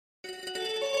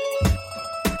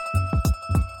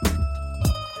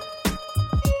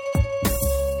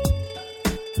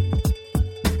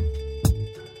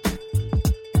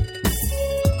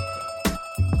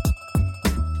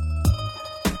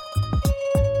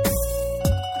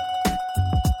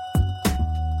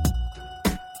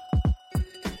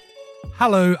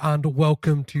Hello and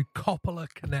welcome to Coppola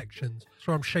Connections,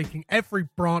 where I'm shaking every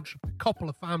branch of the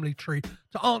Coppola family tree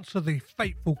to answer the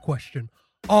fateful question,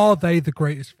 are they the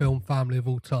greatest film family of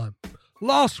all time?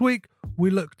 Last week, we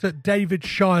looked at David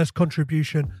Shire's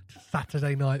contribution to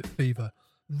Saturday Night Fever.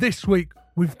 This week,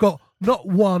 we've got not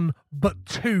one, but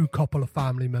two Coppola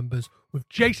family members with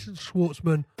Jason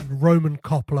Schwartzman and Roman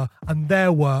Coppola and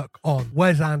their work on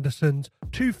Wes Anderson's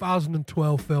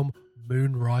 2012 film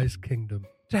Moonrise Kingdom.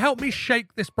 To help me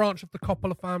shake this branch of the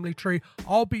Coppola family tree,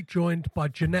 I'll be joined by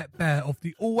Jeanette of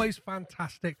the always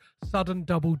fantastic Sudden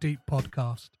Double Deep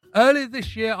podcast. Earlier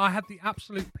this year, I had the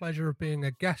absolute pleasure of being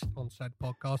a guest on said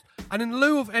podcast, and in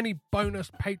lieu of any bonus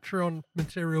Patreon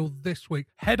material this week,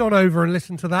 head on over and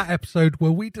listen to that episode where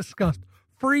we discussed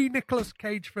 3 Nicolas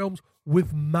Cage films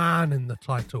with man in the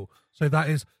title. So that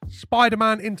is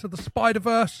Spider-Man Into the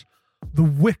Spider-Verse, The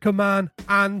Wicker Man,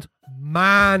 and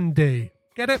Mandy.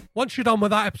 Get it? Once you're done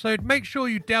with that episode, make sure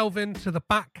you delve into the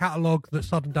back catalogue that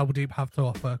Sudden Double Deep have to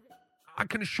offer. I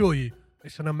can assure you,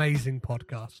 it's an amazing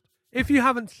podcast. If you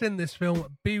haven't seen this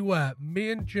film, beware.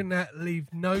 Me and Jeanette leave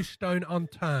no stone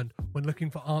unturned when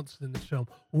looking for answers in this film.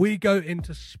 We go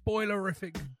into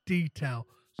spoilerific detail,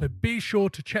 so be sure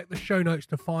to check the show notes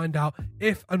to find out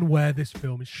if and where this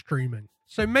film is streaming.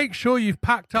 So make sure you've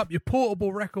packed up your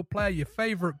portable record player, your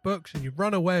favourite books, and you've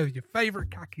run away with your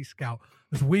favourite khaki scout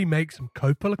as we make some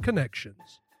Coppola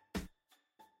connections.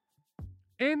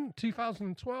 In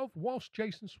 2012, whilst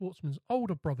Jason Schwartzman's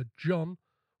older brother John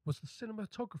was the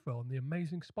cinematographer on The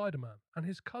Amazing Spider-Man, and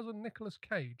his cousin Nicolas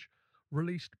Cage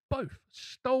released both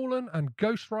Stolen and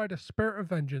Ghost Rider Spirit of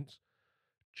Vengeance,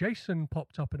 Jason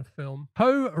popped up in a film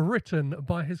co-written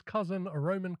by his cousin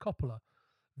Roman Coppola.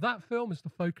 That film is the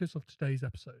focus of today's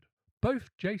episode. Both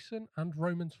Jason and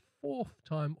Roman's 4th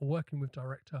time working with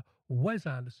director Wes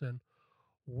Anderson,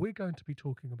 we're going to be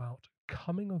talking about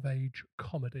coming-of-age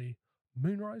comedy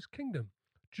Moonrise Kingdom.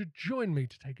 To join me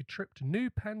to take a trip to New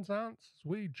Penzance as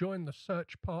we join the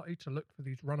search party to look for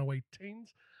these runaway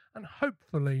teens and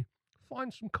hopefully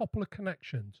find some Coppola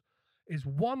connections is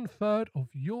 1/3 of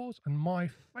yours and my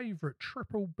favourite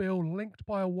triple bill linked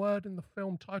by a word in the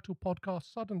film title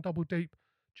podcast Sudden Double Deep,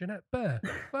 Jeanette Bear.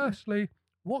 Firstly,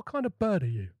 what kind of bird are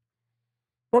you?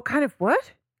 What kind of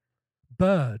what?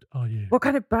 Bird are you? What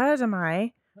kind of bird am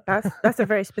I? That's a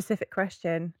very specific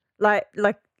question. Like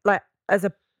as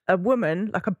a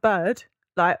woman, like a bird,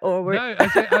 like or no,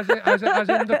 as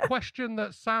in the question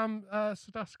that Sam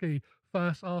Sadusky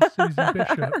first asked Susie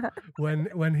Bishop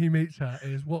when he meets her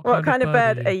is what kind of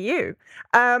bird are you?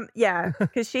 Yeah,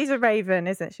 because she's a raven,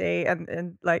 isn't she?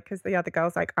 And like, because the other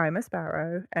girl's like, I'm a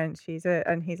sparrow, and he's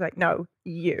like, no,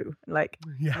 you, like,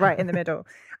 right in the middle.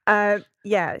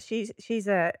 Yeah, she's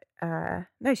a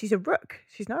rook.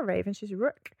 She's not a raven. She's a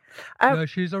rook. No,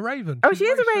 she's a raven. Oh, she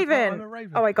is a raven. I'm a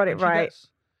raven. Oh, I got it right.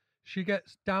 She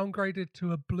gets downgraded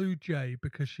to a blue jay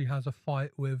because she has a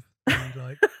fight with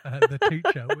the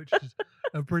teacher, which is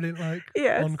a brilliant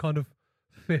on kind of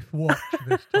 5th watch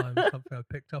this time, something I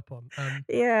picked up on.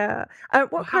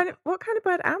 What kind of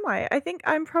bird am I? I think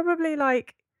I'm probably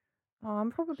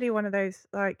I'm probably one of those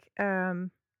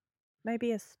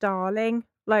maybe a starling,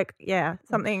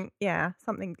 something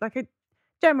like a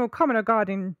general common or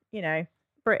garden,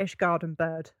 British garden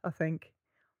bird, I think.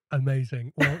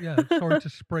 Amazing. Well, yeah, sorry to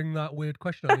spring that weird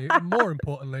question on you. More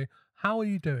importantly, how are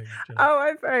you doing, Jeanette? Oh,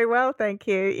 I'm very well, thank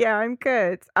you. Yeah, I'm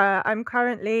good. I'm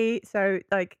currently,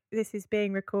 this is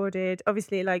being recorded,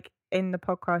 obviously, in the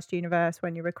podcast universe,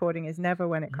 when you're recording is never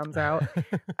when it comes out.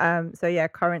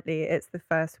 Currently it's the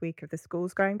first week of the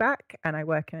school's going back, and I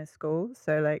work in a school,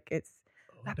 so it's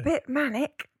a bit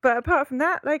manic. But apart from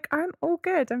that, I'm all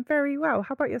good. I'm very well.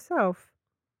 How about yourself?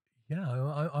 Yeah,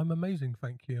 I'm amazing,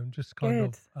 thank you. I'm just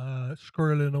kind of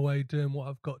squirreling away doing what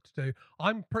I've got to do.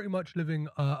 I'm pretty much living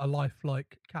a life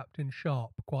like Captain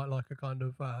Sharp, quite like a kind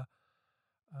of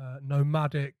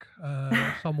nomadic,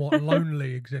 somewhat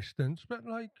lonely existence. But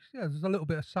there's a little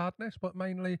bit of sadness, but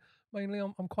mainly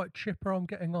I'm quite chipper. I'm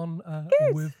getting on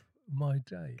with my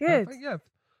day. Good.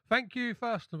 Thank you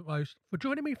first and most for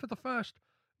joining me for the first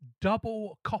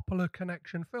double Coppola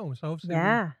connection film. So obviously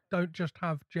we don't just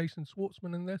have Jason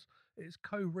Schwartzman in this. It's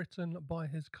co-written by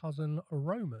his cousin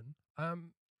Roman.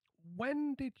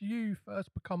 When did you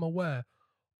first become aware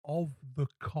of the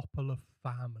Coppola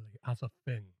family as a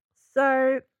thing?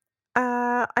 So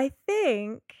I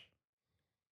think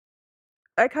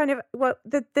I kind of,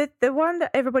 the one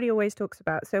that everybody always talks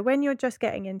about. So when you're just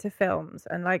getting into films,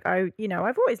 and I've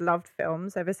always loved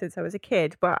films ever since I was a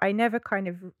kid, but I never kind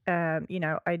of,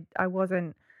 I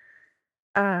wasn't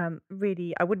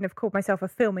really, I wouldn't have called myself a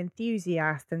film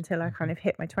enthusiast until I kind of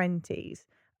hit my 20s.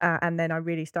 And then I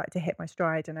really started to hit my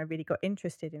stride, and I really got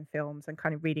interested in films and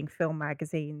kind of reading film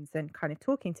magazines and kind of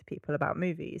talking to people about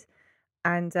movies.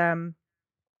 And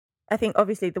I think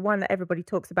obviously the one that everybody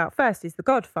talks about first is The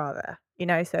Godfather,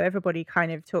 so everybody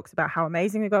kind of talks about how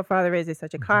amazing The Godfather is. It's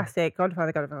such a classic.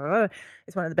 Godfather, Godfather, blah, blah, blah.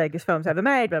 It's one of the biggest films ever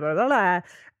made, blah, blah, blah, blah.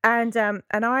 And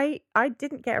I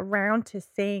didn't get around to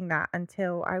seeing that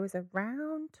until I was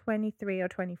around 23 or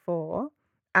 24.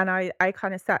 And I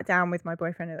kind of sat down with my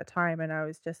boyfriend at the time, and I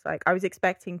was just like, I was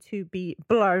expecting to be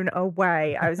blown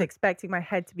away. I was expecting my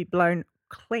head to be blown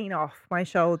clean off my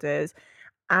shoulders.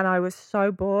 And I was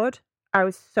so bored. I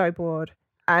was so bored.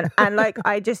 And like,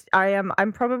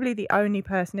 I'm probably the only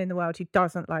person in the world who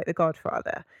doesn't like The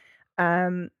Godfather.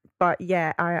 But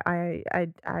yeah, I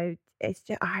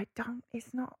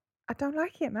don't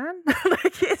like it, man.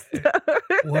 Like,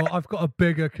 Well, I've got a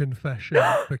bigger confession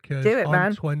because Do it, I'm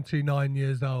man. 29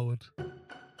 years old.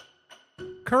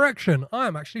 Correction, I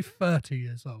am actually 30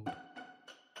 years old.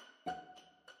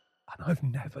 And I've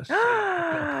never seen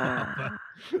The Godfather.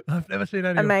 I've never seen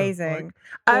any Amazing.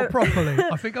 of them. Properly.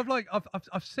 I think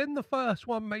I've seen the first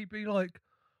one maybe like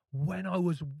when I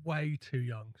was way too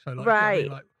young. So like, Right. you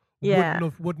know what I mean? Like, Yeah.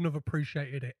 wouldn't have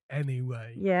appreciated it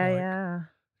anyway. Yeah, like, yeah.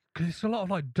 Because it's a lot of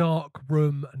like dark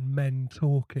room and men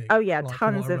talking. Oh yeah, like,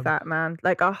 tons I of that, man.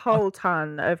 Like a whole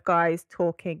ton of guys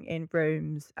talking in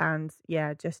rooms and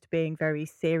yeah, just being very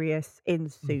serious in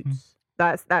suits.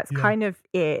 That's Yeah. kind of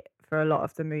it for a lot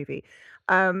of the movie.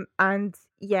 And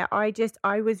yeah,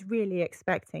 I was really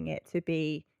expecting it to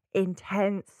be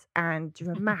intense and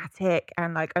dramatic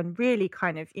and really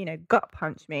kind of, gut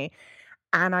punch me.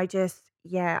 And I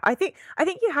think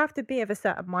you have to be of a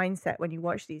certain mindset when you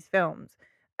watch these films.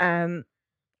 Um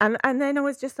and then I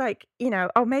was just like,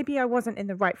 oh, maybe I wasn't in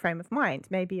the right frame of mind.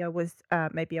 Maybe I wasn't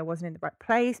in the right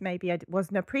place. Maybe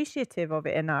wasn't appreciative of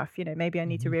it enough. Maybe I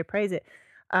need to reappraise it.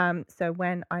 So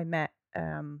when I met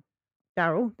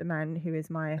Daryl, the man who is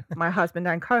my husband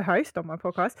and co-host on my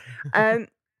podcast,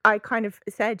 I kind of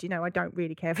said, I don't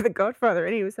really care for The Godfather,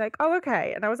 and he was like, oh,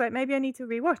 okay. And I was like, maybe I need to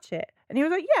rewatch it. And he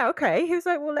was like, yeah, okay. He was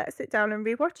like, well, let's sit down and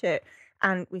rewatch it.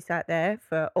 And we sat there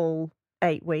for all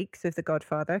 8 weeks of The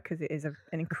Godfather because it is an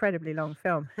incredibly long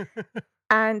film.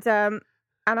 And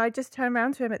I just turned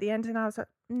around to him at the end and I was like,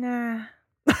 nah.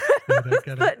 Get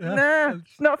it. But Yeah. nah,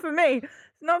 it's not for me.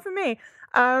 It's not for me.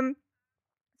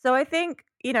 So I think,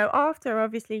 after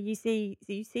obviously you see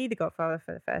The Godfather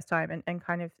for the first time and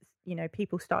kind of,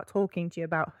 people start talking to you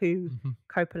about who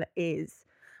Coppola is,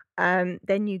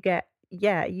 then you get,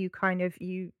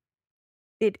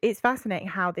 it's fascinating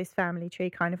how this family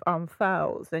tree kind of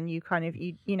unfurls, and you kind of,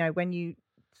 when you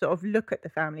sort of look at the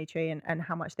family tree and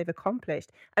how much they've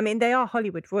accomplished. I mean, they are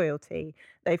Hollywood royalty.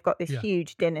 They've got this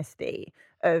huge dynasty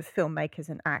of filmmakers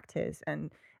and actors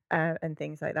and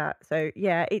things like that. So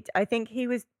yeah, I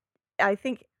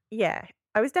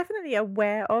was definitely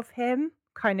aware of him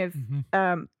kind of,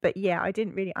 but yeah, I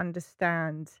didn't really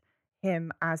understand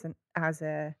him as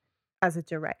a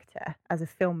director, as a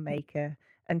filmmaker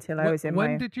until I was in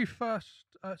when my. did you first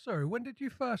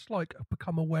like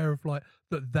become aware of like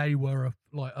that they were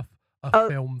a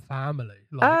film family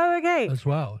like Okay. as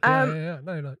well? Yeah.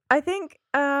 No. I think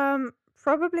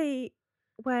probably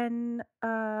when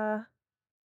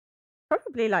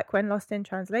like when Lost in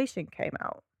Translation came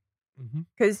out.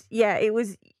 Because it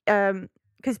was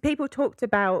because people talked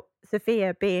about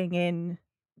Sophia being in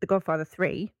The Godfather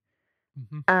 3,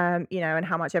 and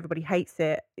how much everybody hates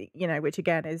it, which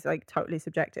again is like totally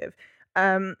subjective,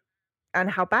 and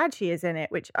how bad she is in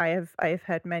it, which I have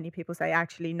heard many people say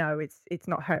actually no, it's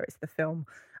not her, it's the film,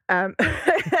 and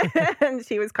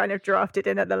she was kind of drafted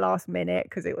in at the last minute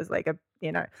because it was like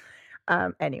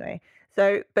anyway.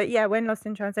 So, but yeah, when Lost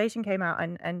in Translation came out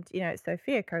and it's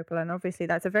Sofia Coppola, and obviously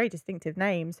that's a very distinctive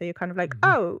name. So you're kind of like,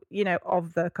 oh,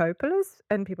 of the Coppolas,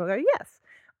 and people go, yes.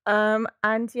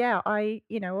 And yeah,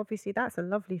 obviously that's a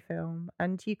lovely film,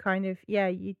 and you kind of,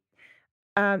 you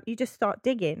just start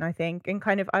digging, I think, and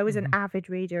kind of, I was an avid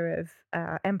reader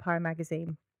of Empire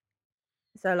magazine.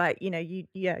 So like,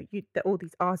 all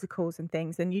these articles and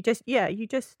things, and you just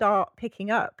start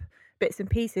picking up bits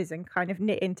and pieces and kind of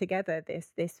knitting together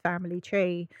this family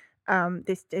tree,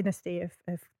 this dynasty of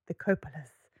the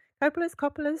Coppolas,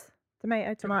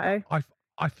 tomato.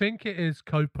 I think it is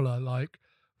Coppola, like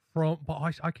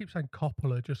but I keep saying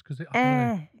Coppola just because I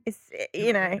don't know. It's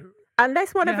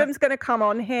unless one of them's going to come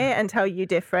on here and tell you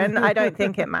different, I don't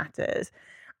think it matters.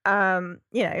 And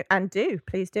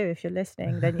please do, if you're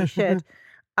listening, then you should.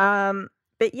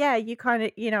 But yeah, you kind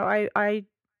of,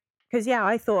 because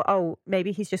I thought, oh,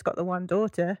 maybe he's just got the one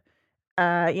daughter.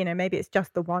 Maybe it's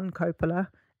just the one Coppola.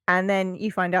 And then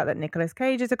you find out that Nicolas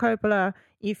Cage is a Coppola.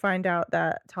 You find out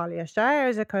that Talia Shire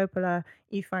is a Coppola.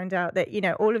 You find out that,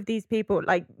 all of these people,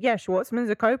 like, yeah, Schwartzman's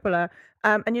a Coppola.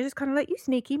 And you're just kind of like, you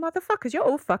sneaky motherfuckers, you're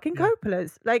all fucking Yeah.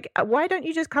 Coppolas. Like, why don't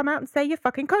you just come out and say you're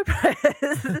fucking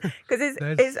Coppolas? Because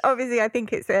it's obviously, I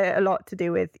think it's a lot to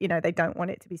do with, they don't want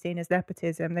it to be seen as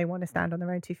nepotism. They want to stand on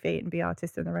their own 2 feet and be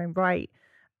artists in their own right,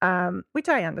 which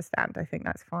I understand. I think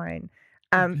that's fine.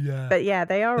 Yeah. But yeah,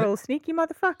 they are They- all sneaky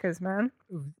motherfuckers, man.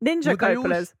 Well, Ninja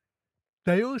Coppolas.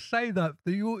 They all say that.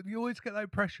 You always get that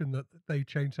impression that they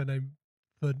change their name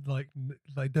for like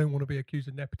they don't want to be accused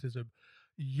of nepotism,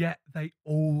 yet they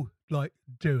all like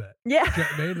do it. Yeah. Do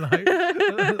you know what I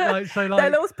mean? Like so, like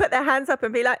They'll all put their hands up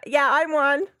and be like, "Yeah, I'm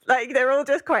one." Like they're all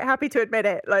just quite happy to admit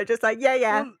it. Like just like,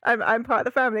 "Yeah, Well, I'm part of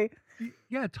the family."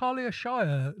 yeah, Talia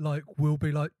Shire like will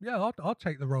be like, yeah, I'll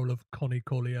take the role of Connie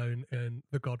Corleone in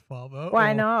The Godfather.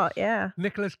 Why or not? Yeah.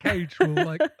 Nicolas Cage will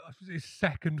like his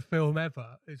second film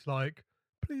ever. It's like,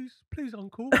 please,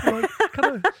 Uncle, like,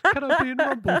 can I be in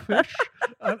Rumblefish?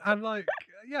 And like,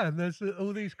 yeah, and there's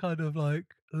all these kind of like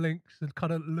links, and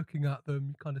kind of looking at them,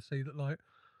 you kind of see that like,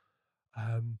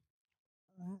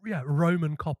 yeah,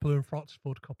 Roman Coppola and Francis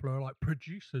Ford Coppola are like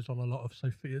producers on a lot of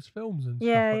Sophia's films and stuff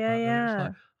like that. And it's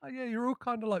like, oh, yeah, you're all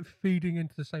kind of like feeding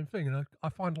into the same thing. And I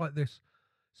find like this,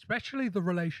 especially the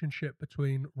relationship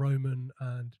between Roman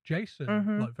and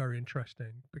Jason, like very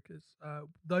interesting, because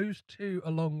those two,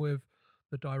 along with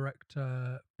the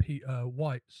director Peter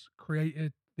Weitz,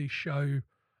 created the show,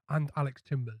 and Alex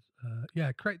Timbers,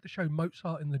 created the show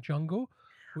Mozart in the Jungle,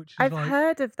 which is I've like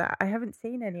heard of that. I haven't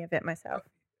seen any of it myself.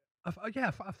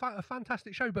 a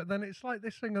fantastic show. But then it's like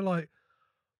this thing of like,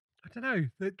 I don't know,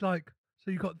 that like,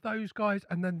 so you got those guys,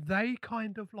 and then they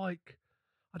kind of like,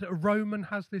 I don't know, Roman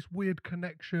has this weird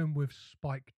connection with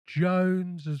Spike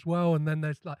Jones as well, and then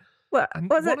there's like, Well, and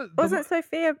wasn't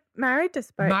Sophia married to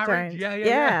Spike married,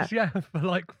 Jones? yeah, for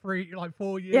like 4 years or something.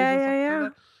 Yeah.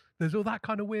 Like that. There's all that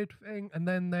kind of weird thing, and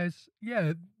then there's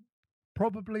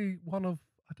probably one of,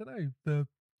 I don't know,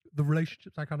 the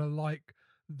relationships I kind of like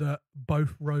that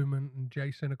both Roman and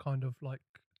Jason are kind of like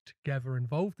together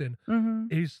involved in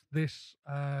is this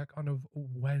kind of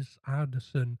Wes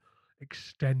Anderson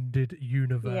extended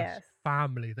universe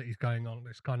family that he's going on.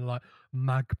 This kind of like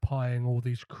magpieing all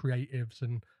these creatives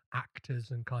and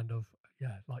actors and kind of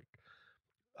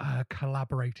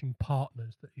collaborating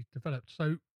partners that he's developed.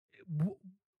 So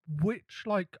which,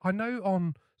 like, I know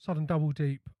on Sudden Double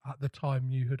Deep at the time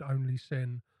you had only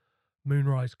seen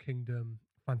Moonrise Kingdom,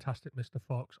 Fantastic Mr.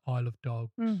 Fox, Isle of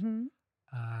Dogs, and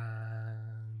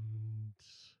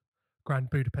Grand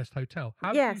Budapest Hotel.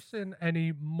 Have you seen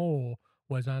any more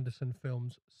Wes Anderson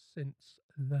films since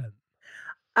then?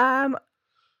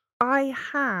 I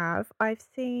have. I've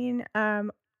seen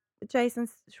Jason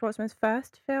Schwartzman's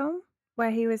first film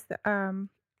where he was the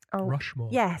Rushmore.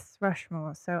 Yes,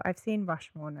 Rushmore. So I've seen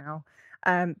Rushmore now.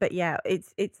 But yeah,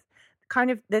 it's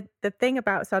kind of the thing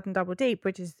about Sudden Double Deep,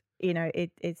 which is,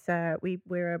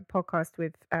 we're a podcast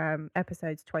with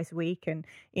episodes twice a week, and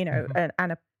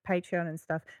and a Patreon and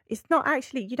stuff. It's not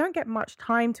actually, you don't get much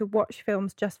time to watch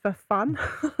films just for fun.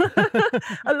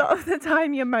 A lot of the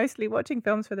time you're mostly watching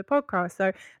films for the podcast,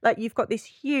 so like you've got this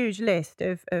huge list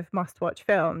of must watch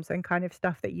films and kind of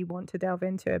stuff that you want to delve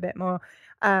into a bit more,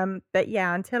 but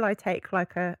yeah, until I take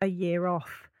like a year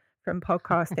off from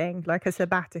podcasting, like a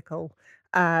sabbatical,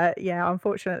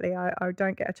 unfortunately I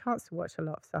don't get a chance to watch a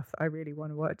lot of stuff that I really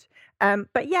want to watch,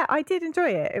 but yeah, I did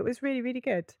enjoy it. It was really, really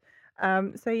good.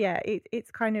 So yeah, it's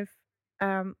kind of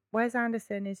Wes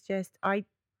Anderson is just, I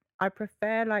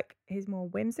prefer like his more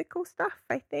whimsical stuff,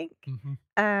 I think.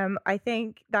 I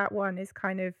think that one is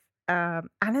kind of and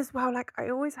as well, like I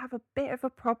always have a bit of a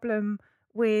problem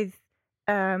with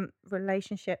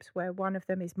relationships where one of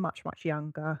them is much, much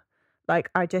younger. Like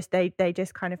they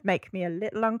just kind of make me a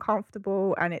little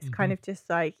uncomfortable, and it's kind of just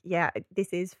like, yeah, this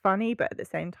is funny, but at the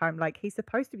same time, like he's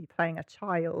supposed to be playing a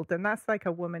child, and that's like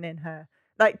a woman in her.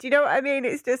 Like, do you know what I mean?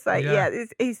 It's just like,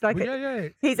 he's like,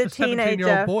 he's a teenager.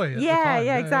 17-year-old boy.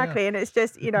 Yeah, exactly. And it's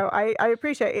just, I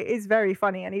appreciate it. Is very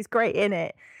funny, and he's great in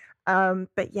it.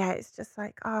 But yeah, it's just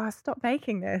like, stop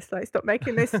making this. Like, stop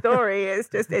making this story. It's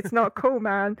just, it's not cool,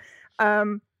 man.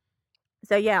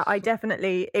 So yeah, I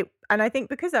definitely and I think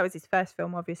because that was his first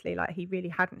film, obviously, like he really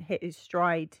hadn't hit his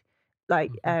stride,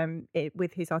 like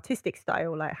with his artistic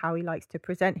style, like how he likes to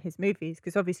present his movies.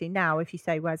 Because obviously now, if you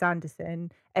say Wes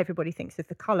Anderson, everybody thinks of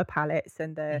the color palettes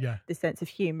and the sense of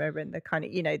humor and the kind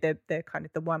of, the kind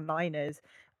of the one-liners,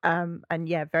 and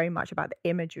yeah, very much about the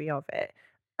imagery of it,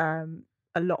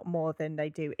 a lot more than they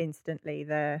do instantly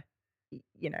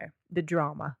the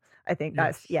drama. I think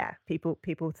that's, Yes.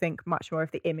 people think much more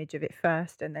of the image of it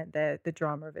first, and then the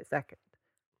drama of it second.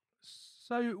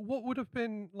 So, what would have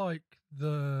been like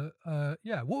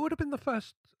what would have been the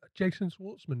first Jason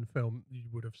Schwartzman film you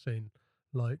would have seen,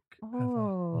 like, ever? Like,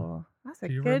 Oh, that's a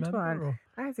do you good one. remember? Or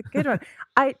That is a good one.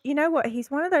 You know what? He's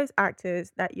one of those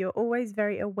actors that you're always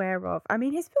very aware of. I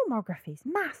mean, his filmography is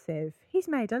massive. He's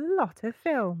made a lot of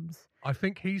films. I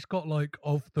think he's got, like,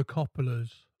 of the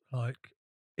Coppolas, like,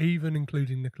 even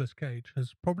including Nicolas Cage,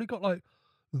 has probably got, like,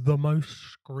 the most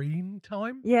screen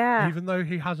time, Yeah. even though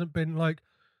he hasn't been like,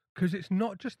 because it's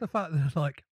not just the fact that,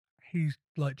 like, he's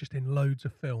like just in loads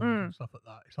of films Mm. and stuff like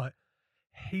that. It's like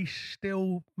he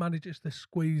still manages to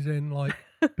squeeze in, like,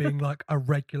 being like a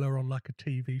regular on like a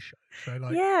TV show. So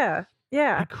like Yeah. he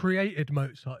Yeah. created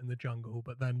Mozart in the Jungle,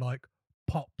 but then like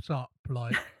pops up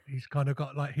like he's kind of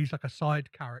got like he's like a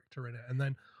side character in it, and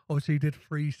then obviously he did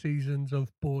 3 seasons of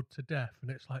Bored to Death,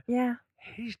 and it's like Yeah.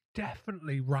 he's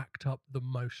definitely racked up the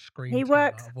most screen He time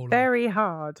out works of all of them. very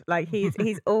hard. Like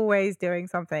he's always doing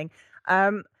something.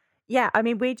 Um, yeah, I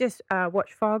mean, we just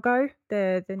watched Fargo,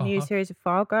 the Uh new huh. series of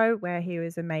Fargo, where he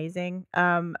was amazing.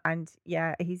 And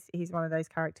yeah, he's one of those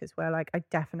characters where, like, I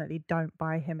definitely don't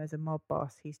buy him as a mob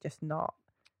boss. He's just not.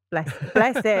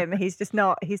 Bless him.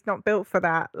 He's not built for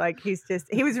that. Like, he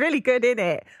was really good in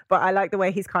it, but I like the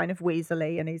way he's kind of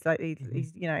weaselly, and he's like Hmm.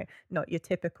 he's not your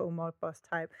typical mob boss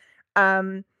type.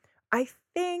 Um, I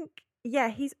think, yeah,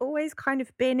 he's always kind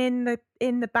of been in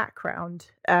the background.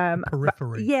 The But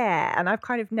periphery. yeah, and I've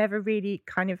kind of never really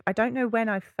I don't know when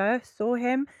I first saw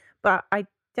him, but I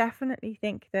definitely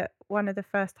think that one of the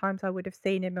first times I would have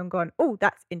seen him and gone, "Oh,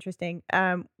 that's interesting,"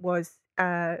 was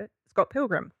Scott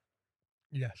Pilgrim.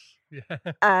 Yes.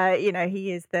 Yeah.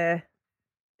 He is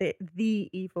the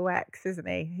evil X, isn't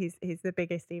he? He's the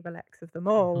biggest evil X of them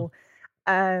all.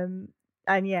 Um,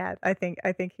 and yeah, I think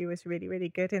he was really, really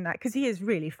good in that, because he is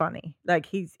really funny. Like,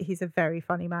 he's a very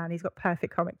funny man. He's got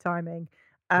perfect comic timing.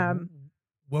 W- Um,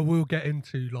 Well, we'll get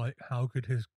into like how good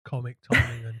his comic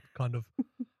timing and kind of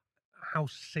how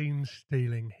scene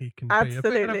stealing he can be. A bit,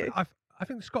 and Absolutely. I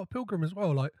think Scott Pilgrim as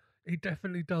well. Like he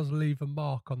definitely does leave a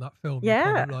mark on that film. You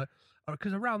kind Yeah. of like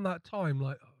because around that time,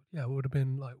 like yeah, it would have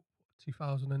been like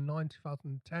 2009,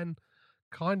 2010.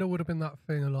 Kind of would have been that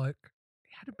thing of like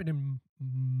he hadn't been in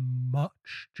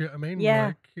much. Do you know what I mean? Yeah.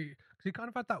 Like because he kind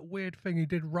of had that weird thing. He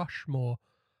did Rushmore,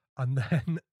 and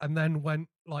then went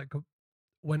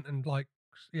and like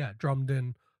drummed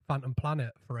in Phantom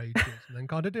Planet for ages, and then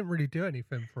kind of didn't really do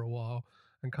anything for a while,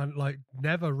 and kind of like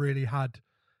never really had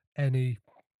any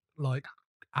like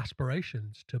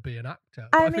aspirations to be an actor.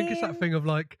 But I I think it's that mean, thing of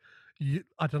like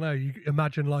I don't know, you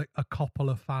imagine like a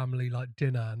Coppola family like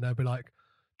dinner, and they'll be like,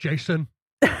 Jason,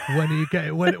 when are you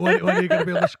getting when are you going to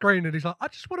be on the screen? And he's like, I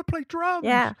just want to play drums.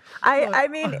 yeah. I Like I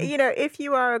mean, if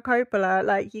you are a Coppola,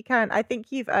 like, you can, I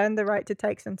think you've earned the right to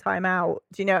take some time out.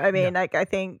 Do you know what I yeah, mean? Like, I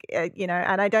think, and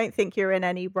I don't think you're in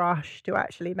any rush to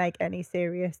actually make any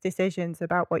serious decisions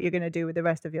about what you're going to do with the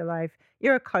rest of your life.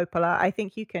 You're a Coppola. I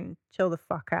think you can chill the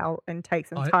fuck out and take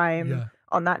some I time yeah.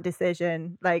 on that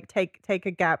decision. Like, take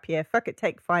a gap year. Fuck it,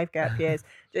 take 5 gap years.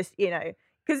 Just,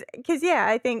 because yeah,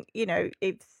 I think,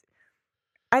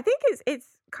 it's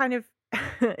kind of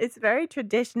it's very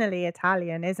traditionally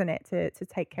Italian, isn't it? To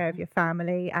take care of Mhm. your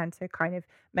family, and to kind of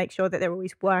make sure that they're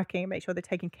always working, make sure they're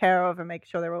taken care of, and make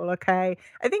sure they're all okay.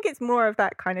 I think it's more of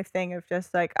that kind of thing of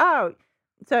just like, oh,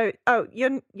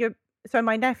 you're so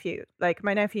my nephew.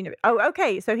 Oh,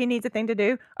 okay, so he needs a thing to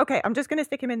do. Okay, I'm just gonna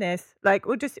stick him in this. Like,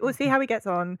 we'll see how he gets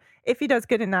on. If he does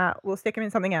good in that, we'll stick him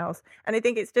in something else. And I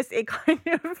think it kind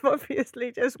of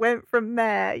obviously just went from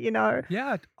there.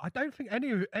 Yeah, I don't think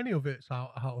any of it's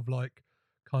out of like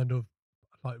kind of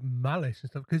like malice and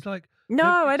stuff because like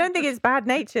No, I it's don't think just it's bad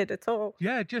natured at all.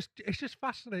 yeah, just it's just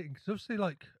fascinating because obviously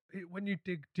like when you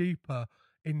dig deeper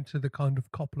into the kind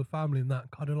of Coppola family and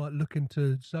that kind of like look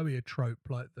into Zoetrope,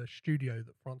 like the studio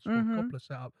that Francis Ford Mhm. Coppola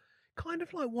set up, kind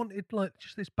of like wanted like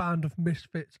just this band of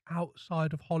misfits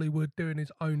outside of Hollywood doing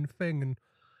his own thing, and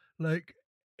like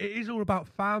it is all about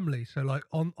family. So like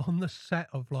on the set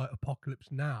of like Apocalypse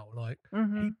Now, like he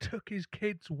Mhm. took his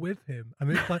kids with him,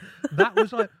 and it's like that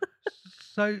was like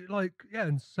so like yeah.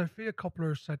 And Sophia Coppola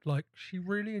has said like she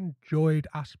really enjoyed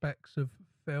aspects of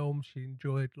film. She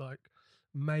enjoyed like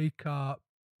makeup,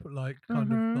 like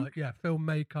kind of Mhm. like yeah, film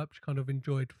makeup. She kind of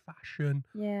enjoyed fashion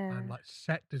and Yeah. like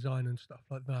set design and stuff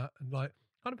like that, and like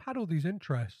kind of had all these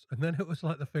interests. And then it was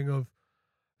like the thing of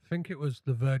I think it was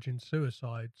The Virgin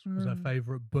Suicides was her Mm.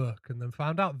 favourite book, and then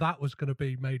found out that was going to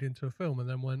be made into a film, and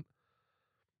then went,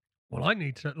 well, I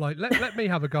need to like let me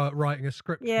have a go at writing a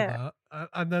script for Yeah. that,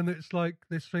 and then it's like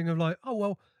this thing of like, oh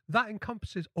well, that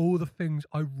encompasses all the things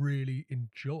I really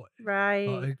enjoy. Right.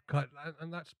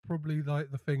 And that's probably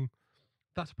like the thing.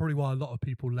 That's probably why a lot of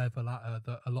people level at her.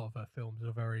 That a lot of her films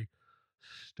are very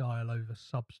style over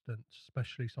substance,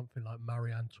 especially something like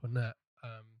Marie Antoinette.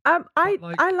 I But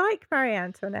like, I like Marie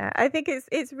Antoinette. I think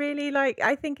it's really like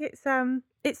I think it's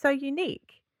so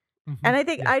unique. And I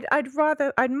think yeah,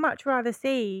 I'd much rather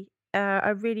see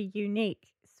a really unique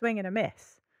swing and a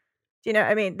miss. Do you know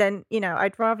what I mean? Then,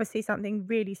 I'd rather see something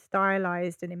really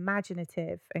stylized and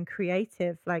imaginative and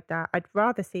creative like that. I'd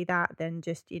rather see that than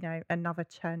just, another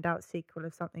churned out sequel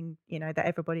of something, that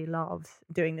everybody loves,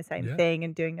 doing the same yeah, thing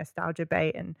and doing nostalgia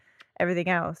bait and everything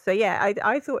else. So yeah,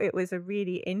 I thought it was a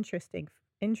really interesting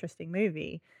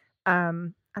movie.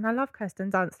 And I love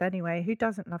Kirsten Dunst anyway. Who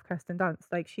doesn't love Kirsten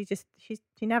Dunst? Like she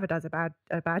never does a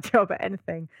bad job at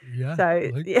anything. yeah.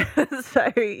 So Like, yeah,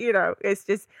 so it's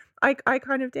just I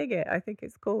kind of dig it. I think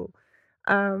it's cool.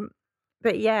 Um,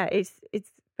 but yeah, it's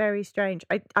very strange.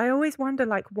 I always wonder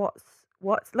like what's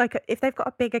like if they've got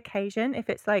a big occasion, if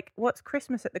it's like what's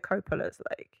Christmas at the Coppolas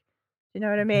like? Do you know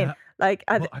what I mean? yeah. Like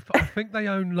Well, I think they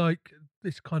own like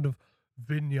this kind of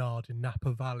vineyard in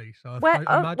Napa Valley. So well, I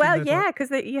imagine there's like, yeah, because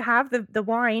you have the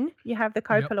wine, you have the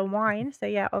yep, Coppola wine. So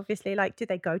yeah, obviously, like, do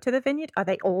they go to the vineyard? Are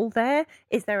they all there?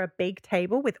 Is there a big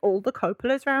table with all the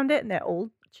Coppolas around it, and they're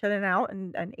all chilling out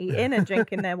and eating and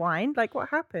drinking their wine? Like, what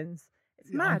happens?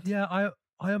 It's mad.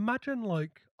 I imagine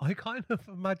like I kind of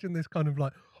imagine this kind of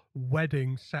like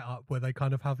wedding setup where they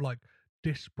kind of have like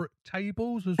disparate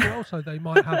tables as well. So they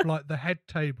might have like the head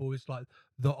table is like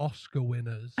the Oscar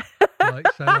winners,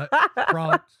 like so like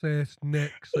Francis,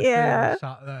 Nick, Sophia Yeah.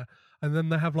 sat there, and then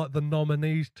they have like the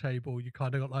nominees table. You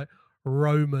kind of got like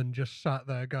Roman just sat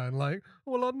there going like,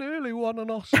 "Well, I nearly won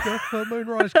an Oscar for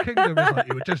Moonrise Kingdom." It's like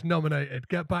you were just nominated.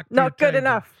 Get back to your Not good table.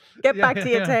 enough. Get Yeah, back to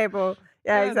your yeah. table.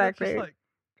 Yeah, Yeah, and it's just exactly. like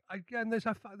again,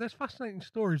 there's fascinating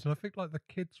stories, and I think like the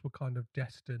kids were kind of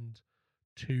destined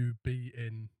to be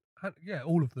in, and yeah,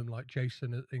 all of them, like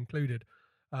Jason included.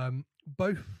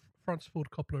 Both Francis Ford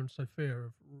Coppola and Sophia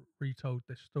have retold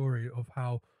this story of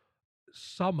how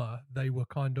summer they were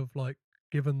kind of like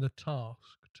given the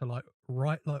task to like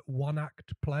write like one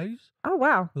act plays Oh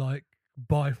wow. like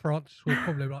by Francis Ford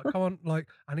Coppola, like come on, like,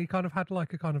 and he kind of had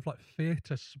like a kind of like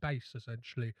theatre space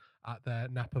essentially at their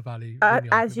Napa Valley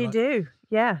vineyard. As you do.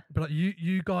 Yeah. But like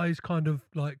you guys kind of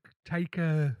like take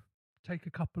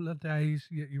a couple of days,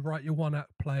 you write your one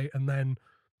act play, and then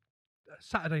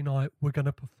Saturday night we're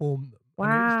gonna perform them,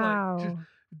 and it's like just Wow.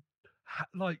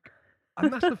 like,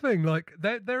 and that's the thing, like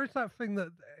there is that thing that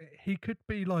he could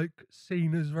be like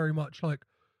seen as very much like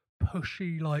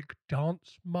pushy like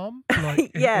dance mum,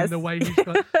 like in Yes. the way he's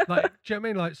got like, do you know what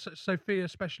I mean, like Sophia,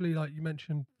 especially like you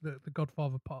mentioned the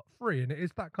Godfather Part 3, and it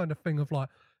is that kind of thing of like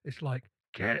it's like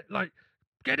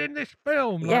get in this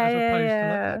film, like Yeah, as yeah, opposed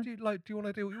to yeah. do you want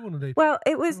to do what you want to do, Well,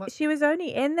 and like she was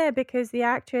only in there because the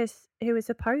actress who was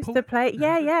supposed to pull play,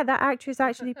 yeah, that actress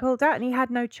actually pulled out and he had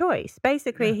no choice.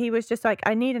 Basically, yeah, he was just like,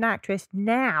 I need an actress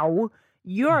now.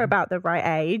 You're mhm, about the right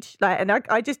age. Like, and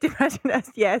I just imagine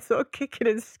us, yeah, sort of kicking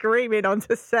and screaming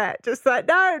onto set, just like,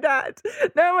 no, Dad,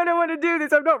 no, I don't want to do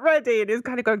this. I'm not ready. And he's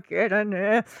kind of going, get on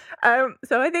there.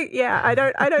 So I think, yeah, I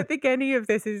don't think any of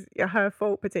this is her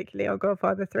fault, particularly on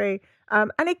Godfather 3.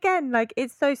 And again, like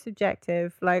it's so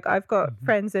subjective. Like I've got mhm,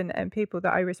 friends and people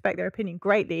that I respect their opinion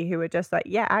greatly who are just like,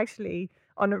 yeah, actually,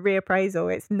 on a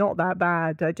reappraisal, it's not that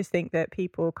bad. I just think that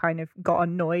people kind of got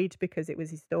annoyed because it was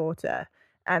his daughter,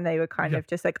 and they were kind yeah, of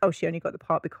just like, oh, she only got the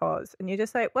part because, and you're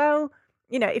just like, well,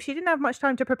 if she didn't have much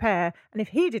time to prepare, and if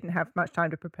he didn't have much time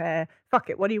to prepare, fuck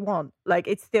it, what do you want? Like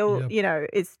it's still, yeah,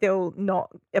 it's still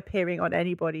not appearing on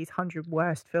anybody's 100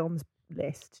 worst films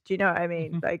list. Do you know what I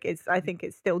mean? mhm. Like I think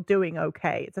it's still doing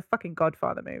okay. It's a fucking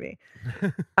Godfather movie.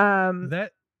 Um,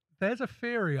 there there's a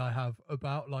theory I have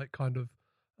about like kind of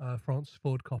Francis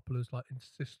Ford Coppola's like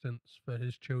insistence for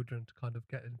his children to kind of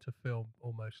get into film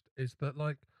almost is that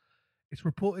like it's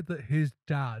reported that his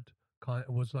dad kind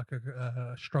of was like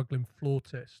a struggling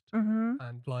flautist, mhm.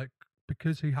 and like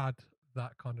because he had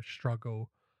that kind of struggle,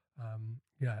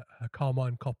 yeah,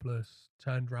 Carmine Coppola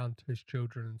turned around to his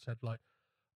children and said like,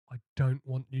 I don't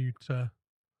want you to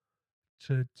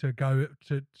go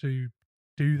to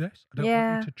do this. I don't want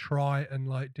you Yeah. to try and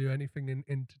like do anything in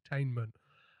entertainment.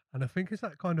 And I think it's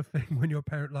that kind of thing when you're a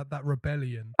parent, like that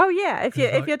rebellion, Oh yeah, if you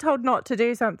because if like you're told not to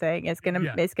do something,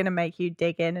 yeah, it's gonna make you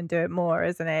dig in and do it more,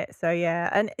 isn't it? So yeah,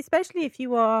 and especially if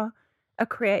you are a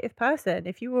creative person,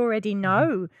 if you already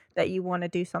mhm, know that you want to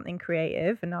do something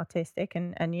creative and artistic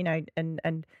and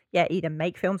yeah, either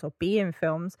make films or be in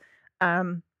films,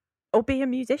 um, or be a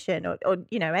musician, or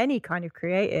any kind of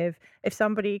creative. If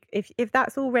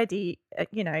that's already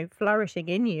flourishing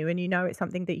in you, and it's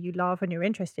something that you love and you're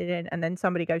interested in, and then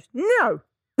somebody goes no.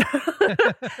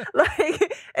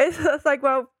 Like it's like,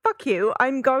 well, fuck you,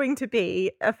 I'm going to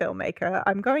be a filmmaker,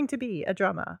 I'm going to be a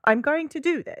drummer, I'm going to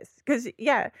do this, because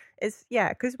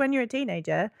when you're a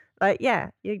teenager, like,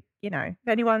 if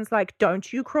anyone's like,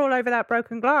 don't you crawl over that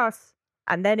broken glass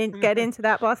and then get into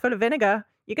that bath full of vinegar,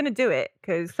 you're going to do it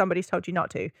because somebody's told you not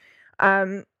to.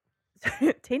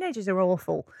 Teenagers are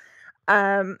awful.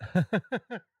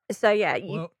 So yeah,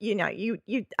 Well,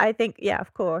 I think, yeah,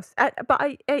 of course, but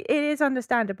it is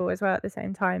understandable as well at the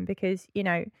same time, because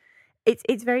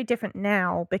it's very different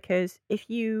now, because if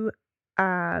you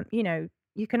can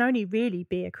only really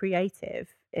be a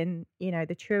creative in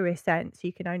the truest sense.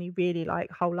 You can only really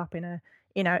like hole up in a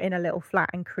little flat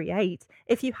and create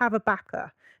if you have a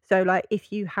backer. So like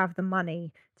if you have the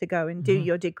money to go and do mhm.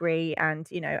 your degree, and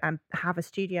and have a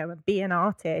studio and be an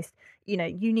artist, you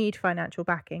need financial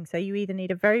backing. So you either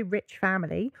need a very rich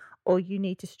family, or you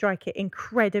need to strike it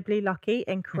incredibly lucky,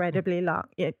 incredibly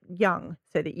young,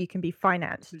 so that you can be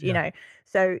financed, Yeah,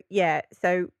 So yeah,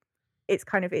 so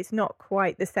it's not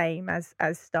quite the same as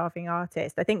starving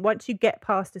artist. I think once you get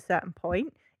past a certain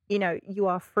point, you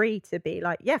are free to be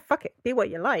like, yeah, fuck it, be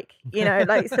what you like.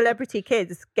 Like celebrity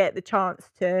kids get the chance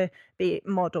to be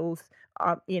models,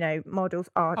 models,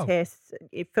 oh, artists,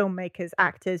 filmmakers,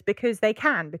 actors, because they've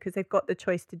got the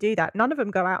choice to do that. None of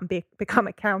them go out and become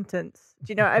accountants.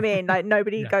 Do you know what I mean? Like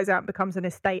nobody yeah, goes out and becomes an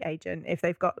estate agent if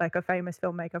they've got like a famous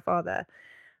filmmaker father.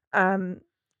 Um,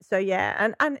 so yeah,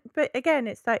 but again,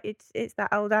 it's like it's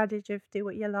that old adage of do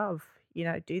what you love.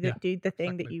 yeah, Do the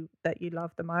thing exactly. that you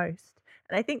love the most.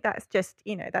 And I think that's just,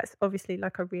 that's obviously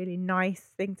like a really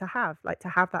nice thing to have, like to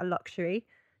have that luxury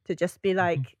to just be Mhm.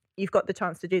 like, you've got the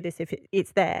chance to do this if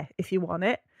it's there, if you want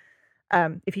it.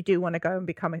 If you do want to go and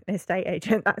become an estate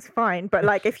agent, that's fine. But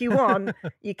like, if you want,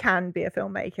 you can be a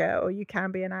filmmaker, or you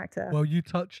can be an actor. Well, you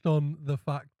touched on the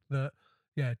fact that,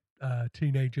 yeah,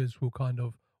 teenagers will kind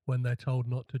of, when they're told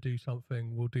not to do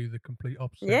something, will do the complete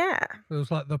opposite. Yeah. It was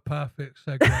like the perfect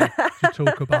segue to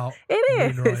talk about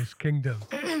It is. Moonrise Kingdom.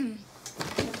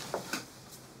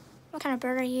 What kind of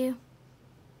bird are you?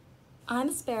 I'm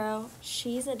a sparrow.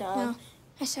 She's a dove. No,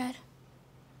 I said,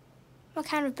 what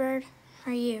kind of bird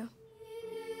are you?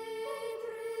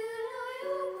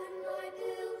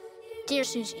 Dear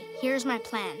Susie, here's my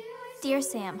plan. Dear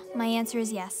Sam, my answer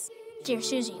is yes. Dear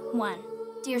Susie, 1.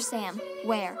 Dear Sam,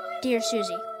 where? Dear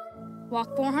Susie,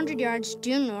 walk 400 yards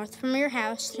due north from your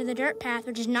house to the dirt path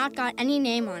which has not got any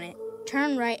name on it.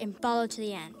 Turn right and follow to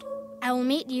the end. I will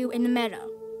meet you in the meadow.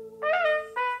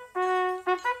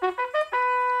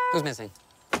 Who's missing?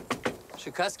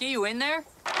 Shukusky, you in there?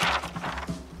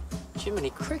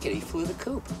 Jiminy Cricket, he flew the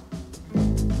coop.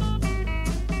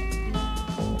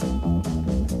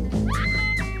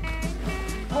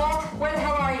 Walt, where the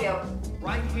hell are you?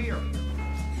 Right here.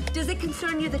 Does it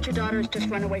concern you that your daughter has just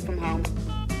run away from home?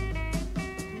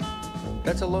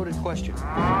 That's a loaded question.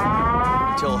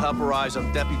 Until help arrives,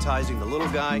 I'm deputizing the little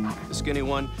guy, the skinny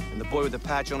one, and the boy with the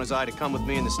patch on his eye to come with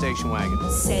me in the station wagon.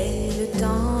 C'est le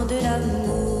temps de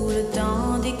l'amour, le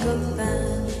temps des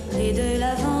copains et de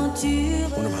l'aventure.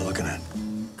 What am I looking at?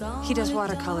 He does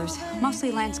watercolors,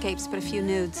 mostly landscapes, but a few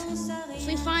nudes. If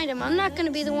we find him, I'm not going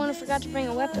to be the one who forgot to bring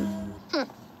a weapon.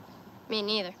 Me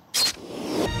neither.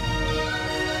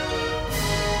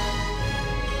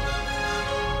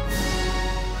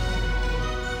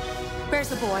 Where's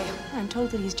the boy? I'm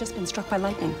told that he's just been struck by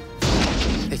lightning.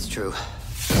 It's true.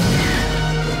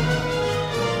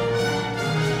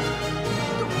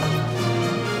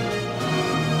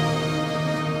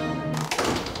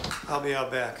 I'll be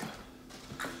out back.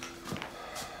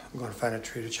 I'm going to find a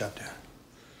tree to chop down.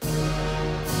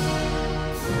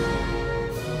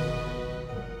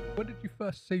 When did you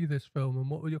first see this film, and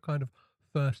what were your kind of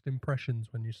first impressions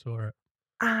when you saw it?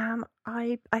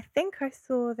 I think I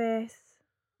saw this.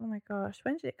 Oh my gosh,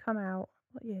 when did it come out?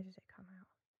 What year did it come out?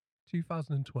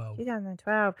 2012.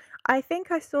 2012. I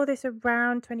think I saw this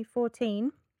around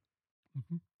 2014.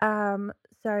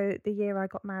 So the year I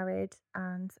got married,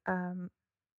 and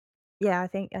yeah, I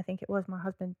think it was my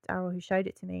husband Daryl who showed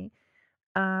it to me.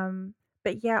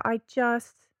 But yeah, I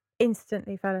just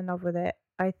instantly fell in love with it.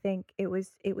 I think it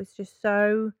was just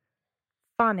so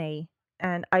funny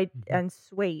and and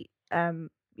sweet,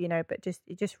 but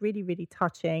just really, really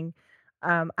touching.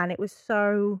 And it was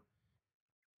so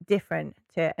different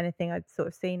to anything I'd sort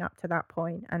of seen up to that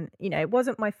point. And it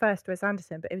wasn't my first Wes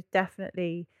Anderson, but it was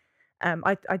definitely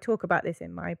I talk about this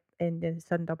in the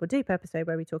Sudden Double Deep episode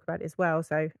where we talk about it as well.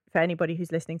 So for anybody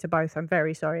who's listening to both, I'm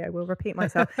very sorry. I will repeat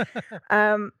myself.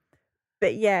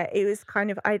 But yeah, it was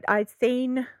kind of I'd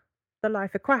seen The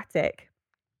Life Aquatic.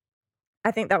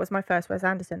 I think that was my first Wes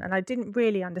Anderson, and I didn't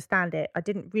really understand it. I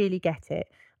didn't really get it.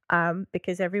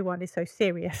 Because everyone is so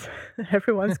serious.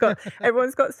 everyone's got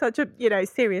such a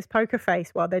serious poker face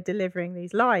while they're delivering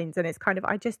these lines, and it's kind of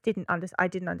I didn't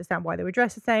understand why they were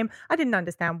dressed the same. I didn't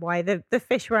understand why the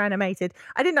fish were animated.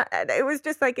 It was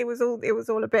just like it was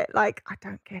all a bit like I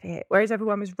don't get it. Whereas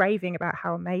everyone was raving about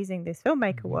how amazing this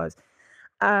filmmaker was.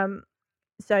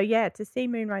 So yeah, to see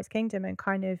Moonrise Kingdom and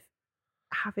kind of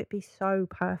have it be so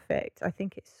perfect. I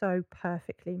think it's so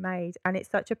perfectly made, and it's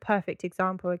such a perfect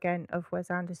example again of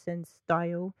Wes Anderson's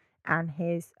style and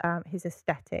his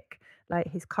aesthetic,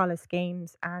 like his color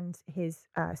schemes and his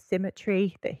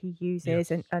symmetry that he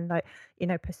uses, and like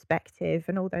perspective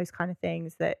and all those kind of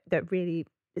things that really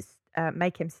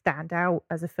make him stand out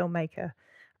as a filmmaker.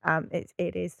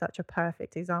 It is such a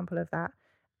perfect example of that.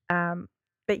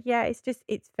 But yeah,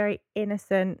 it's very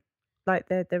innocent. Like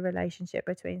the relationship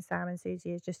between Sam and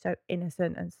Susie is just so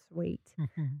innocent and sweet.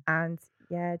 And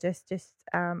yeah, just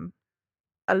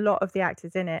a lot of the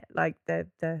actors in it, like the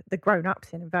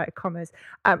grown-ups in inverted commas,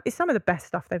 is some of the best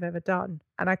stuff they've ever done.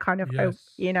 And I kind of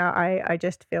I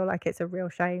just feel like it's a real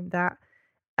shame that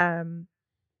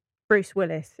Bruce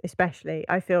Willis especially,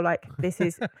 I feel like this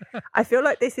is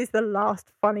the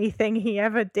last funny thing he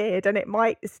ever did, and it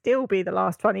might still be the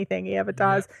last funny thing he ever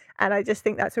does. And I just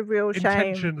think that's a real shame.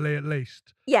 Intentionally, at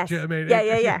least. Yes. Do you know what I mean?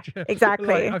 Yeah.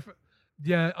 Exactly. Like,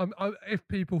 if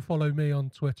people follow me on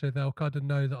Twitter, they'll kind of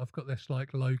know that I've got this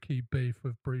like low-key beef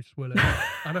with Bruce Willis.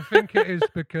 And I think it is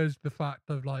because the fact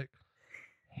of like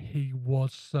he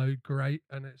was so great,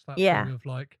 and it's that thing of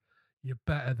like, you're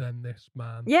better than this,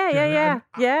 man. Yeah.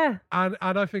 And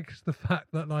I think it's the fact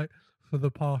that like for the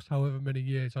past however many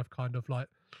years I've kind of like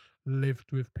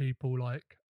lived with people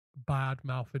like bad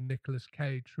mouthing Nicolas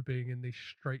Cage for being in these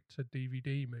straight to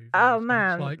DVD movies. Oh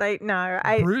man, like no,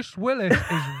 Bruce Willis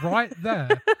is right there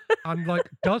and like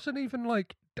doesn't even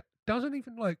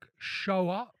show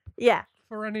up. Yeah.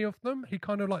 For any of them, he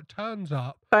kind of like turns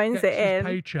up, phones gets it his in,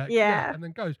 paycheck, and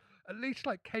then goes. At least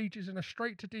like Cage is in a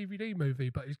straight to DVD movie,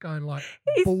 but he's going like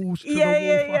balls to the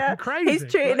wall, fucking crazy. He's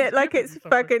treating it like it's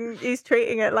fucking. He's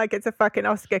treating it like it's a fucking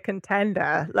Oscar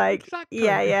contender. Like exactly.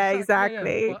 Yeah.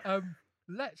 But,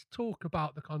 let's talk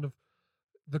about the kind of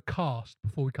the cast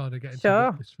before we kind of get into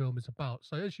what this film is about.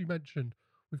 So as you mentioned,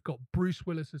 we've got Bruce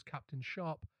Willis as Captain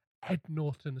Sharp, Ed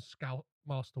Norton as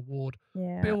Scoutmaster Ward,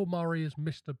 Bill Murray as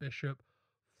Mr. Bishop,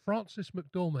 Frances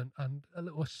McDormand, and a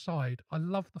little aside, I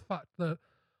love the fact that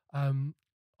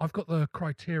I've got the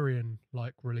Criterion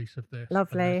like release of this.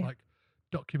 Lovely. Like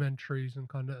documentaries and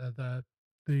kind of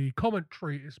the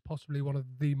commentary is possibly one of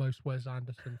the most Wes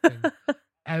Anderson things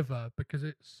ever, because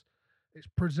it's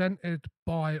presented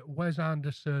by Wes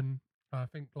Anderson. I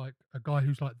think like a guy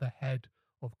who's like the head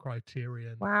of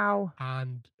Criterion. Wow.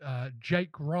 And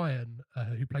Jake Ryan,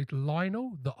 who played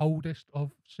Lionel, the oldest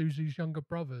of Susie's younger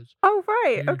brothers. Oh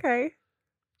right, okay.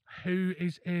 Who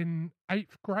is in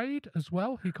 8th grade as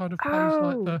well. He kind of plays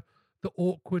like the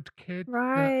awkward kid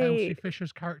that Elsie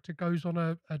Fisher's character goes on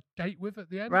a date with at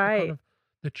the end. Right. Kind of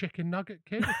the chicken nugget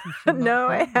kid. If you've seen No,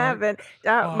 that I haven't.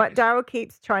 Daryl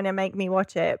keeps trying to make me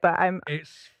watch it, but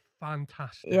it's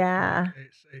fantastic. Yeah.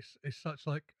 Like, it's such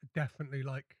like definitely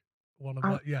like one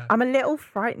of I'm a little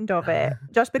frightened of it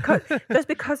just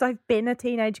because I've been a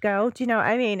teenage girl. Do you know what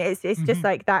I mean? It's just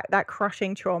like that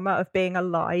crushing trauma of being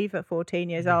alive at 14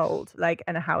 years old, like,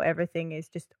 and how everything is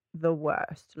just the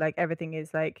worst. Like everything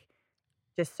is like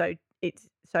just it's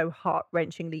so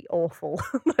heart-wrenchingly awful.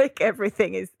 Like every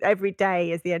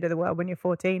day is the end of the world when you're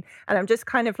 14. And I'm just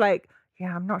kind of like,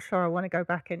 I'm not sure I want to go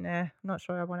back in there. I'm not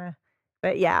sure I want to,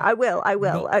 but yeah, I will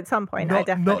at some point. I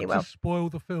definitely will. Not to spoil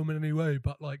the film in any way,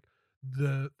 but like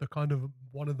the kind of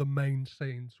one of the main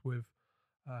scenes with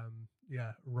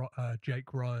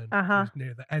Jake Ryan is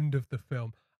near the end of the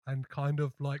film, and kind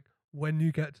of like when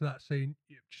you get to that scene,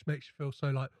 it just makes you feel so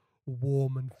like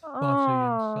warm and fuzzy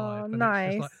inside. And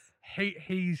nice. It's just like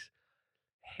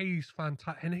he's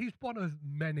fantastic, and he's one of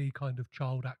many kind of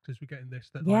child actors we get in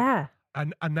this that like,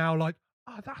 and now like,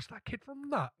 oh, that's that kid from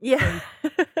that. Yeah.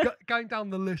 So, going down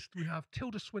the list, we have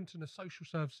Tilda Swinton as Social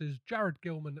Services, Jared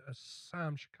Gilman as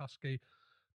Sam Shakusky,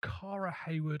 Cara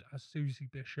Hayward as Susie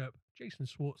Bishop, Jason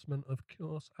Schwartzman, of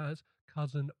course, as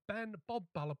Cousin Ben, Bob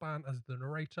Balaban as the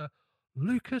narrator,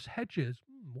 Lucas Hedges,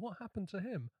 what happened to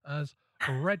him, as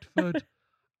Redford,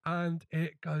 and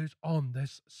it goes on.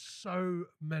 There's so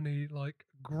many like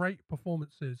great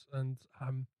performances, and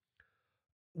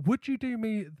would you do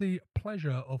me the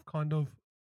pleasure of kind of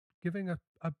giving a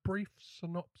brief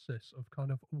synopsis of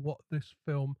kind of what this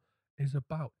film is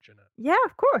about, Jeanette? Yeah,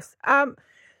 of course.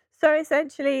 So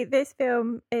essentially, this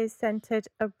film is centered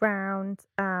around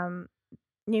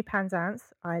New Penzance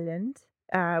Island,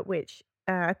 which,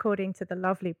 according to the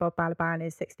lovely Bob Balaban,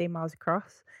 is 16 miles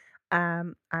across,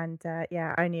 and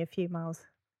only a few miles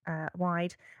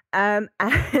wide. And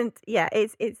yeah,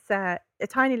 it's a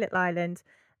tiny little island.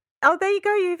 Oh, there you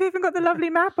go. You've even got the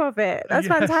lovely map of it. That's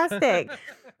Yes. fantastic.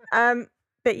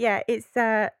 But yeah, it's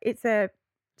a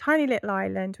tiny little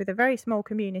island with a very small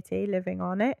community living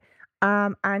on it.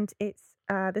 And it's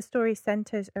the story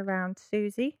centers around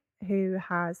Susie, who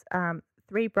has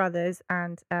 3 brothers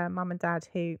and mum and dad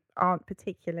who aren't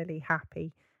particularly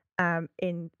happy.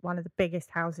 In one of the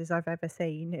biggest houses I've ever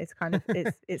seen. It's kind of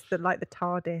it's the like the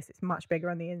TARDIS. It's much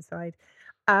bigger on the inside.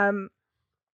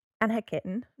 And her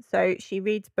kitten. So she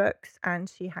reads books and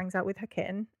she hangs out with her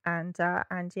kitten. And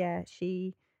yeah,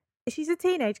 she's a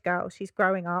teenage girl. She's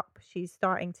growing up. She's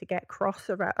starting to get cross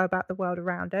about the world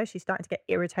around her. She's starting to get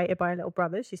irritated by her little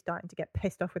brothers. She's starting to get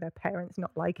pissed off with her parents not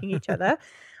liking each other.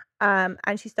 And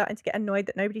she's starting to get annoyed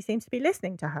that nobody seems to be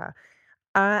listening to her.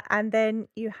 And then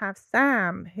you have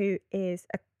Sam, who is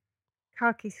a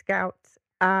khaki scout,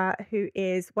 who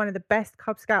is one of the best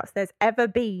Cub Scouts there's ever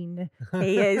been.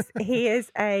 He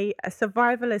is a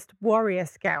survivalist warrior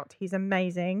scout. He's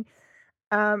amazing.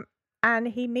 And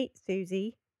he meets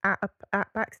Susie at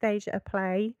backstage at a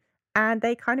play, and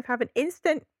they kind of have an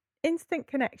instant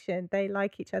connection. They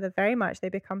like each other very much. They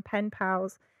become pen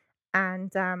pals,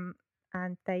 and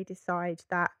they decide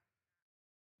that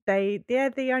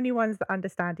they're the only ones that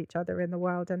understand each other in the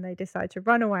world, and they decide to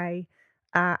run away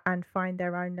and find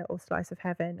their own little slice of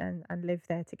heaven and live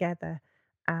there together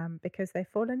because they've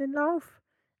fallen in love.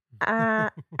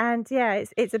 And yeah,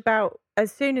 it's about,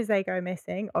 as soon as they go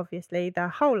missing, obviously the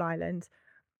whole island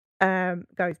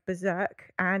goes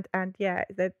berserk, and yeah,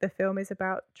 the film is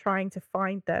about trying to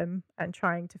find them and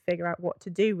trying to figure out what to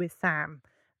do with Sam,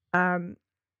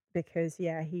 because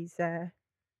yeah, he's a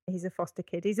foster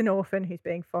kid. He's an orphan who's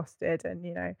being fostered, and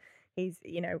he's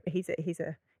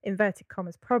a inverted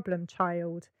commas problem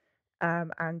child,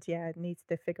 and yeah, needs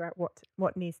to figure out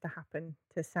what needs to happen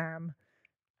to Sam.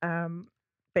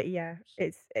 But yeah,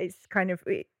 it's kind of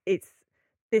it's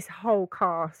this whole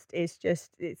cast is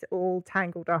just, it's all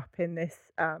tangled up in this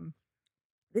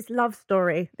this love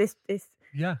story, this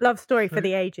love story for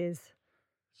the ages.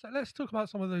 So let's talk about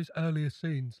some of those earlier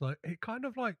scenes. Like, it kind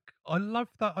of like, I love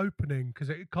that opening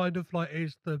because it kind of like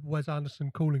is the Wes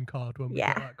Anderson calling card when we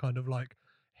get that kind of like,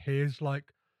 here's like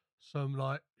some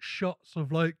like shots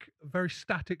of like very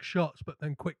static shots, but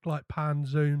then quick like pan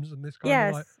zooms and this kind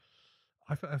of like,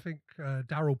 I think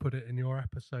Daryl put it in your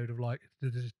episode of like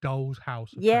this doll's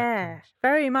house effect. Yeah,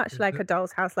 very much like a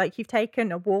doll's house. Like you've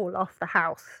taken a wall off the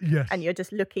house, and you're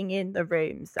just looking in the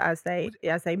rooms as they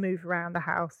move around the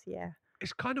house. Yeah,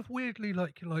 it's kind of weirdly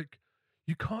like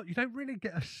you don't really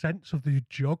get a sense of the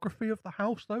geography of the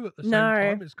house though. At the same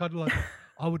time, it's kind of like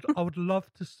I would love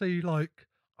to see, like,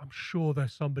 I'm sure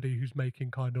there's somebody who's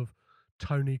making kind of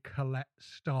Tony Collette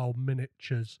style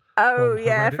miniatures. Oh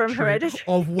yeah, from Hereditary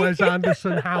of Wes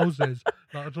Anderson houses.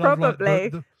 Like,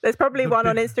 probably there's probably one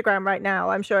on Instagram right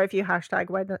now. I'm sure if you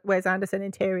hashtag Wes Anderson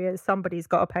interiors, somebody's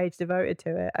got a page devoted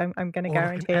to it. I'm going to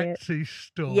guarantee like an it. Etsy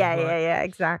store. Yeah, like, yeah,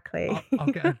 exactly. I'll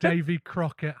get a Davy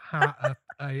Crockett hat,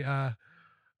 a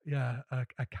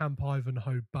Camp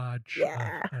Ivanhoe badge.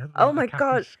 Yeah. Oh my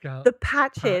God. The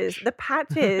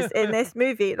patches in this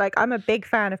movie. Like, I'm a big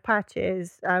fan of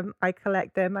patches. I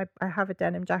collect them. I have a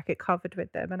denim jacket covered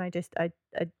with them, and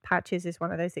patches is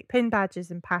one of those things. Pin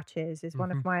badges and patches is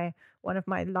one of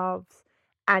my loves.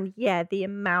 And yeah, the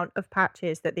amount of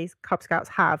patches that these Cub Scouts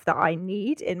have that I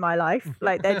need in my life,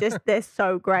 like they're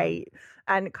so great.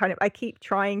 And kind of, I keep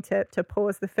trying to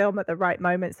pause the film at the right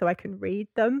moment so I can read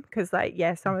them, because like,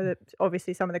 yeah, some of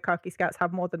the khaki Scouts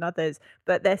have more than others,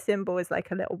 but their symbol is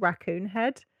like a little raccoon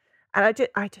head, and I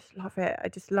just love it. I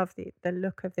just love the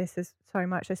look of this so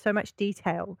much. There's so much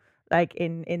detail, like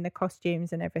in the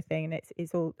costumes and everything, and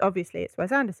it's all, obviously it's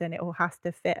Wes Anderson. It all has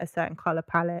to fit a certain color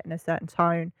palette and a certain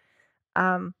tone.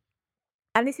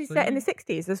 And this is set in the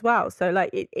 60s as well. So like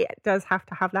it does have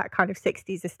to have that kind of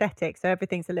 60s aesthetic. So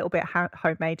everything's a little bit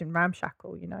homemade and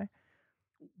ramshackle, you know?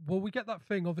 Well, we get that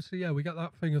thing, obviously, we get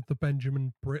that thing of the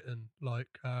Benjamin Britten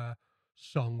like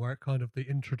song where it kind of the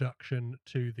introduction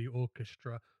to the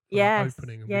orchestra for the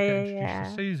opening, and we get introduced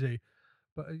to Susie.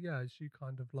 But yeah, as you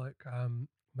kind of like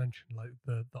mentioned, like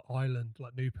the island,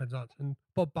 like New Penzance and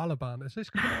Bob Balaban. Is this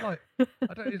kind of like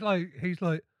I don't? He's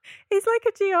like he's like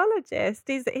a geologist.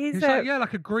 He's like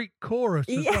like a Greek chorus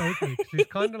as Yeah. well, isn't he? 'Cause he's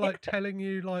kind of like telling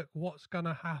you like what's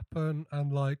gonna happen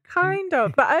and like kind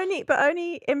of, but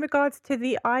only in regards to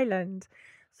the island.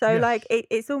 So Yes. like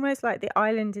it's almost like the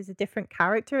island is a different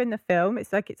character in the film.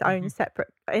 It's like its own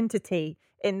separate entity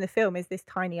in the film, is this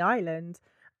tiny island.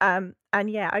 And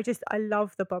yeah, I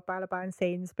love the Bob Balaban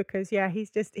scenes because yeah, he's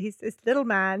this little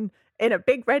man in a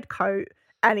big red coat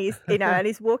and he's and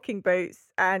his walking boots,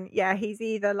 and yeah, he's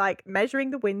either like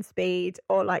measuring the wind speed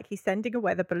or like he's sending a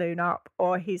weather balloon up,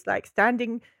 or he's like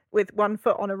standing with one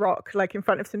foot on a rock like in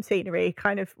front of some scenery,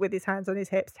 kind of with his hands on his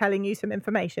hips telling you some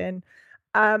information.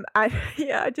 And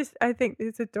yeah, I think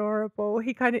it's adorable.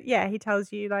 He kind of he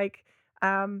tells you like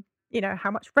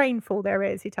how much rainfall there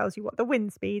is. He tells you what the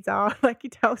wind speeds are. Like he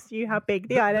tells you how big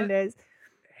the island is.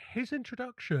 His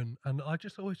introduction, and I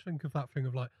just always think of that thing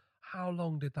of like, how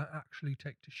long did that actually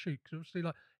take to shoot? Because obviously,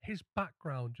 like his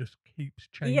background just keeps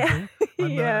changing.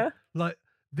 Yeah, and, like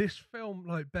this film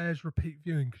like bears repeat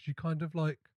viewing because you kind of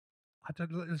like, I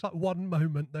don't know. There's like one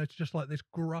moment there's just like this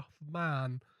gruff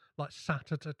man like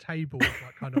sat at a table with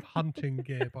like kind of hunting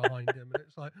gear behind him, and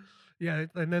it's like, yeah,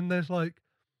 and then there's like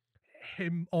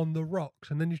him on the rocks,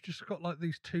 and then you've just got like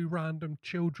these two random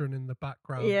children in the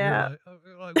background. Yeah.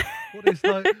 Like what is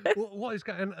like what is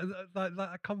going like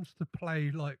that comes to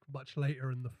play like much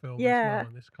later in the film as well,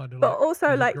 and it's kind of but like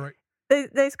also like great...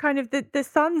 there's kind of the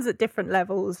sun's at different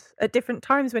levels at different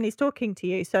times when he's talking to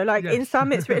you. So like in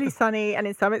some it's really sunny, and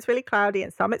in some it's really cloudy,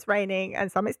 and some it's raining, and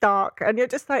some it's dark, and you're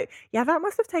just like, yeah, that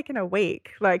must have taken a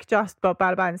week, like just Bob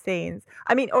Balaban scenes.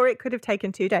 I mean, or it could have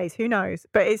taken 2 days, who knows?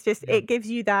 But it's just it gives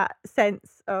you that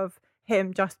sense of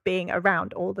him just being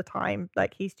around all the time.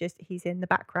 Like he's in the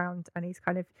background, and he's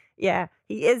kind of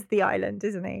he is the island,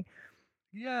 isn't he?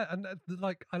 Yeah, and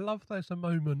like I love there's a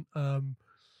moment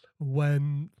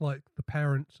when like the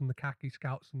parents and the khaki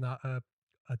scouts and that are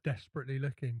desperately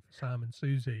looking for Sam and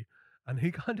Susie, and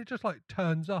he kind of just like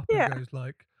turns up and goes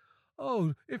like,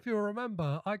 oh, if you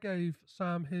remember, I gave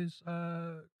Sam his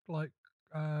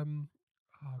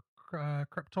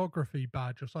cryptography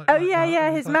badge or something. Oh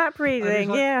like his map reading.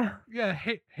 Like,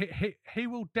 he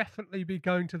will definitely be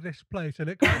going to this place, and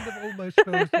it kind of almost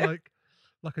feels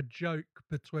like a joke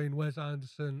between Wes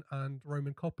Anderson and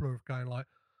Roman Coppola of going like,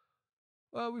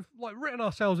 well, we've like written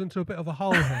ourselves into a bit of a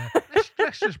hole here.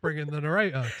 Let's just bring in the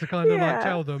narrator to kind of like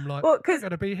tell them like, we're going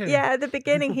to be here. Yeah, at the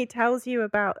beginning he tells you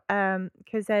about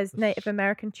because there's Native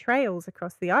American trails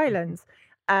across the islands.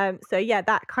 So yeah,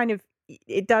 that kind of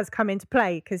it does come into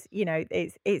play because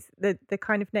it's the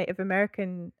kind of Native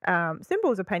American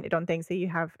symbols are painted on things. So you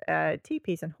have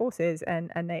teepees and horses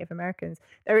and Native Americans.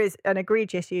 There is an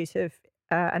egregious use of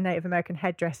a Native American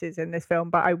headdresses in this film,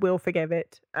 but I will forgive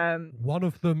it. One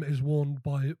of them is worn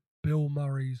by Bill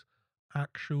Murray's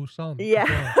actual son.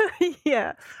 Yeah, well.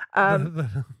 Yeah.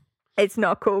 It's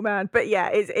not cool, man. But yeah,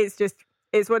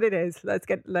 it's what it is. Let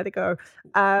it go.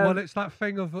 Well, it's that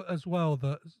thing of as well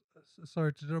that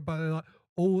sorry to do about like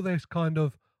all this kind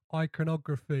of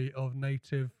iconography of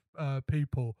native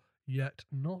people. Yet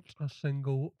not a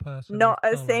single person. Not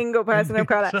a single person of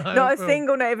color. Not a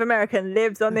single Native American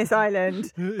lives on this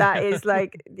island that is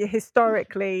like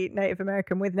historically Native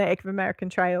American with Native American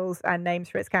trails and names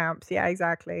for its camps. Yeah,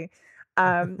 exactly.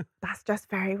 That's just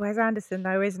very Wes Anderson,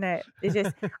 though, isn't it? It's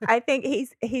just I think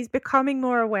he's becoming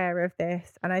more aware of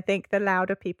this, and I think the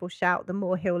louder people shout, the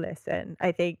more he'll listen.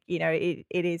 I think it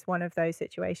is one of those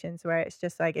situations where it's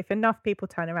just like if enough people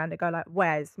turn around and go like,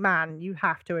 Wes, man, you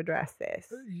have to address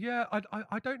this. Yeah,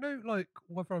 I don't know like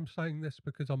whether I'm saying this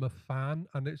because I'm a fan,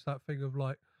 and it's that thing of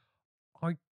like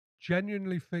I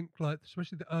genuinely think like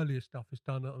especially the earlier stuff is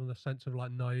done on a sense of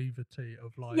like naivety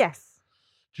of like yes.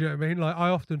 Do you know what I mean? Like I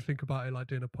often think about it like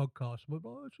doing a podcast. I'm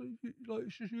like,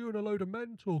 it's just you and a load of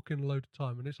men talking a load of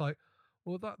time, and it's like,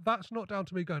 well, that's not down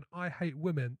to me going, I hate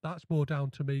women. That's more down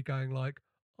to me going like,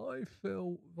 I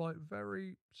feel like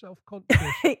very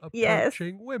self-conscious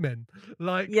approaching women.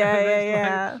 Like,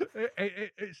 yeah.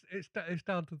 It's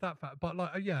down to that fact. But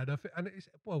like, and it's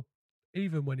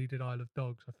even when he did Isle of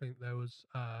Dogs, I think there was.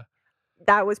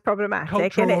 That was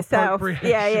problematic in itself.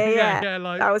 Yeah.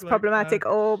 Like, that was problematic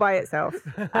all by itself.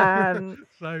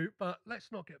 So, but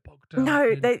let's not get bogged down. No,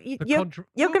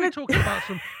 you're going to talk about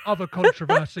some other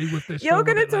controversy with this. You're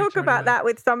going to talk about that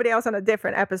with somebody else on a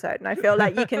different episode, and I feel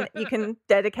like you can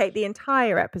dedicate the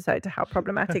entire episode to how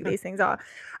problematic these things are.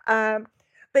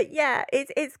 But yeah,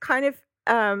 it's kind of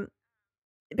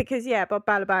because Bob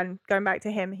Balaban, going back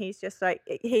to him, he's just like,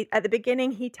 he at the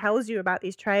beginning he tells you about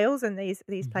these trails and these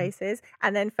places,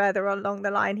 and then further along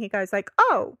the line he goes like,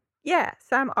 oh yeah,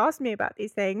 Sam asked me about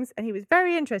these things and he was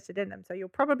very interested in them, so you'll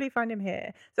probably find him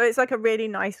here. So it's like a really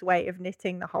nice way of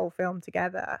knitting the whole film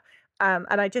together. And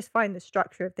I just find the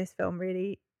structure of this film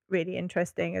really, really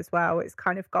interesting as well. It's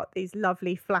kind of got these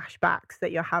lovely flashbacks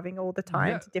that you're having all the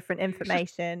time to different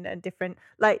information and different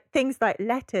like things like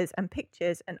letters and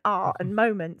pictures and art and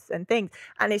moments and things.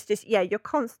 And it's just, you're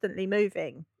constantly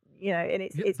moving, and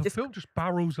it's the just film just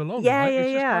barrels along. Yeah, right? yeah,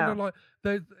 It's just yeah. kind of like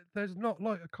there's not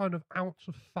like a kind of ounce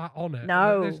of fat on it.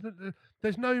 No.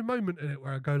 There's no moment in it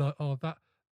where I go like, oh, that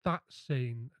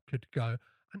scene could go.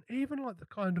 And even like the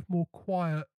kind of more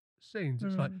quiet scenes,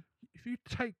 it's like if you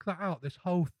take that out, this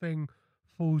whole thing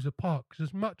falls apart. Because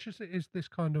as much as it is this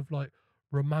kind of like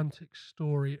romantic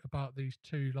story about these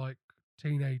two like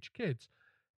teenage kids,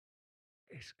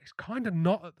 it's kind of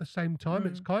not at the same time.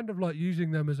 It's kind of like using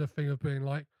them as a thing of being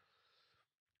like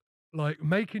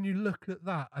making you look at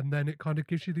that, and then it kind of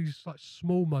gives you these like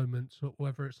small moments, or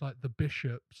whether it's like the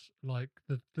bishops, like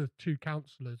the two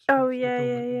counselors, Oh, Francis yeah, McDormand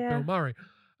yeah, and yeah. Bill Murray,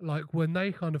 like when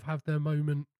they kind of have their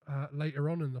moment later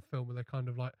on in the film where they kind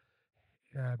of like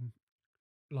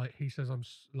she says I'm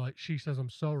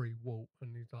sorry, Walt,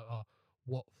 and he's like, oh,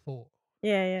 what for?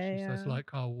 Yeah, She yeah. says like,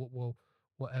 oh, well,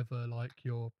 whatever, like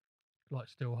you're like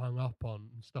still hung up on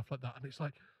and stuff like that. And it's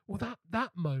like, well, that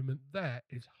moment there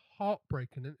is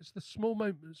heartbreaking, and it's the small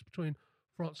moments between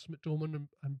Francis McDormand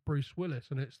and Bruce Willis,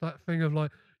 and it's that thing of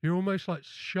like you're almost like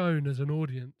shown as an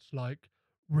audience like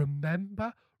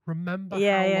remember Yeah, how yeah,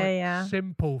 like yeah.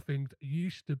 simple things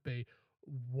used to be.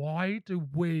 Why do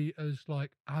we as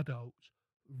like adults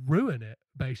ruin it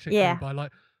basically Yeah. by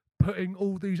like putting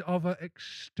all these other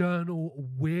external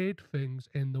weird things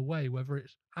in the way, whether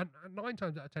it's and 9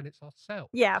 times out of 10 it's ourselves.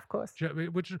 Yeah, of course. Do you know what I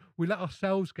mean? Which we let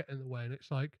ourselves get in the way, and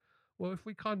it's like, well, if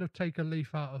we kind of take a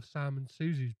leaf out of Sam and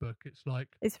Susie's book, it's like,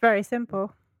 It's very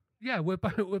simple. yeah, we're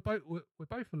both a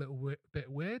little bit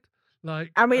weird,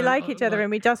 like, And we like each other like,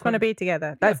 and we just want kind to of- be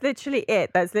together. That's literally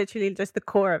it. That's literally just the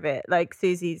core of it. Like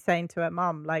Susie's saying to her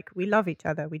mum, like, we love each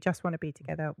other. We just want to be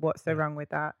together. What's so wrong with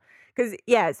that? Because,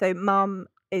 so mum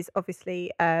is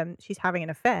obviously, she's having an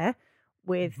affair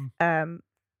with,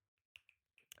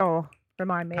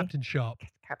 remind me. Captain Sharp.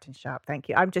 Captain Sharp, thank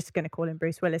you. I'm just going to call him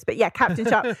Bruce Willis. But yeah, Captain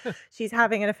Sharp. She's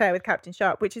having an affair with Captain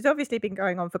Sharp, which has obviously been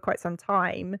going on for quite some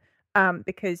time.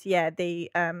 Because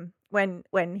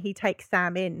when he takes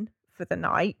Sam in for the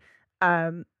night,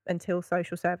 until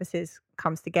social services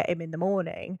comes to get him in the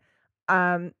morning,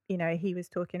 he was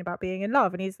talking about being in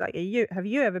love, and he's like, have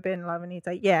you ever been in love? And he's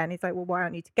like, yeah. And he's like, well, why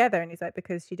aren't you together? And he's like,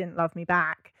 because she didn't love me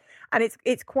back. And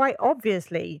it's quite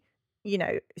obviously,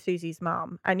 Susie's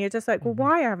mum, and you're just like, well,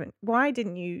 why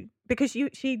didn't you? Because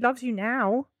she loves you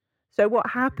now. So what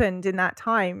happened in that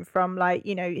time from like,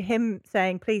 him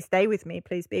saying, please stay with me,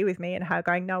 please be with me, and her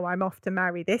going, no, I'm off to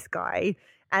marry this guy,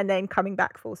 and then coming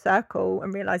back full circle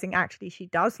and realizing actually she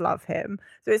does love him.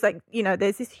 So it's like,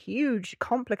 there's this huge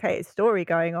complicated story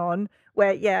going on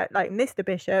where, like Mr.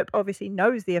 Bishop obviously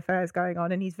knows the affair is going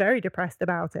on and he's very depressed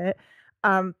about it.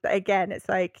 But again, it's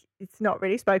like it's not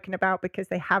really spoken about because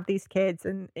they have these kids,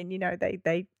 and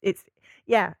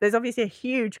there's obviously a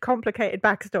huge complicated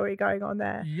backstory going on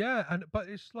there. Yeah, but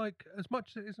it's like as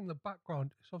much as it is in the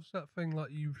background, it's obviously that thing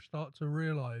like you start to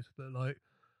realise that like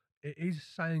it is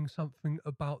saying something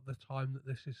about the time that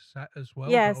this is set as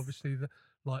well. Yes. But obviously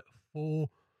like for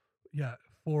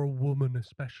a woman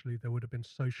especially, there would have been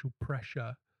social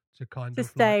pressure to kind To of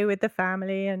stay like, with the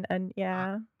family and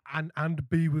yeah. and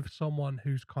be with someone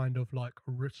who's kind of like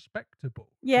respectable.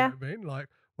 Yeah. Do you know what I mean? Like,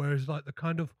 whereas like the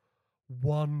kind of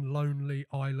one lonely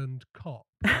island cop,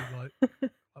 like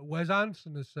Wes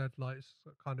Anderson has said, like, it's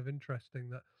kind of interesting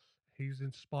that he's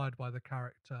inspired by the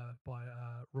character by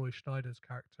Roy Schneider's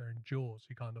character in Jaws.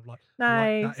 He kind of like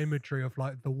Nice. that imagery of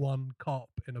like the one cop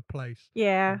in a place,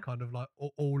 Yeah. and kind of like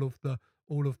all of the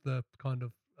kind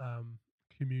of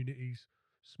communities,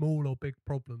 small or big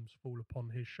problems fall upon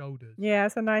his shoulders. Yeah,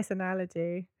 it's a nice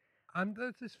analogy. And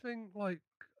there's this thing like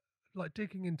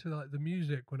digging into like the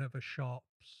music whenever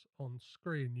Sharp's on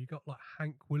screen, you got like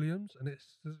Hank Williams, and it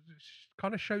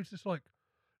kind of shows this like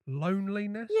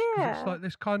loneliness. 'Cause Yeah. it's like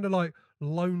this kind of like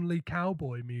lonely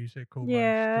cowboy music almost.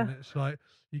 Yeah. And it's like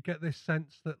you get this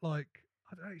sense that like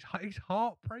I don't know, he's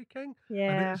heartbreaking.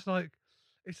 Yeah. And it's like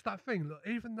it's that thing. Look,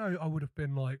 even though I would have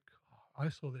been like, I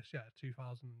saw this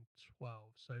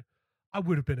 2012, so I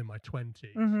would have been in my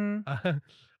 20s. Mm-hmm.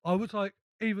 I was like,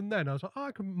 even then, I was like,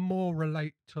 I can more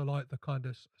relate to like the kind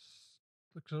of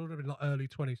because I would have been like early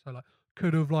 20s, so like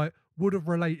could have would have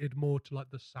related more to like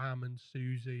the Sam and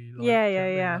Susie. Like, Yeah, do you know what I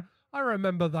mean? yeah. Like, I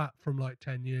remember that from like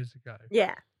 10 years ago.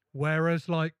 Yeah. Whereas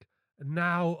like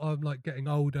now I'm like getting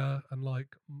older and like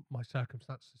my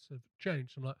circumstances have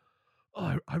changed. I'm like,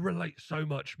 oh, I relate so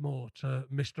much more to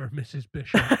Mr. and Mrs.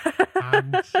 Bishop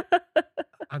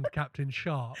and Captain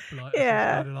Sharp. Like, it's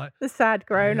just kind of like the sad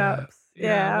grown-ups.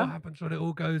 Yeah, what happens when it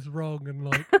all goes wrong? And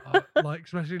like, like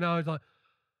especially now, it's like,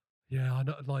 yeah, I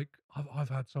know. Like, I've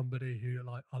had somebody who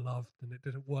like I loved and it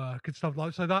didn't work and stuff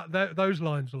like. So that those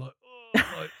lines are like, oh,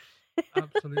 like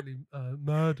absolutely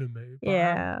murder me.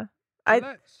 But,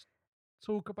 let's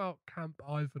talk about Camp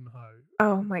Ivanhoe.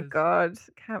 Oh my God,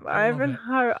 Camp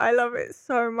Ivanhoe. I love it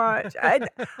so much. And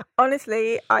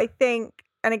honestly, I think,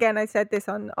 and again, I said this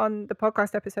on the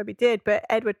podcast episode we did, but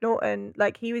Edward Norton,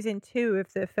 like he was in 2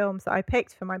 of the films that I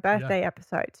picked for my birthday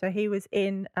episode. So he was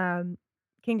in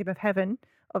Kingdom of Heaven.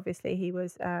 Obviously, he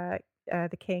was the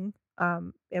king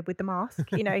with the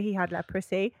mask. You know, he had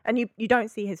leprosy, and you don't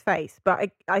see his face, but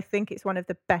I think it's one of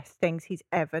the best things he's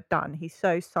ever done. He's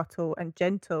so subtle and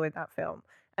gentle in that film,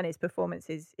 and his performance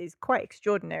is quite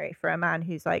extraordinary for a man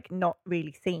who's like not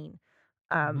really seen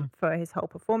for his whole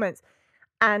performance.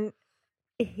 And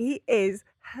he is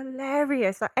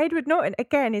hilarious. Like Edward Norton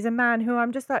again is a man who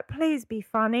I'm just like, please be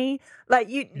funny. Like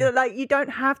you don't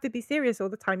have to be serious all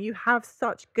the time. You have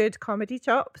such good comedy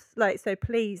chops. Like, so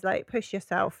please like push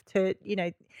yourself to, you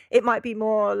know, it might be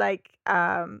more like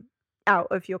out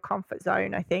of your comfort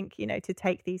zone, I think, you know, to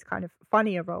take these kind of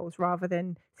funnier roles rather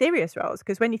than serious roles.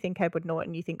 Because when you think Edward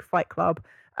Norton, you think Fight Club,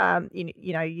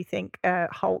 you know, you think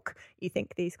Hulk, you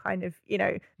think these kind of, you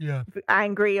know,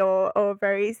 angry or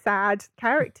very sad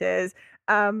characters.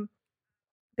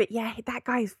 But yeah, that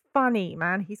guy's funny,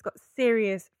 man. He's got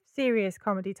serious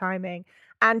comedy timing.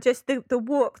 And just the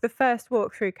first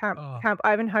walk through Camp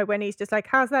Ivanhoe, when he's just like,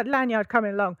 how's that lanyard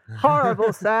coming along?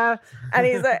 Horrible, sir. And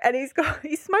he's like, and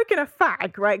he's smoking a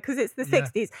fag, right? Because it's the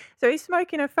 60s. So he's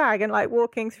smoking a fag and like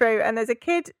walking through, and there's a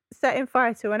kid setting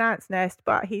fire to an ant's nest,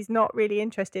 but he's not really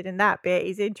interested in that bit.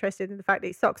 He's interested in the fact that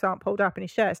his socks aren't pulled up and his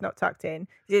shirt's not tucked in.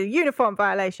 It's a uniform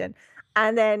violation.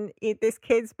 And then this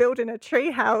kid's building a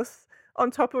tree house on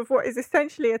top of what is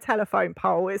essentially a telephone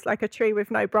pole. It's like a tree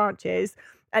with no branches.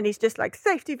 And he's just like,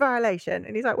 safety violation.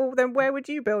 And he's like, well, then where would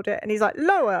you build it? And he's like,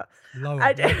 lower.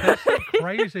 That's so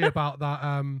crazy about that.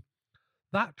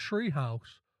 That tree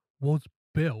house was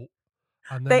built.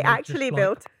 And then they actually just,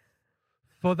 built.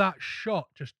 For that shot,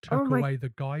 just took away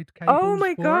the guide cables. Oh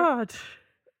my God.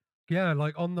 Yeah,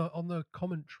 like on the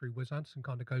commentary, Wes Anderson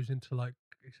kind of goes into like,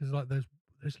 he says like there's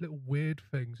little weird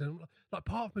things. And like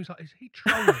part of me is like, is he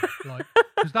trolling? Like,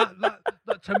 because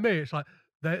that to me, it's like,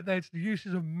 there's the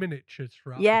uses of miniatures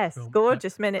throughout the film.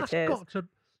 Gorgeous miniatures.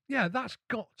 That's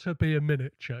got to be a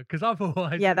miniature, because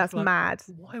otherwise, that's like, mad.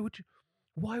 Why would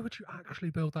you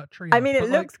actually build that tree? I mean, it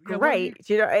looks great.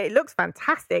 You know, it looks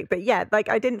fantastic. But yeah, like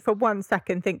I didn't for one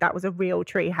second think that was a real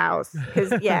tree house,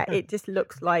 because it just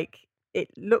looks like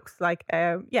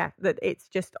that it's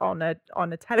just on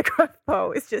a telegraph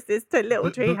pole. It's just this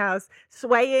little tree house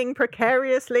swaying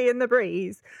precariously in the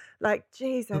breeze. Like,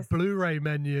 Jesus. The Blu-ray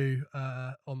menu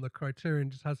on the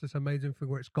Criterion just has this amazing thing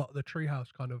where it's got the treehouse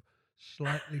kind of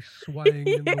slightly swaying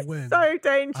in the wind. So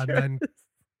dangerous.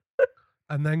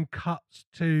 And then cuts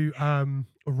to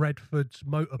Redford's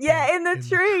motorbike. Yeah, in the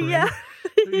tree.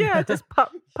 Yeah, just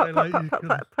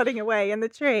putting away in the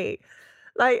tree.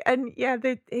 Like, and yeah,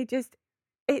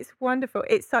 it's wonderful.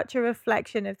 It's such a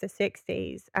reflection of the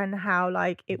 60s and how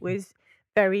like it was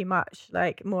very much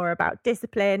like more about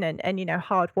discipline and you know,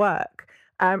 hard work,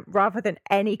 rather than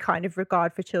any kind of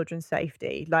regard for children's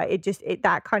safety. Like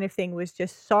that kind of thing was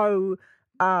just so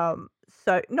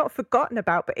not forgotten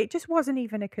about, but it just wasn't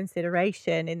even a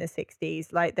consideration in the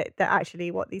 60s. Like that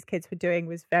actually what these kids were doing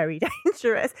was very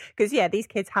dangerous, because these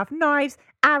kids have knives,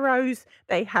 arrows,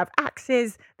 they have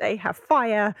axes, they have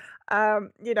fire,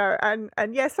 you know, and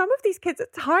some of these kids are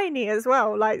tiny as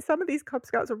well. Like some of these Cub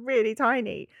Scouts are really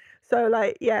tiny. So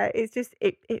like, it's just,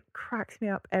 it cracks me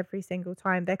up every single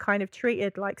time. They're kind of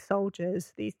treated like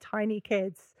soldiers, these tiny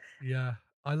kids. Yeah.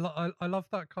 I love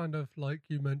that kind of, like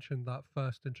you mentioned, that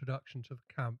first introduction to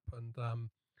the camp, and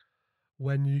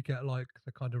when you get like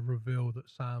the kind of reveal that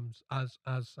Sam's as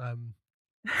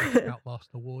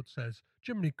Scoutmaster Ward says,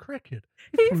 Jiminy Cricket,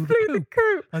 he flew the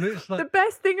coop. And it's like the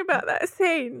best thing about that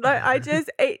scene, like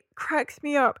it cracks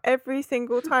me up every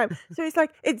single time. So it's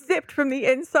like, it's zipped from the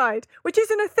inside, which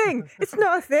isn't a thing. It's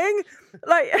not a thing.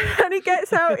 Like, and he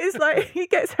gets out his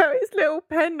little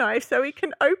penknife so he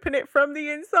can open it from the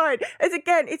inside. As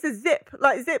again, it's a zip.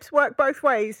 Like zips work both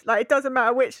ways. Like it doesn't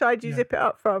matter which side you zip it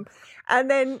up from. And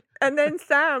then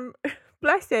Sam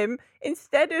bless him,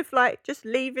 instead of like just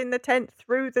leaving the tent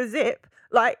through the zip,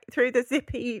 like through the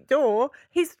zippy door,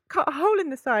 he's cut a hole in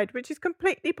the side, which is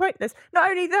completely pointless. Not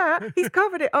only that, he's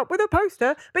covered it up with a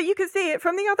poster, but you can see it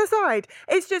from the other side.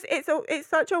 It's just, it's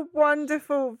such a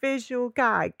wonderful visual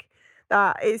gag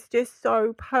that is just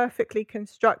so perfectly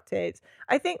constructed.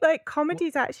 I think like comedy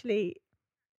is actually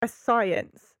a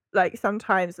science. Like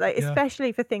sometimes, like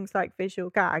especially for things like visual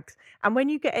gags, and when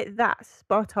you get it that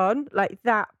spot on, like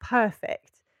that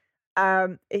perfect,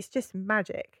 it's just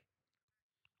magic.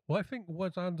 Well, I think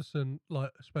Wes Anderson,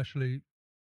 like, especially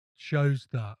shows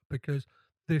that because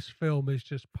this film is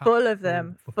just packed Full of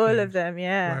them,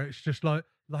 yeah. where it's just like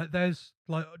there's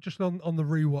like just on the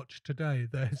rewatch today,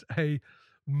 there's a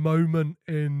moment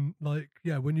in like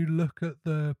when you look at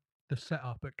the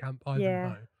setup at Camp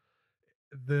Ivanhoe,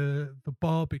 the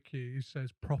barbecue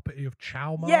says property of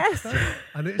Chow Master,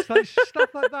 and it's like stuff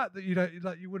like that you don't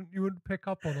like you wouldn't pick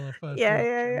up on the first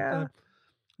watch.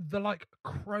 The like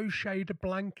crocheted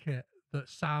blanket that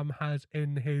Sam has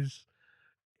in his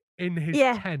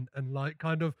tent, and like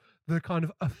kind of the kind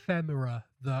of ephemera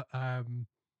that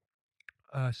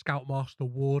Scoutmaster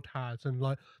Ward has, and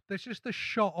like there's just a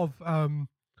shot of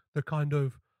the kind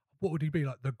of, what would he be,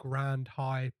 like the Grand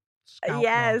High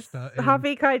Scoutmaster in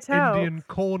Harvey Keitel, Indian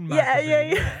Corn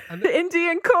magazine. And the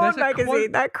Indian Corn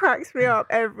magazine that cracks me up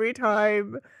every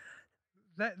time.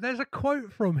 There's a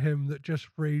quote from him that just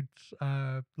reads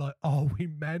like, "Are we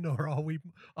men or are we?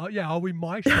 Are we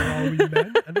mice or are we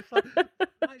men?" And it's like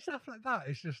stuff like that.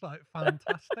 It's just like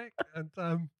fantastic.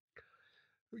 And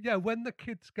when the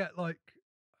kids get like,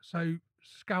 so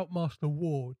Scoutmaster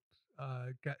Ward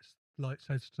gets like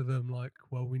says to them like,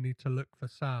 "Well, we need to look for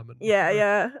Sam." And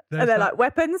and they're like,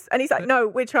 "Weapons," and he's like, "No,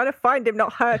 we're trying to find him,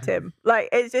 not hurt him." Like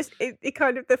it's just it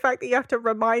kind of the fact that you have to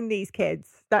remind these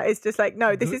kids that it's just like,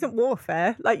 no, this isn't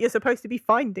warfare. Like you're supposed to be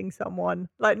finding someone,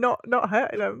 like not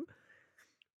hurting them.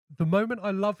 The moment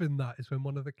I love in that is when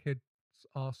one of the kids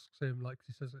asks him, like,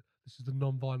 he says, "This is a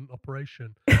non-violent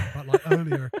operation." But like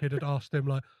earlier, a kid had asked him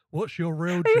like, "What's your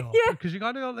real job?" Because you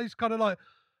kind of got these kind of like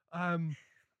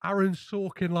Aaron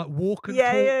Sorkin like walk and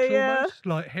talks almost,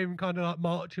 like him kind of like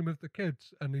marching with the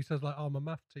kids, and he says like, "I'm a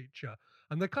math teacher,"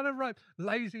 and they're kind of like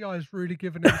Lazy Eye's really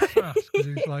giving him sass because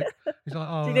he's like,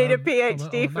 "Oh, do you need a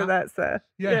PhD for that, sir?"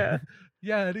 Yeah.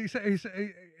 And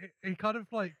he kind of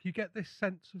like, you get this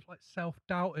sense of like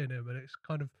self-doubt in him, and it's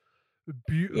kind of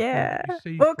beautiful. Yeah.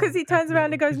 Well, because he turns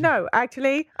around and goes, "No,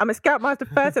 actually, I'm a Scoutmaster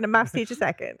first and a maths teacher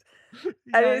second."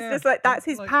 And it's just like, that's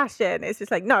his passion. It's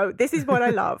just like, no, this is what I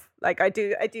love. Like I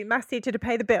do maths teacher to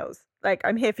pay the bills. Like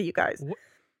I'm here for you guys.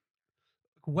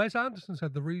 Wes Anderson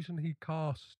said the reason he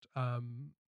cast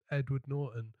Edward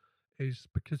Norton is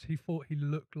because he thought he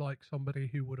looked like somebody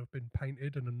who would have been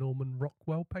painted in a Norman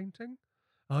Rockwell painting.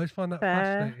 I always find that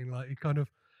fascinating. Like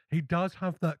he does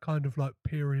have that kind of like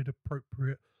period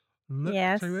appropriate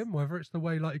look to him, whether it's the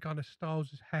way like he kind of styles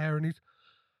his hair, and he's,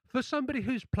 for somebody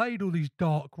who's played all these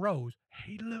dark roles,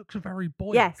 he looks very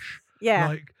boyish.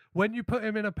 Like when you put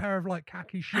him in a pair of like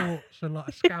khaki shorts and like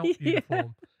a scout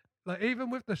uniform, like even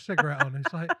with the cigarette on,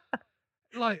 it's like,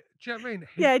 do you know what I mean?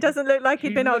 He doesn't look like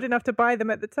he'd been old enough to buy them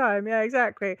at the time. Yeah,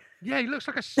 exactly. Yeah, he looks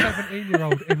like a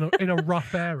 17-year-old in a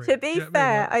rough area. To be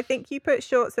fair, I think you put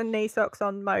shorts and knee socks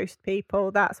on most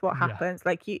people, that's what happens.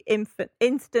 Like you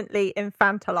instantly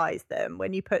infantilize them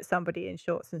when you put somebody in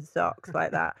shorts and socks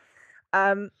like that.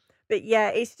 But yeah,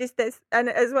 it's just this, and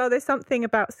as well, there's something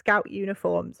about scout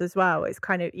uniforms as well. It's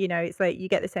kind of, it's like you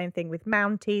get the same thing with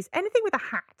Mounties, anything with a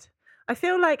hat. I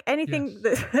feel like anything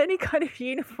that's any kind of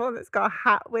uniform that's got a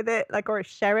hat with it, like, or a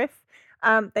sheriff,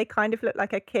 they kind of look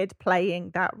like a kid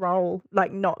playing that role,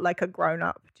 like not like a grown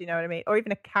up. Do you know what I mean? Or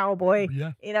even a cowboy.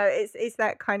 Yeah. It's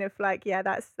that kind of like,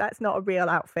 that's not a real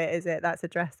outfit, is it? That's a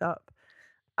dress up.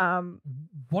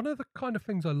 One of the kind of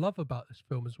things I love about this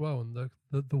film as well, and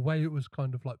the way it was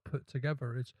kind of like put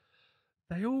together, is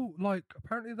they all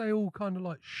apparently they all kind of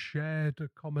like shared a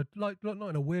common, like not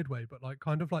in a weird way, but like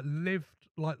kind of like lived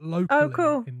like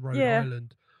locally in Rhode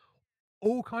Island,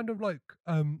 all kind of like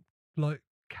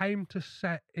came to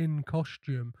set in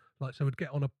costume, like so would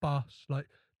get on a bus, like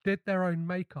did their own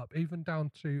makeup, even down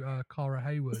to Cara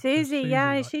Hayward. Susie,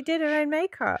 like, she did her own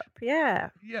makeup. Yeah,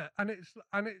 and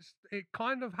it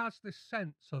kind of has this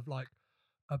sense of like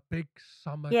a big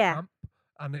summer camp,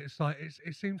 and it's like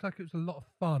it seems like it was a lot of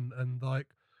fun, and like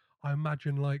I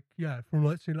imagine like from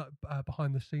like seeing like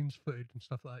behind the scenes footage and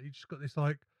stuff like that, you just got this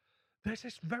like, there's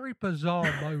this very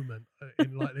bizarre moment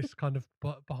in like this kind of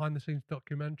behind the scenes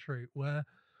documentary where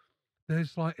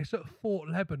there's like, it's at Fort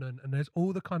Lebanon, and there's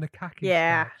all the kind of khaki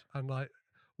scouts, and like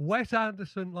Wes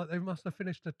Anderson, like they must have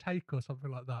finished a take or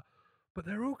something like that, but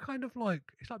they're all kind of like,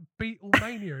 it's like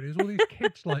Beatlemania, and there's all these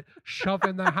kids like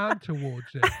shoving their hand towards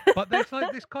it. But there's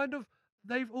like this kind of,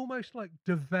 they've almost like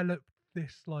developed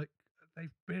this like, they've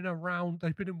been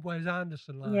in Wes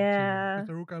Anderson land. Yeah. Because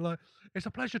they're all going like, it's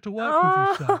a pleasure to work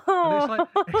with you, sir.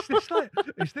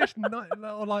 And it's this night,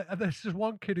 or like, and there's just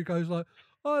one kid who goes like,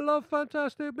 I love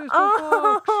Fantastic Mr.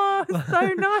 Fox. Oh, so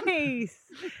nice.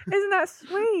 Isn't that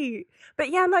sweet?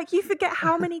 But yeah, like you forget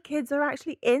how many kids are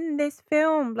actually in this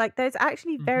film. Like there's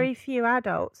actually very few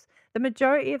adults. The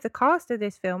majority of the cast of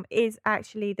this film is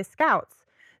actually the scouts.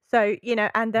 So, you know,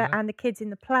 and the kids in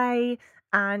the play,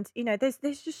 and you know, there's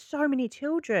just so many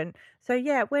children. So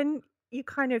yeah, when you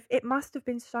kind of, it must have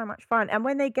been so much fun. And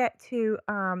when they get to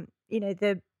you know,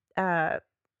 the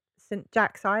St.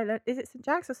 Jack's Island. Is it St.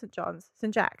 Jack's or St. John's?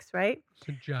 St. Jack's, right?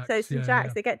 St. Jack's. So St.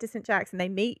 Jack's, they get to St. Jack's and they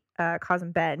meet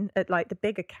cousin Ben at like the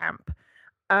bigger camp.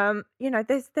 You know,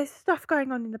 there's stuff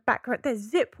going on in the background. There's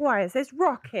zip wires. There's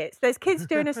rockets. There's kids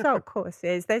doing assault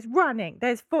courses. There's running.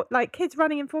 There's like kids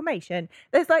running in formation.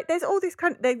 There's all this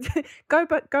kind of. They go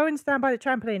and stand by the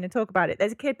trampoline and talk about it.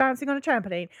 There's a kid bouncing on a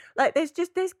trampoline. Like there's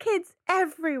kids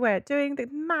everywhere doing the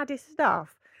maddest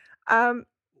stuff.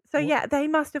 So yeah, they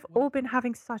must have all been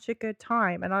having such a good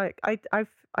time, and I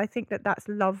think that that's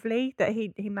lovely that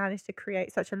he managed to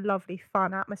create such a lovely,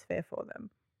 fun atmosphere for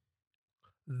them.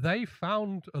 They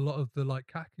found a lot of the like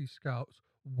khaki scouts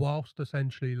whilst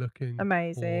essentially looking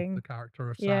amazing for the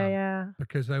character of Sam. Yeah.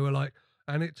 Because they were like,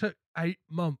 and it took 8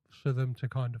 months for them to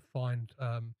kind of find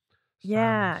Sam.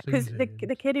 Yeah, because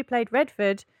the kid who played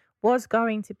Redford was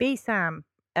going to be Sam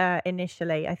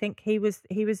initially. I think he was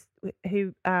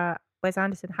who Wes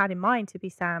Anderson had in mind to be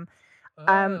Sam.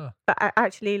 But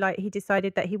actually, like, he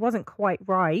decided that he wasn't quite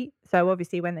right. So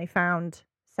obviously when they found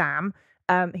Sam,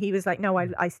 he was like, no,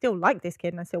 I still like this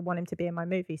kid and I still want him to be in my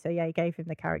movie. So yeah, he gave him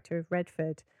the character of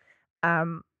Redford.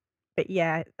 But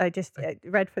yeah,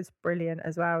 Redford's brilliant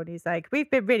as well. And he's like,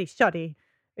 we've been really shoddy.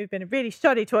 We've been really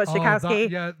shoddy towards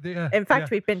Stokowski. In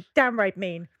fact, we've been downright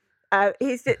mean.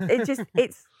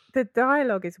 The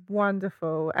dialogue is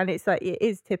wonderful, and it's like, it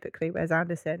is typically Wes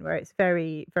Anderson, where it's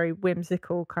very, very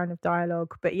whimsical kind of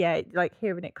dialogue. But yeah, like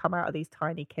hearing it come out of these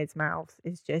tiny kids' mouths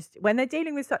is just, when they're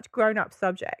dealing with such grown-up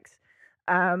subjects,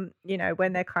 you know,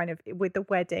 when they're kind of with the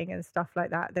wedding and stuff like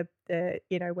that, the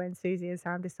you know, when Susie and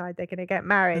Sam decide they're going to get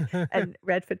married, and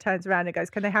Redford turns around and goes,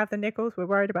 "Can they have the nickels? We're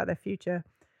worried about their future."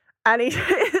 And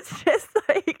it's just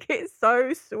like, it's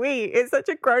so sweet. It's such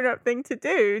a grown-up thing to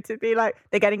do, to be like,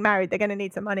 they're getting married, they're going to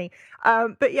need some money.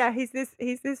 But yeah, he's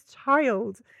this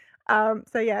child.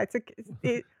 So yeah,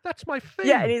 that's my fee.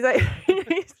 Yeah, and he's like,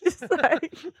 he's just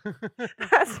like,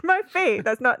 that's my fee.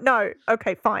 That's not, no,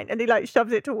 okay, fine. And he like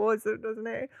shoves it towards them, doesn't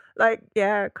he? Like,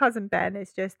 yeah, Cousin Ben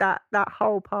is just that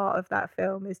whole part of that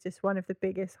film is just one of the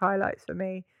biggest highlights for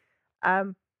me.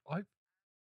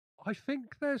 I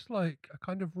think there's like a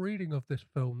kind of reading of this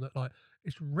film that like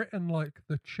it's written like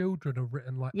the children are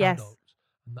written like adults,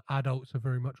 and the adults are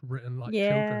very much written like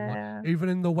children, like, even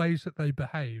in the ways that they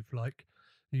behave. Like,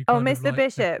 Mr.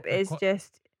 Bishop is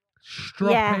just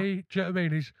stroppy. Yeah. Do you know what I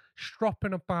mean? He's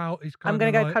stropping about. He's kind I'm gonna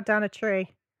of go like, cut down a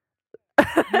tree.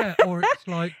 Yeah, or it's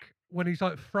like when he's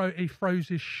like he throws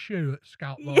his shoe at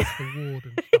Scoutmaster Ward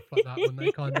and stuff like that. When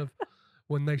they kind of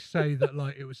when they say that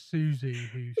like it was Susie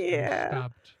who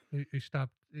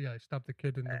stabbed the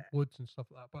kid in the woods and stuff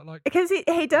like that. But like, because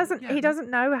he doesn't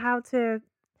know how to.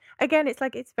 Again, it's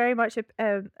like, it's very much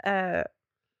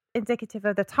indicative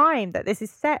of the time that this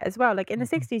is set as well. Like in the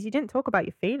 60s, you didn't talk about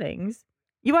your feelings.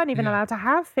 You weren't even allowed to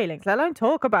have feelings, let alone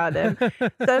talk about them.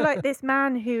 So like, this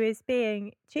man who is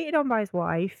being cheated on by his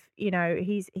wife, you know,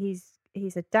 he's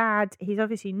a dad. He's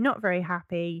obviously not very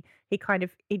happy. He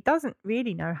doesn't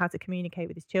really know how to communicate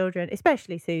with his children,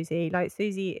 especially Susie. Like,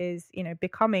 Susie is, you know,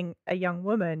 becoming a young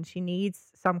woman. She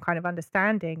needs some kind of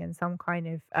understanding and some kind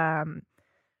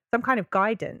of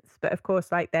guidance. But of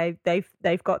course, like,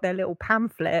 they've got their little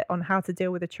pamphlet on how to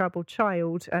deal with a troubled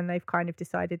child, and they've kind of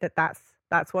decided that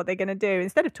that's what they're going to do.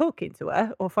 Instead of talking to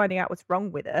her or finding out what's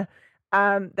wrong with her,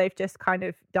 they've just kind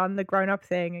of done the grown-up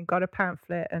thing and got a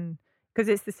pamphlet, and because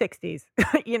it's the 60s,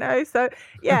 you know. So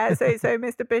yeah, so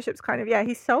Mr. Bishop's kind of,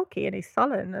 he's sulky and he's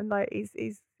sullen, and like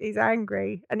he's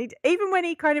angry, and even when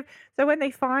he kind of, so when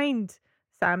they find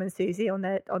Sam and Susie on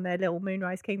their little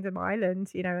Moonrise Kingdom Island,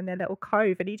 you know, in their little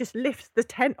cove, and he just lifts the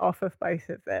tent off of both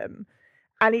of them,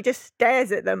 and he just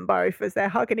stares at them both as they're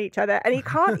hugging each other, and he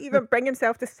can't even bring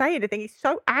himself to say anything. He's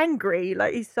so angry,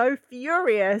 like he's so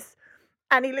furious.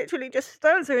 And he literally just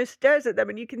stands there and stares at them,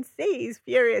 and you can see he's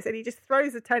furious, and he just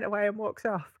throws the tent away and walks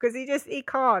off, because he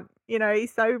can't, you know,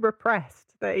 he's so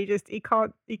repressed that he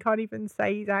can't even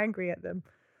say he's angry at them.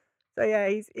 So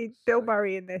yeah, Bill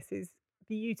Murray in this is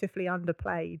beautifully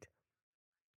underplayed.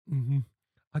 Mm-hmm.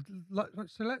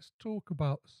 So let's talk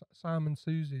about Sam and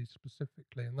Susie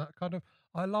specifically, and that kind of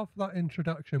I love that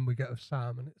introduction we get of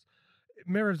Sam, and it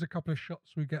mirrors a couple of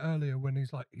shots we get earlier when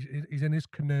he's like he's in his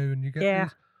canoe, and you get Yeah.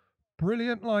 these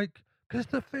brilliant because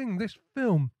the thing this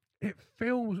film it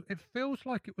feels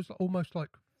like it was almost like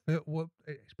well,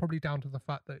 it's probably down to the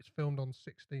fact that it's filmed on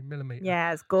 16mm.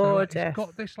 Yeah, it's So like, gorgeous. it's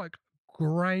got this like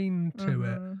grain to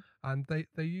it, Mhm. and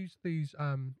they use these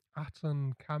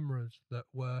Atom cameras that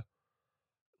were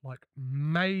like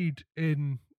made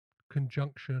in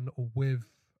conjunction with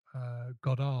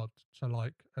Goddard. So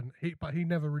like, but he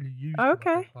never really used them, I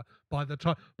Okay. think. Like, by the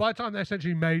time they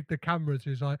essentially made the cameras,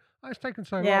 he's like, oh, it's taken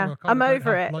so long. Yeah, I kind I'm of don't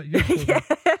over have, it. like, use for them.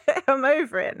 Yeah, I'm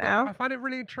over it But now. I find it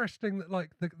really interesting that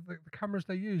like the cameras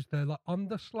they use, they're like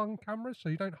underslung cameras, so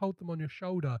you don't hold them on your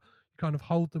shoulder. You kind of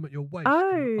hold them at your waist.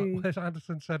 And, Oh. like Wes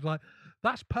Anderson said, like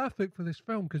that's perfect for this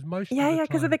film because most Yeah, of the yeah,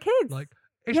 because of time, the kids. like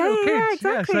it's Yeah, little yeah, yeah, kids,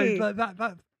 yeah. So exactly.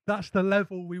 like that's the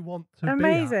level we want to be at a lot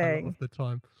Amazing. of the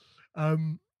time.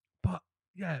 But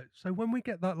yeah, so when we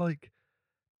get that like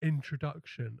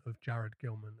introduction of Jared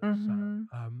Gilman as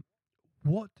Sam,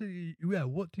 what do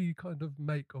you kind of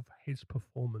make of his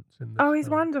performance in this Oh, he's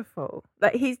film? wonderful.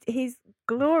 Like he's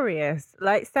glorious.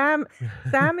 Like Sam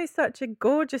is such a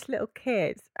gorgeous little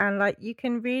kid, and like you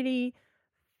can really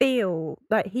feel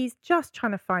like he's just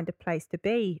trying to find a place to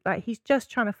be. Like he's just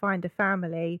trying to find a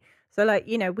family. So like,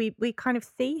 you know, we kind of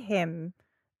see him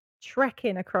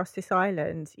trekking across this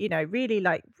island, you know, really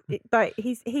like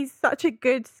he's such a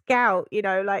good scout, you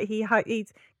know, like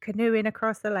he's canoeing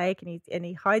across the lake, and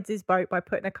he hides his boat by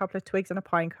putting a couple of twigs and a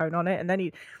pine cone on it, and then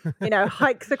he you know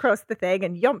hikes across the thing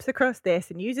and yumps across this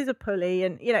and uses a pulley,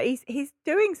 and you know he's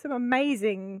doing some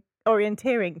amazing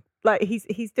orienteering. Like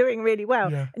he's doing really well,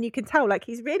 Yeah. and you can tell like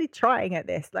he's really trying at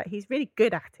this, like he's really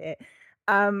good at it.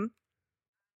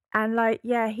 And like,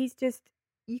 yeah, he's just,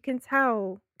 you can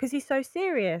tell because he's so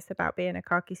serious about being a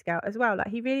khaki scout as well. Like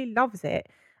he really loves it.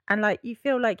 And like you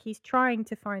feel like he's trying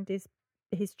to find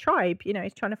his tribe, you know,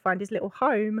 he's trying to find his little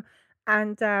home.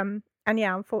 And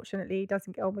yeah, unfortunately he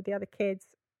doesn't get on with the other kids.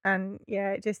 And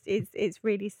yeah, it's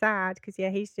really sad because yeah,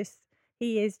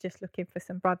 he is just looking for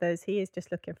some brothers. He is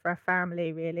just looking for a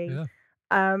family, really.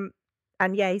 Yeah.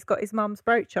 And yeah, he's got his mum's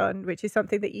brooch on, which is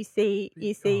something that you see,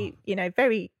 you know,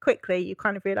 very quickly. You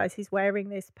kind of realize he's wearing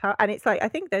this pearl, and it's like I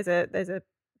think there's a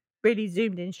really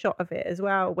zoomed in shot of it as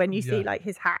well when you see Yeah. like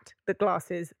his hat, the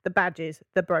glasses, the badges,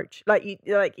 the brooch. Like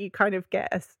you kind of get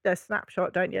a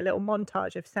snapshot, don't you? A little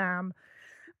montage of Sam.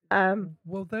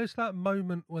 Well, there's that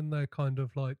moment when they're kind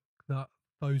of like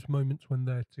those moments when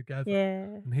they're together. Yeah.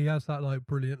 And he has that like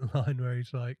brilliant line where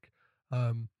he's like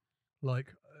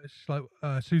it's like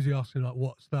Susie asks him like,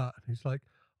 "What's that?" And he's like,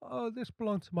 "Oh, this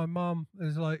belonged to my mum."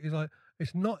 He's like,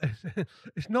 it's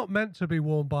not meant to be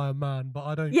worn by a man, but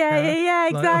I don't Yeah, care. yeah,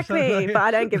 Like, or something exactly. like- But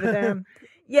I don't give a damn.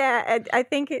 Yeah, and I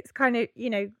think it's kind of, you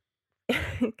know,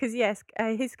 because yes,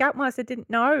 his scoutmaster didn't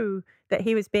know that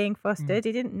he was being fostered.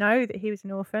 He didn't know that he was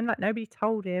an orphan. Like nobody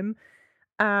told him.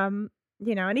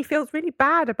 You know, and he feels really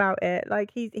bad about it. Like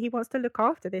he wants to look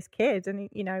after this kid, and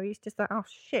you know, he's just like, oh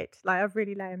shit, like I've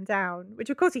really let him down.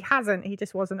 Which of course he hasn't. He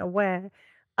just wasn't aware.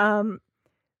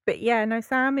 But yeah, no,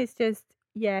 Sam is just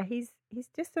he's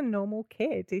just a normal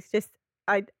kid. He's just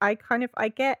I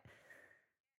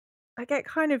get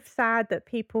kind of sad that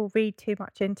people read too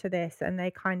much into this, and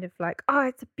they kind of like, oh,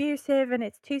 it's abusive and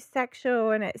it's too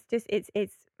sexual, and it's just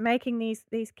it's making these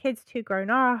kids too grown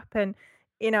up. And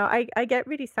you know, I get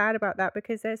really sad about that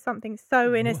because there's something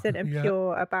so innocent and Yeah.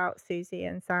 pure about Susie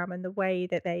and Sam, and the way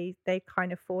that they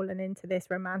kind of fallen into this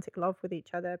romantic love with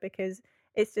each other. Because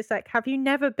it's just like, have you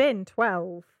never been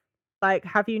 12? Like,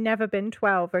 have you never been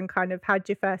 12 and kind of had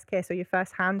your first kiss or your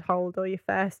first handhold or your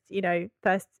first, you know,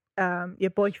 your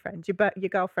boyfriend, your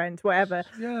girlfriend, whatever?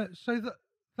 Yeah. So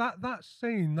that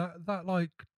scene, that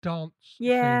like dance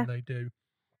Yeah. scene they do,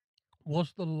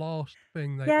 was the last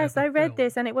thing they Yes, ever I read filmed.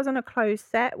 this, and it wasn't a closed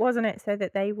set, wasn't it? So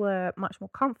that they were much more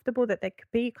comfortable, that they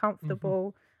could be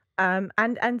comfortable, and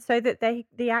so that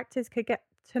the actors could get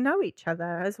to know each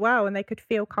other as well, and they could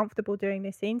feel comfortable doing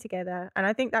this scene together. And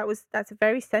I think that's a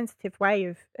very sensitive way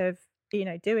of you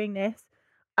know doing this.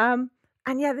 And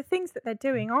yeah, the things that they're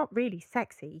doing aren't really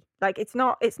sexy. Like it's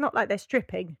not like they're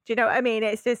stripping. Do you know what I mean?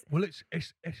 It's just Well,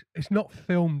 it's not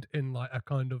filmed in like a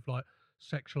kind of like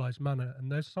sexualized manner.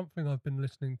 And there's something I've been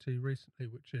listening to recently,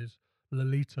 which is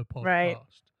Lolita podcast, Right.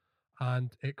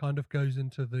 and it kind of goes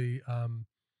into the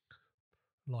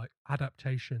like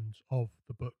adaptations of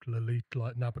the book Lolita,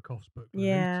 like Nabokov's book Lolita,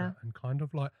 Yeah. and kind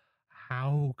of like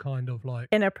how kind of like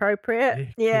inappropriate.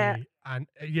 icky Yeah. and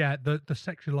the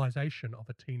sexualization of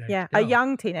a teenage Yeah. girl A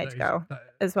young teenage that girl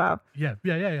as well. yeah.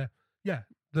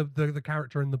 The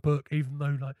character in the book, even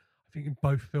though like I think in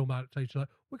both film adaptations, like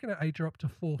we're going to age her up to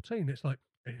 14. It's like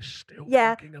it's still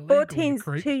fucking illegal.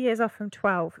 14's 2 years off from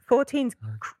 12. 14's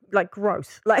like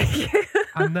gross. Like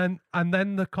and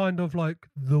then the kind of like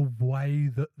the way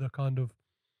that the kind of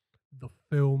the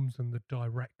films and the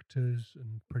directors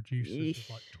and producers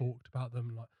have like talked about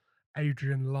them, like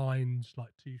Adrian Lyne's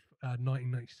like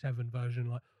 1997 version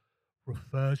like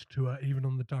refers to her even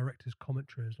on the director's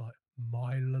commentary as like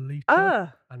my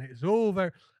Lolita, and it's all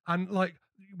very and like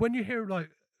when you hear like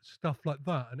stuff like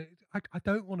that, and I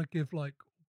don't want to give like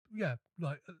I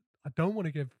don't want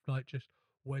to give like just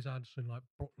Wes Anderson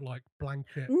like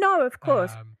blanket no, of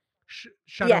course,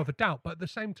 shadow of a doubt, but at the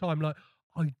same time like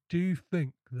I do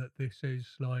think that this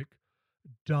is like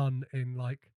done in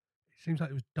like it seems like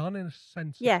it was done in a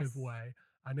sensitive way,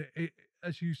 and it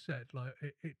as you said like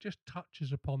it just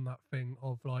touches upon that thing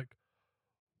of like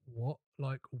what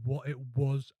it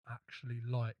was actually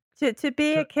like to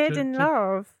be a kid in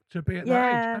love, to be at that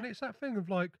age, and it's that thing of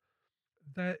like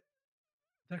they're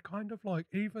kind of like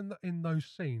even in those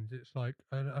scenes it's like,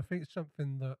 and I think it's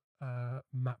something that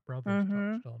Matt Brothers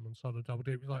touched on Solid Double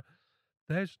D. It was like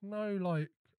there's no like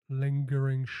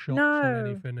lingering shots on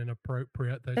anything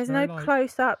inappropriate. There's no like,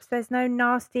 close-ups. There's no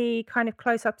nasty kind of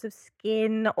close-ups of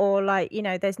skin, or like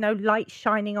there's no light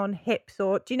shining on hips,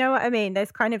 or do you know what I mean? There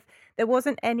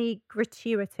wasn't any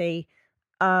gratuity with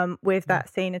that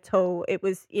scene at all. It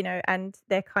was and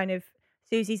they're kind of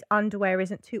Susie's underwear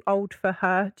isn't too old for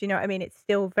her. Do you know what I mean? It's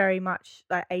still very much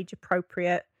like age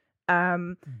appropriate.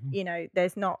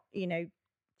 There's not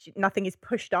nothing is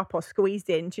pushed up or squeezed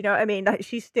in. Do you know what I mean? Like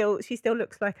she still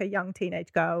looks like a young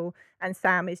teenage girl, and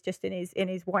Sam is just in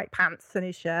his white pants and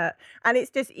his shirt, and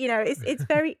it's just it's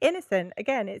very innocent.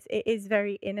 Again, it is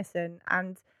very innocent,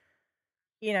 and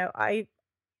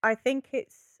I think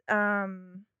it's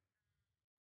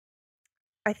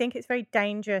very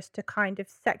dangerous to kind of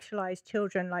sexualize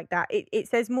children like that. It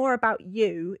says more about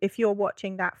you if you're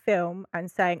watching that film and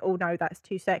saying, "Oh no, that's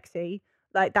too sexy."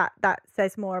 Like that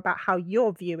says more about how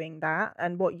you're viewing that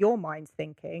and what your mind's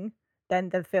thinking than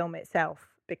the film itself.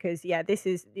 Because this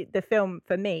is the film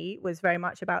for me was very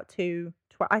much about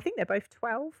I think they're both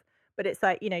 12, but it's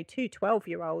like two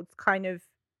 12-year-olds kind of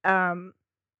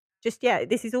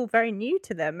this is all very new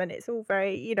to them, and it's all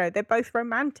very they're both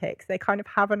romantics. They kind of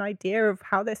have an idea of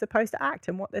how they're supposed to act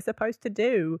and what they're supposed to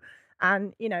do.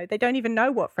 And they don't even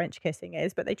know what French kissing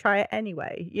is, but they try it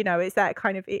anyway. It is that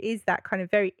kind of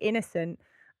very innocent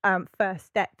first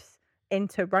steps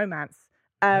into romance.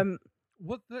 There's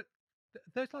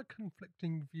like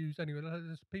conflicting views anyway.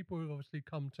 There's people who obviously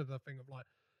come to the thing of like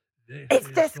this.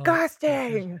 It's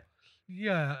disgusting.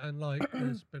 And like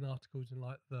there's been articles in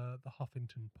like the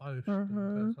Huffington Post,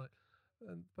 and there's like,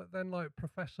 but then like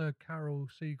Professor Carol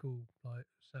Siegel like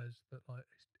says that like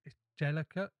it's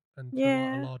delicate and to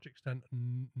like a large extent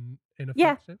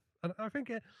inoffensive, and I think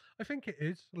it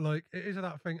is like it is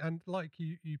that thing, and like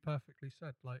you perfectly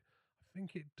said, like I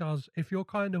think it does. If you're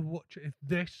kind of watching, if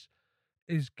this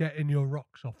is getting your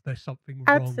rocks off, there's something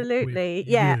wrong with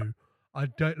you. I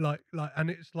don't like, and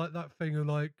it's like that thing of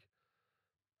like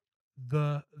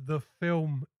the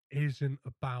film isn't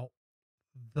about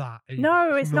that either.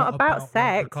 No, it's not about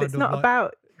sex. Like, it's not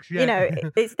about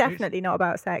it's definitely not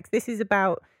about sex. This is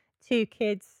about two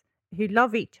kids who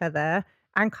love each other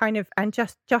and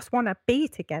just want to be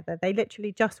together. They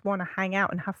literally just want to hang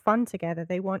out and have fun together.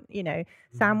 They want,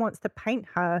 Sam wants to paint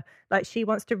her, like she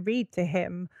wants to read to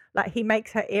him, like he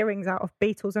makes her earrings out of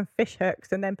beetles and fish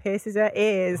hooks and then pierces her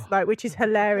ears, like, which is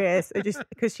hilarious, just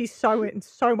because she's in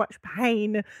so much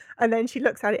pain, and then she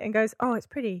looks at it and goes, "Oh, it's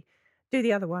pretty. Do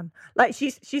the other one." Like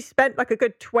she's spent like a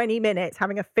good 20 minutes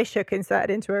having a fish hook inserted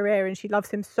into her ear, and she loves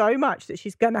him so much that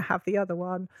she's gonna have the other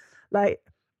one. Like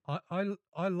I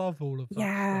love all of that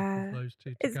stuff of those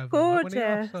two together. It's gorgeous. Like when he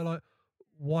asks her like,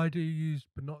 "Why do you use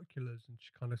binoculars?" and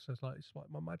she kind of says like, "It's like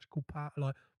my magical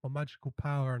power,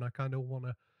 and I kind of want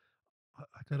to,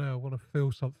 I don't know, I want to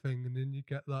feel something." And then you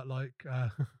get that like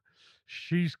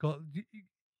she's got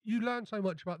you learn so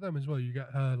much about them as well. You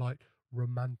get her like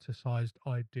romanticized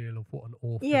ideal of what an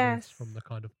orphan is from the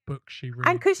kind of book she reads,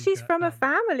 and because she's from a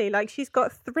family, like she's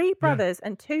got 3 brothers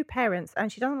and 2 parents, and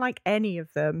she doesn't like any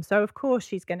of them, so of course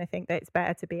she's going to think that it's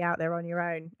better to be out there on your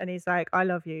own. And he's like, "I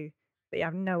love you, but you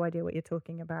have no idea what you're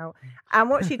talking about." And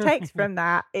what she takes from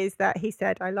that is that he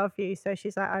said, "I love you," so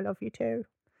she's like, "I love you too."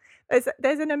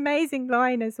 There's an amazing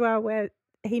line as well where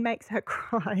he makes her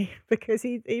cry because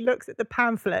he looks at the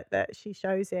pamphlet that she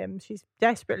shows him. She's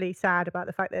desperately sad about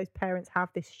the fact that his parents have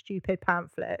this stupid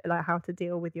pamphlet, like how to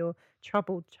deal with your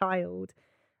troubled child.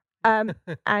 And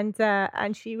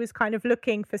she was kind of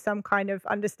looking for some kind of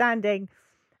understanding,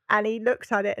 and he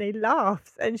looks at it and he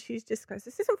laughs, and she just goes,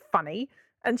 "This isn't funny."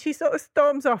 And she sort of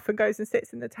storms off and goes and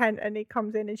sits in the tent, and he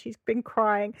comes in and she's been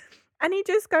crying, and he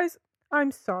just goes,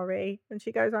 "I'm sorry." And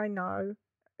she goes, "I know.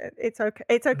 It's okay.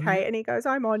 It's okay." And he goes,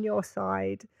 "I'm on your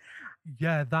side."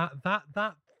 Yeah,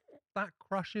 that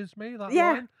crushes me, that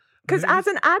Yeah. line. Because as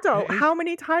an adult, it is- how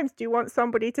many times do you want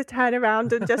somebody to turn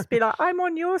around and just be like, "I'm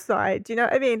on your side"? Do you know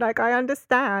what I mean? Like, I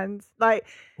understand. Like,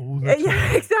 All the yeah,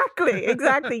 time.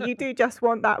 exactly. You do just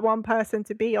want that one person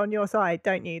to be on your side,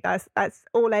 don't you? That's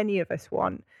all any of us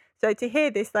want. So to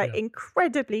hear this like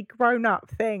incredibly grown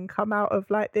up thing come out of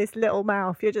like this little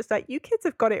mouth, you're just like, you kids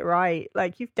have got it right.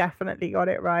 Like, you've definitely got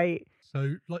it right.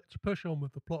 So, like, to push on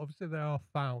with the plot, obviously they are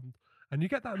found, and you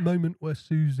get that moment where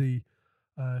Susie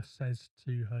says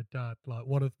to her dad, like,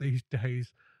 one of these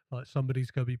days, like,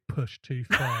 somebody's going to be pushed too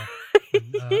far,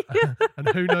 and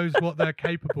who knows what they're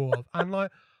capable of. And like,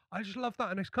 I just love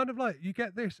that, and it's kind of like you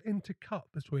get this intercut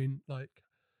between like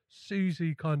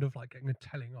Susie kind of like getting a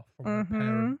telling off from her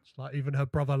parents, like even her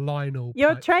brother Lionel.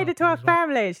 You're pipes traded up to and our is like,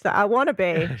 families that I want to be.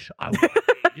 "Yes, I want to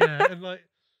be." Yeah, and like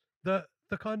the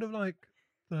kind of like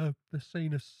the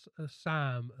scene of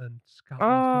Sam and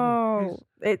Scoutmaster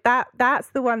Wood That's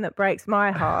the one that breaks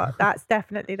my heart. That's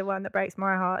definitely the one that breaks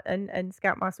my heart. And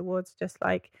Scoutmaster Ward's just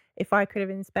like, if I could have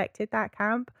inspected that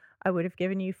camp, I would have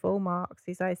given you full marks.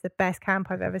 He's like, it's the best camp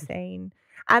I've ever seen.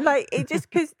 And like, it just,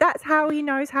 because that's how he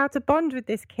knows how to bond with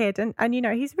this kid. And, you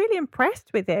know, he's really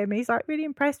impressed with him. He's like really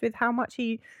impressed with how much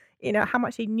he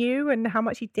knew and how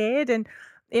much he did. And,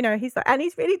 you know, he's like, and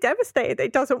he's really devastated that he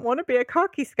doesn't want to be a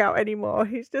khaki scout anymore.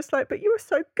 He's just like, but you were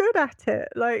so good at it.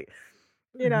 Like,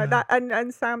 you know, that,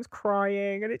 and Sam's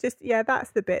crying, and it just,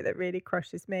 that's the bit that really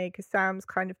crushes me, because Sam's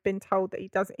kind of been told that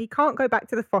he can't go back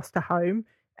to the foster home,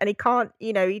 and he can't,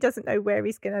 you know, he doesn't know where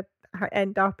he's going to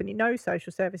end up, and he knows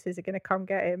social services are going to come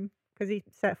get him because he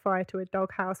set fire to a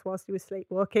doghouse whilst he was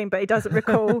sleepwalking, but he doesn't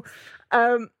recall.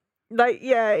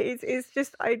 It's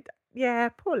just,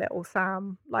 poor little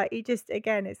Sam. Like, he just,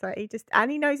 again, it's like,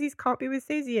 and he knows he can't be with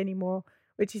Susie anymore,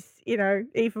 which is, you know,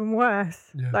 even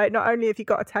worse. Yeah. Like, not only have you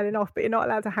got a telling off, but you're not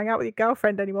allowed to hang out with your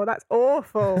girlfriend anymore. That's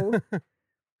awful.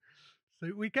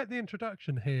 So we get the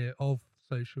introduction here of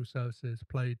social services,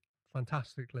 played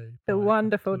fantastically. The by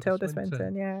wonderful Tilda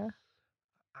Swinton, yeah.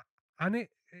 And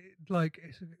it's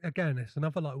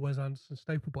another like Wes Anderson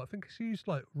staple, but I think it's used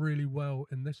like really well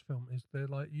in this film is the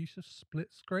like use of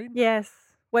split screen. Yes,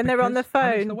 when they're on the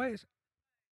And it's phone. the way it's,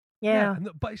 Yeah.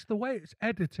 but it's the way it's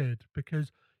edited,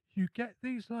 because you get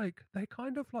these like, they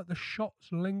kind of like, the shots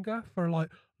linger for like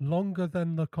longer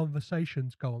than the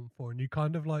conversations go on for, and you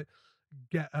kind of like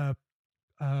get a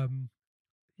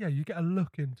you get a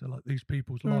look into like these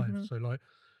people's lives. So like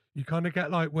you kind of get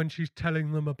like when she's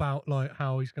telling them about like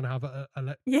how he's going to have a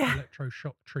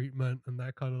electroshock treatment, and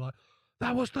they're kind of like,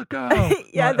 that was the girl.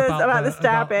 Yeah, like, there's about the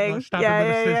stabbing. like, stabbing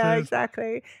with the Yeah, scissors.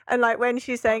 exactly. And like when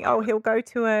she's saying, oh, he'll go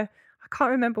to I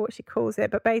can't remember what she calls it,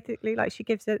 but basically like she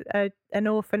gives an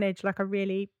orphanage like a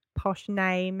really posh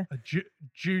name. A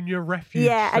junior refuge.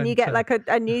 Yeah, and you get centre. like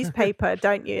a newspaper,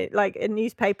 don't you? Like a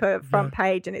newspaper front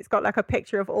page, and it's got like a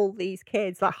picture of all these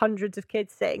kids, like hundreds of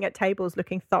kids sitting at tables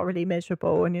looking thoroughly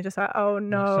miserable, and you're just like, oh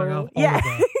no. Yeah,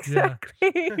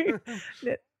 exactly.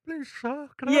 Please, sir,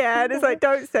 can I Yeah, have and it's more? like,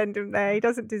 don't send him there. He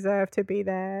doesn't deserve to be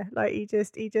there. Like he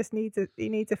just needs a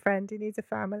friend. He needs a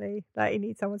family. Like he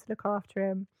needs someone to look after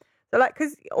him. So like,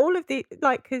 because all of the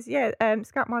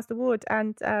Scoutmaster Ward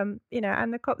and and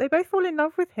the cop, they both fall in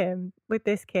love with him, with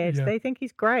this kid. Yeah. They think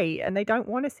he's great, and they don't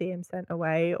want to see him sent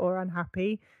away or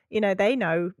unhappy. You know, they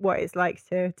know what it's like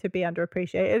to be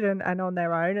underappreciated and on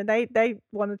their own, and they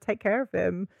want to take care of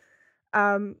him.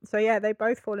 They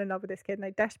both fall in love with this kid, and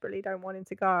they desperately don't want him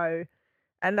to go.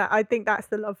 And I think that's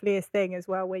the loveliest thing as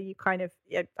well, where you kind of,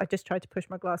 I just tried to push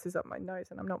my glasses up my nose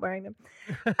and I'm not wearing them.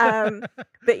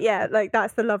 But yeah, like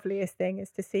that's the loveliest thing, is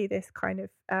to see this kind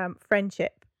of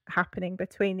friendship happening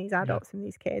between these adults and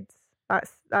these kids.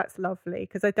 That's lovely,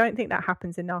 because I don't think that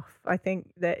happens enough. I think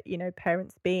that, you know,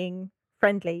 parents being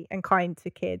friendly and kind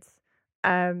to kids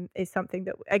is something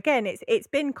that, again, it's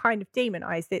been kind of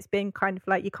demonized. It's been kind of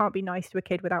like, you can't be nice to a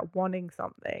kid without wanting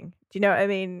something. Do you know what I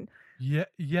mean? Yeah,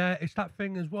 it's that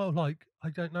thing as well. Like,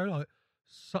 I don't know,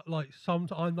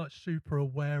 sometimes I'm like super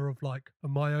aware of like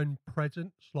my own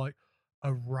presence, like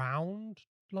around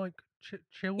like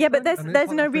children. Yeah, but there's and it's there's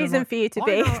like no that feeling reason like, for you to I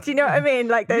be. know- Do you know what I mean?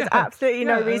 Like, there's Yeah, absolutely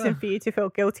no yeah, reason yeah. for you to feel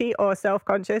guilty or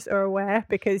self-conscious or aware,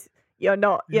 because you're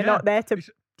not Yeah, there to it's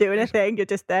do anything. You're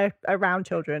just there around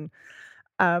children.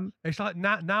 it's like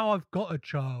now I've got a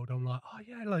child. I'm like, oh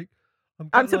yeah, like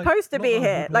I'm supposed to not be that I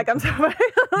here. would Like, want I'm to- supposed.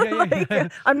 yeah, like, yeah.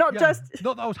 I'm not Yeah, just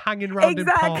not that I was hanging around in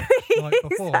parks exactly, like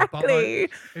before, but like exactly.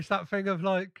 it's that thing of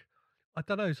like, I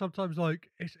don't know. Sometimes like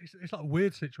it's like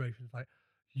weird situations. Like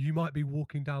you might be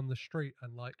walking down the street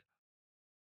and like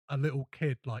a little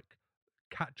kid like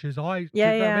catches eyes. Do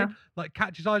Yeah, you know what I yeah, mean? Like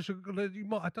catches eyes. You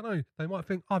might, I don't know. They might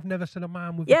think I've never seen a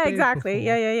man with a yeah, beard exactly.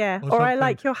 Yeah, before yeah, yeah. or Or I something.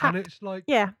 like your And hat. it's like,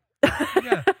 Yeah.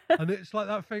 yeah, and it's like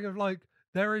that thing of like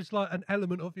there is like an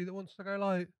element of you that wants to go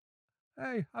like,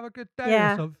 hey, have a good day or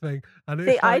Yeah. something. And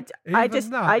See, it's like I even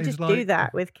just that is do like,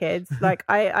 that with kids. Like,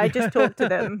 I just talk to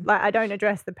them. Like, I don't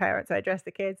address the parents. I address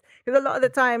the kids, because a lot of the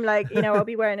time, like, I'll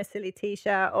be wearing a silly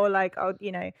t-shirt, or like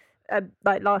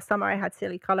like last summer I had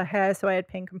silly color hair, so I had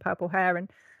pink and purple hair, and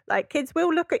like kids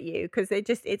will look at you because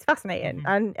it's fascinating,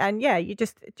 and yeah, you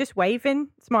just waving,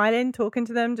 smiling, talking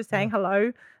to them, just saying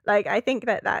hello. Like, I think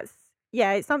that's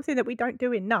it's something that we don't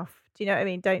do enough. Do you know what I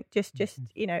mean? Don't just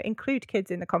include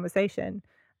kids in the conversation.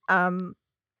 And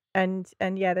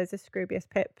yeah, there's a Scroobius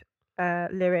Pip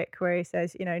lyric where he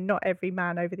says, not every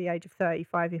man over the age of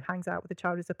 35 who hangs out with a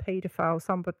child is a paedophile.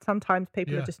 Sometimes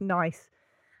people are just nice.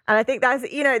 And I think that's,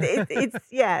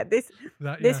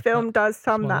 this film does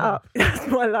sum that up. That's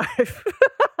my life.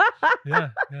 yeah.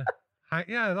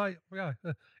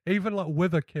 Even like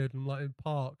with a kid and like in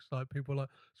parks, like people like,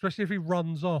 especially if he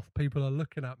runs off, people are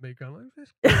looking at me going, "Who's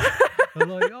this guy?" I'm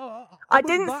like, "Oh, I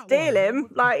didn't steal him.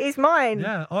 Like, he's mine.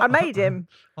 Yeah, I made him."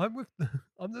 I'm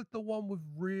the one with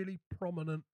really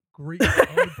prominent Greek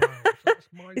eyebrows. That's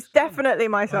my It's son. definitely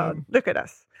my son. Look at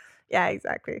us. Yeah,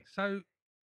 exactly. So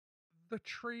the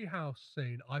treehouse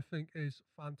scene, I think, is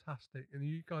fantastic, and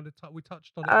you kind of we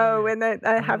touched on it. Oh, earlier, when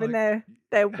they're having like,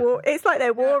 their war. It's like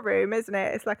their war room, isn't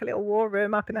it? It's like a little war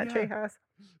room up in that treehouse.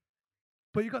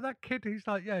 But you got that kid. He's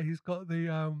like, he's got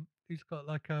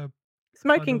like a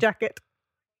Smoking jacket.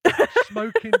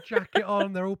 smoking jacket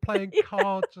on. They're all playing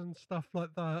cards and stuff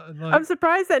like that. And like, I'm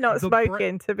surprised they're not the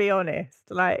smoking, to be honest.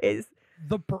 Like, it's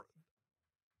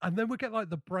and then we get like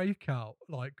the breakout,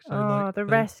 like the they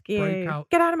rescue. break out.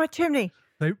 Get out of my chimney.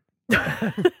 They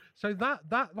so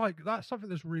that's something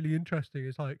that's really interesting.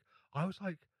 Is like I was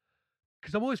like,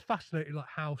 because I'm always fascinated like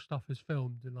how stuff is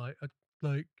filmed, and like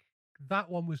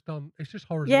that one was done. It's just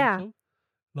horizontal.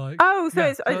 Like it's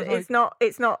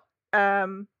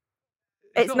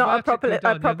not a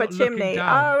proper chimney.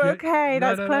 Oh, okay,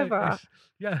 that's clever.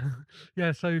 Yeah.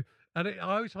 So I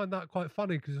always find that quite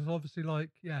funny because it's obviously like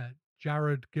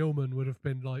Jared Gilman would have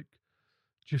been like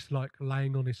just like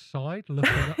laying on his side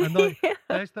looking at, and like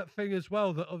there's that thing as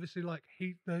well that obviously like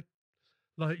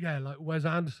like Wes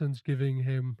Anderson's giving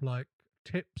him like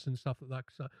tips and stuff like that.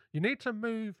 So you need to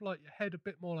move like your head a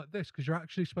bit more like this because you're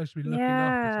actually supposed to be looking up.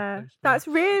 As opposed to that's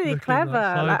really looking,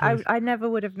 clever. like I never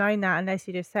would have known that unless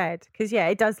you just said, because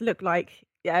it does look like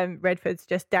Redford's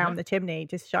just down the chimney,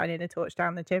 just shining a torch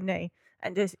down the chimney,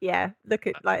 and just look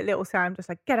at like little Sam just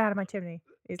like, get out of my chimney.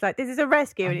 He's like, this is a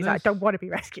rescue, and he's like, I don't want to be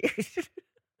rescued.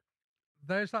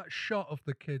 There's that shot of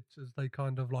the kids as they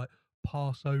kind of like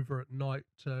pass over at night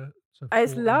to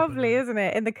It's Fort lovely, Lebanon. isn't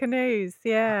it? In the canoes,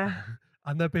 yeah.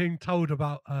 And they're being told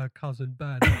about cousin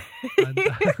Ben. And,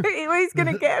 He's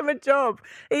gonna get him a job.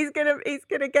 He's gonna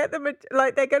get them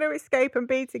they're gonna escape and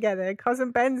be together. And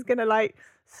cousin Ben's gonna like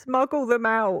smuggle them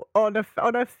out on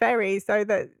a ferry so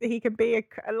that he can be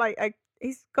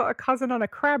he's got a cousin on a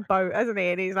crab boat, hasn't he?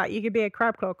 And he's like, you could be a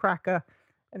crab claw cracker.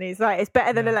 And he's like, it's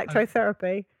better than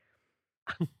electrotherapy.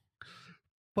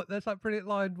 But there's that brilliant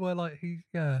line where like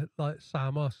like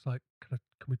Sam asks like, can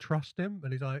we trust him?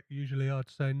 And he's like, usually I'd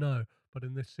say no, but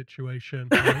in this situation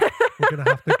like, we're gonna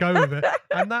have to go with it.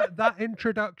 And that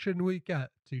introduction we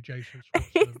get to Jason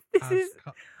Schwartzman as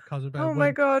cousin Ben. Oh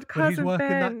my God, cousin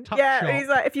Ben. Shop. He's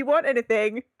like, if you want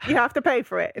anything, you have to pay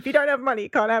for it. If you don't have money, you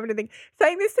can't have anything.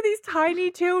 Saying this to these tiny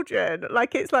children,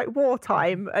 like it's like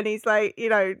wartime, and he's like,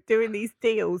 doing these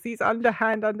deals, these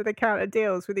underhand, under the counter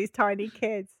deals with these tiny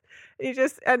kids. He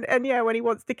just and when he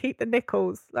wants to keep the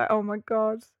nickels, like, oh my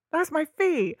God, that's my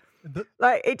fee.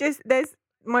 There's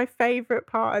my favorite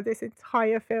part of this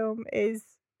entire film is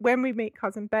when we meet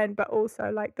cousin Ben, but also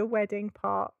like the wedding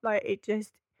part. Like it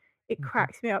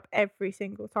cracks me up every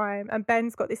single time. And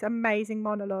Ben's got this amazing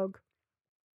monologue.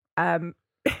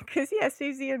 Because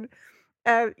Susie and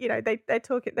they're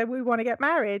talking. We want to get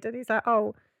married, and he's like,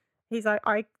 I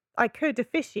could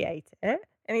officiate it.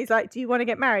 And he's like, do you want to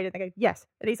get married? And they go, yes.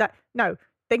 And he's like, no,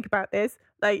 think about this.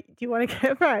 like, do you want to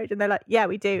get married? And they're like, yeah,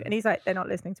 we do. And he's like, they're not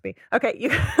listening to me. Okay, you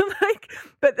like,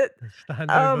 but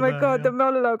oh my God, the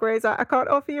monologue where he's like, I can't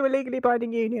offer you a legally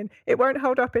binding union. It won't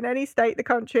hold up in any state, the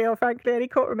country, or frankly any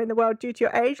courtroom in the world due to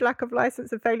your age, lack of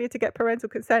license, and failure to get parental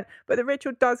consent. But the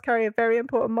ritual does carry a very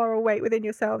important moral weight within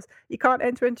yourselves. You can't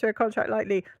enter into a contract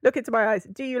lightly. Look into my eyes.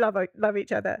 Do you love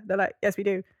each other? They're like, yes, we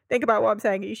do. Think about what I'm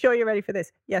saying. Are you sure you're ready for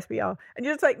this? Yes, we are. And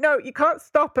you're just like, no, you can't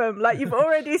stop them. Like, you've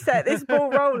already set this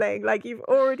ball rolling. Like, you've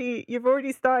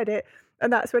already started it.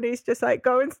 And that's when he's just like,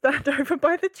 go and stand over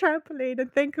by the trampoline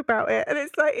and think about it. And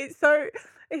it's like,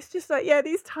 it's just like, yeah,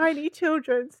 these tiny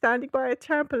children standing by a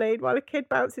trampoline while a kid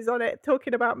bounces on it,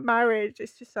 talking about marriage.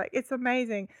 It's just like, it's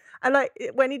amazing. And like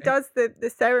when he does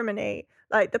the ceremony,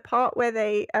 like the part where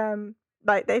they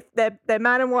they're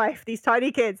man and wife, these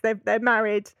tiny kids, they're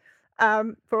married.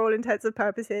 For all intents and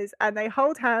purposes, and they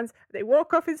hold hands, they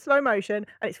walk off in slow motion,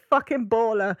 and it's fucking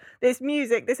baller. This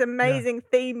music, this amazing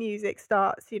theme music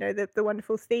starts, you know, the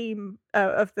wonderful theme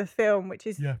of the film, which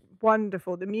is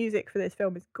wonderful. The music for this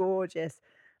film is gorgeous.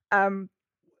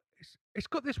 It's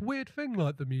got this weird thing,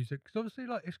 like the music, because obviously,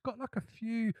 like, it's got like a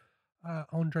few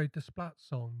Andre Desplat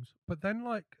songs, but then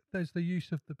like there's the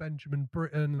use of the Benjamin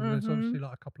Britten, and there's obviously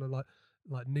like a couple of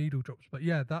like needle drops, but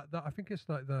yeah, that I think it's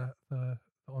like the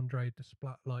Andre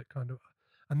Desplat, like, kind of,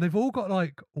 and they've all got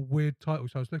like weird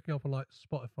titles. So I was looking up on like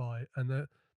Spotify, and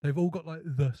they've all got like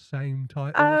the same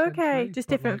title. Oh, okay, just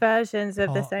different versions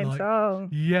of the same song.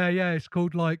 Yeah, it's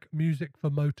called like Music for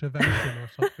Motivation or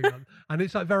something, and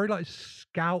it's like very like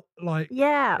scout, like,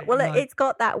 yeah. Well, it's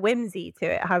got that whimsy to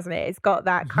it, hasn't it? It's got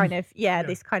that kind of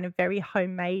this kind of very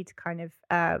homemade kind of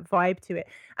vibe to it,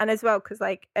 and as well because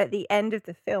like at the end of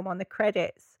the film on the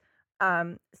credits.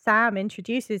 Sam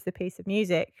introduces the piece of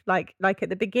music like at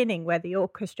the beginning where the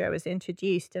orchestra was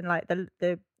introduced, and like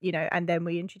the you know, and then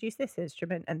we introduce this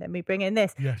instrument, and then we bring in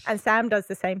this, and Sam does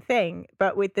the same thing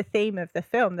but with the theme of the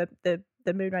film, the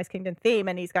Moonrise Kingdom theme,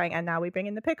 and he's going, and now we bring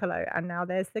in the piccolo, and now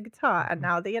there's the guitar, and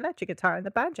now the electric guitar and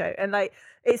the banjo, and like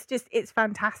it's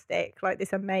fantastic, like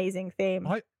this amazing theme.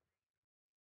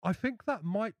 I think that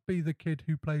might be the kid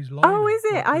who plays Lionel. Oh, is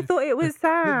it? Like I thought it was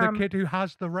Sam. The kid who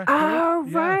has the record. Oh,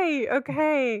 right.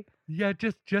 Okay. Yeah,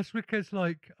 just because,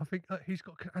 like, I think that he's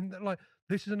got, and like,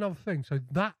 this is another thing. So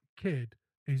that kid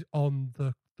is on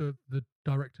the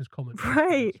director's commentary for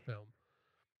this film,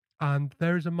 and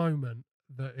there is a moment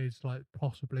that is like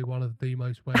possibly one of the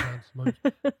most Wes Anderson moments.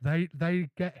 They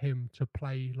get him to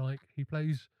play, like, he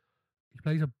plays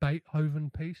a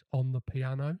Beethoven piece on the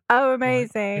piano. Oh,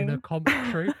 amazing. Like, in a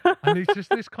commentary. And he's just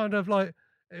this kind of like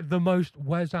the most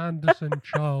Wes Anderson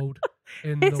child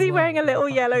in the world. Is he wearing a little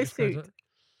yellow suit?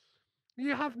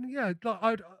 You have, yeah,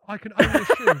 like, I can only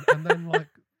assume. And then like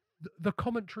the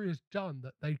commentary is done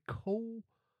that they call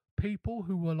people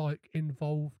who were like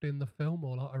involved in the film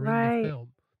or like are in the film.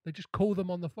 They just call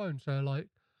them on the phone. So like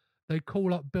they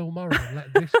call up Bill Murray and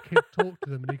let this kid talk to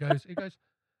them, and he goes,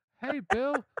 "Hey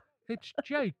Bill, it's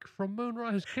Jake from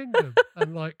Moonrise Kingdom,"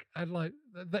 and like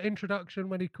the introduction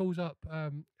when he calls up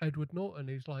Edward Norton,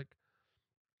 he's like,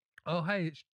 "Oh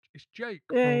hey, it's Jake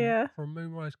from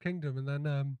Moonrise Kingdom," and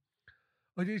then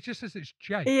it just says it's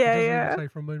Jake. He doesn't even say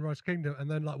from Moonrise Kingdom, and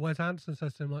then like Wes Anderson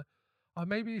says to him like, "Oh,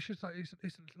 maybe you should like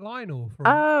it's Lionel from."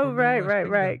 Oh, from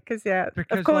right. Because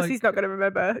of course, like, he's not going to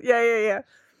remember. Yeah.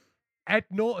 Ed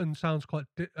Norton sounds quite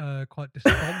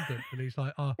despondent, and he's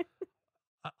like, "Oh,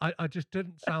 I just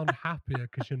didn't sound happier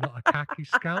because you're not a khaki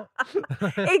scout."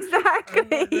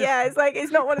 Exactly. Yeah, it's like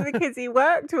it's not one of the kids he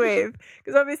worked with,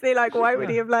 because obviously, like, why would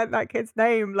he have learned that kid's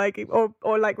name, like,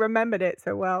 or like remembered it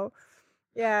so well?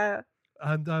 Yeah.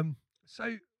 And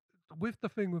so with the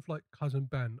thing with like Cousin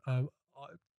Ben, I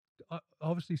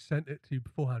obviously sent it to you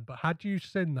beforehand, but had you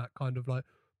seen that kind of like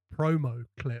promo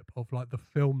clip of like the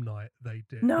film night they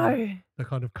did? No. The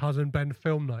kind of Cousin Ben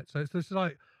film night. So it's this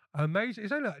like amazing.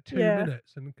 It's only like 2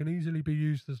 minutes and can easily be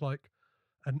used as like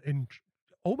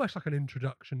almost like an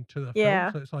introduction to the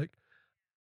film. So it's like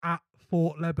at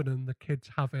Fort Lebanon, the kids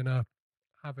having a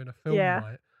film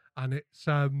night, and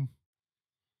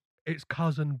it's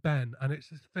Cousin Ben, and it's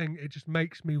this thing. It just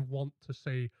makes me want to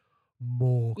see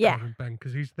more Cousin Ben,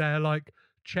 because he's there like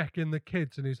checking the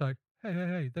kids, and he's like,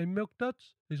 hey, they milk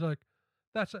duds? He's like,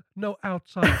 that's no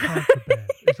outside counter bear.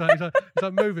 He's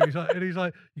like moving. He's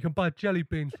like, you can buy jelly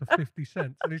beans for 50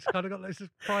 cents, and he's kind of got this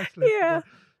priceless. Yeah,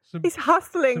 like, he's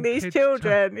hustling these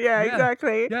children.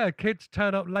 Exactly. Yeah, kids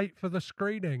turn up late for the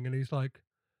screening, and he's like,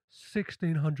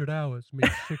 1,600 hours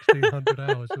means 1,600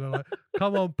 hours, and they're like,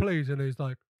 come on, please, and he's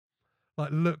like, like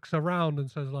looks around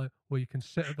and says like, well, you can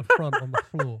sit at the front on the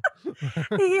floor.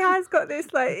 He has got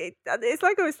this, like, it's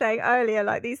like I was saying earlier,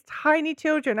 like these tiny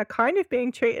children are kind of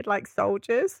being treated like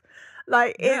soldiers.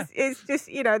 Like Yeah. it's just,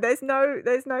 there's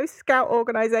no scout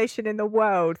organization in the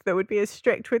world that would be as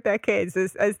strict with their kids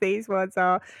as these ones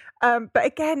are. But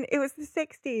again, it was the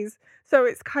 60s. So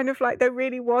it's kind of like there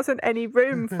really wasn't any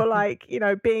room for like,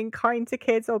 being kind to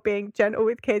kids or being gentle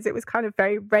with kids. It was kind of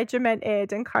very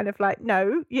regimented and kind of like,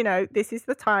 no, this is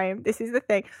the time, this is the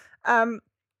thing.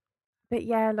 But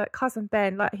yeah, like Cousin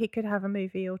Ben, like he could have a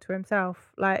movie all to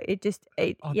himself. Like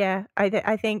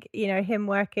I think him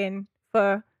working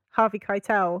for Harvey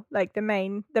Keitel, like the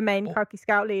main khaki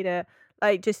scout leader,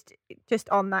 like just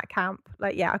on that camp.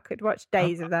 Like I could watch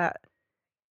days of that.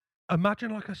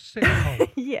 Imagine like a sitcom,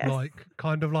 Yes. like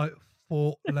kind of like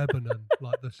Fort Lebanon,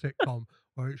 like the sitcom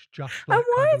where it's just like. And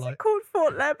why kind is of it like, called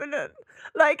Fort Lebanon?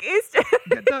 Like it's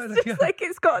just, like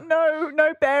it's got no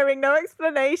bearing, no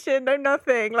explanation, no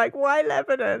nothing. Like why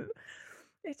Lebanon?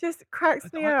 It just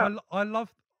cracks me up. I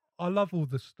love all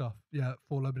the stuff. Yeah,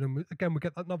 Fort Lebanon. Again, we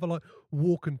get another like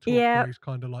walk and talk Yeah. where he's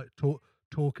kind of like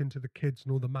talking to the kids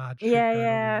and all the mad shit Yeah, going on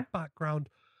yeah. in the background.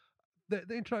 The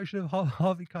introduction of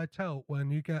Harvey Keitel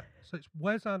when you get so it's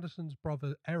Wes Anderson's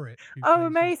brother Eric. Who Oh,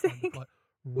 plays his amazing. kind of, like,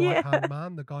 right hand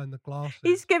man, the guy in the glasses.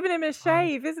 He's giving him a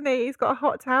shave, isn't he? He's got a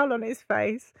hot towel on his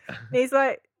face. And he's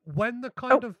like, when the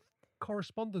kind of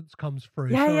correspondence comes through.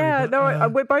 yeah, sorry, yeah. but, No,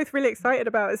 we're both really excited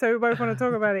about it, so we both want to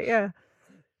talk about it. Yeah.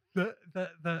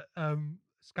 the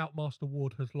Scoutmaster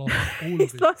Ward has lost all of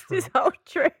He's his lost troop. his whole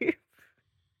troop.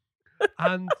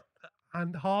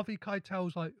 and Harvey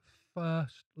Keitel's like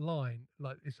first line,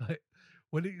 like it's like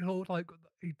when he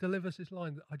delivers his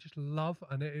line that I just love,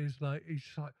 and it is like he's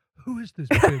just like, who is this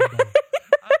bimbo?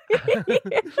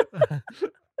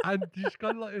 And you just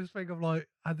kind of like this thing of like,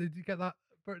 and then you get that,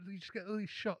 but you just get all these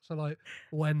shots of like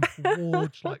when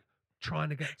Ward's like trying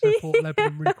to get to Fort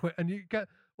Lebanon really quick, and you get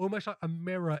almost like a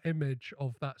mirror image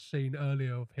of that scene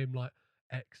earlier of him like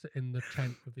exiting the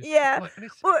tent with his like, and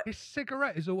his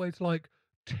cigarette is always like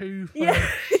two Yeah,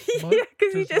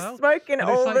 because he's just smoking and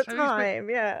it's all like, the so time.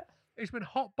 He's been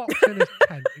hotboxing his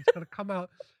tent. He's going to come out.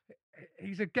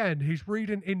 He's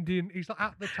reading Indian. He's like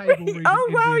at the table reading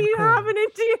wow, Indian you corn. have an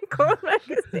Indian corn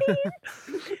magazine.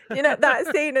 That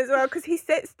scene as well, because he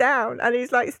sits down and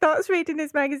he's like starts reading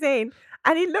his magazine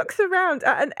and he looks around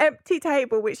at an empty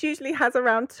table which usually has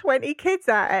around 20 kids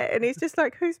at it, and he's just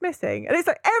like, who's missing? And it's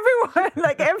like, everyone,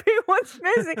 like everyone's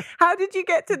missing. How did you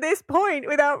get to this point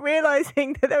without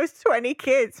realizing that there was 20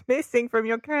 kids missing from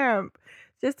your camp?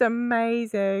 Just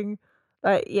amazing.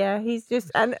 Like he's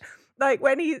just, and like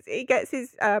when he gets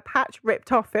his patch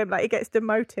ripped off him, like he gets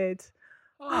demoted.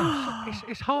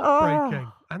 It's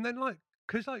heartbreaking. And then like,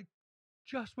 because like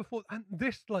just before, and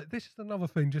this is another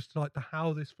thing, just like the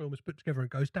how this film is put together.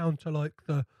 It goes down to like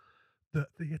the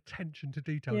attention to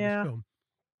detail in this film.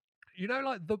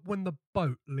 Like when the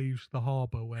boat leaves the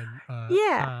harbour when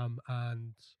Sam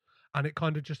and it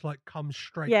kind of just like comes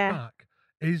straight back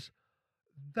is.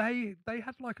 They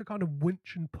had like a kind of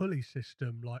winch and pulley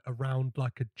system like around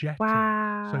like a jetty,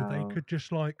 so they could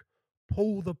just like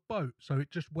pull the boat, so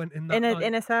it just went in that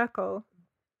in a circle,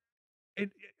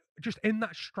 just in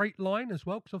that straight line as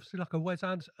well. Because obviously like a Wes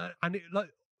Anderson, and it like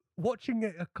watching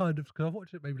it because I've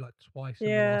watched it maybe like twice in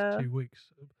the last 2 weeks,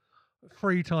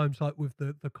 3 times like with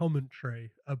the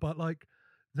commentary, but like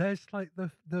there's like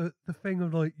the thing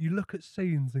of like you look at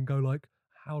scenes and go like,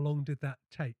 how long did that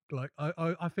take? Like,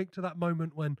 I think to that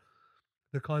moment when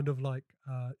the kind of like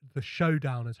the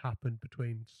showdown has happened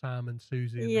between Sam and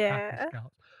Susie and the Khaki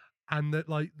Scouts, and that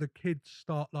like the kids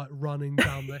start like running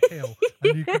down the hill,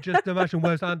 and you could just imagine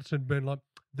Wes Anderson being like,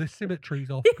 the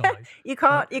symmetry's off, guys. You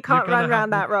can't run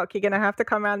around that rock. You're gonna have to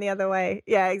come around the other way.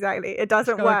 Yeah, exactly. It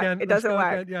doesn't work. It doesn't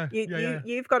work.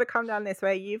 You've got to come down this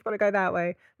way. You've got to go that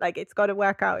way. Like it's got to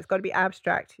work out. It's got to be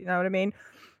abstract. You know what I mean?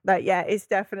 Like, it's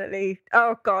definitely,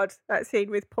 oh God, that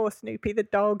scene with poor Snoopy the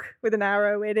dog with an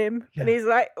arrow in him. Yeah. And he's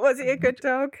like, was he a good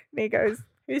dog? And he goes,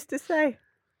 who's to say?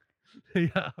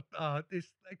 It's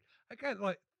like, again,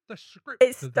 like the script.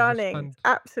 It's stunning.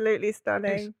 Absolutely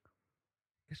stunning.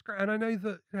 It's great. And I know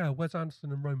that, Wes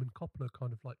Anderson and Roman Coppola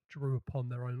kind of like drew upon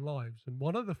their own lives. And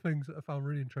one of the things that I found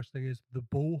really interesting is the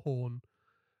bullhorn.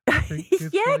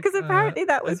 Because apparently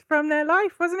that was from their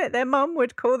life, wasn't it? Their mum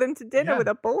would call them to dinner with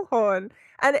a bullhorn,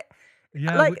 and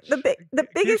the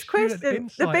biggest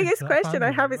question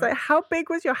I have is like, how big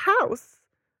was your house?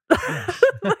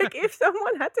 Like, if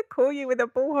someone had to call you with a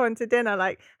bullhorn to dinner,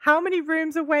 like, how many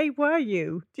rooms away were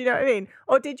you? Do you know what I mean?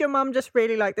 Or did your mum just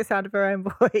really like the sound of her own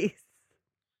voice?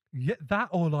 Yeah, that,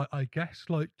 or like, I guess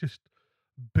like just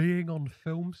being on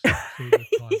film sets all the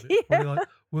time. It's probably like,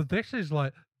 well, this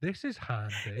is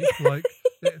handy. Like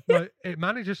it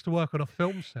manages to work on a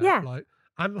film set. Yeah. Like,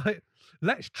 and like,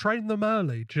 let's train them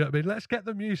early. Do you know what I mean? Let's get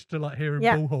them used to like hearing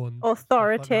Yeah. bullhorns.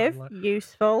 Authoritative, Like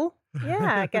useful.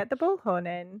 Yeah, get the bullhorn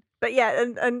in. But yeah,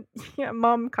 and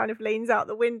Mum kind of leans out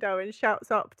the window and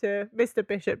shouts up to Mr.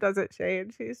 Bishop, doesn't she?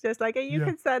 And she's just like, "Are you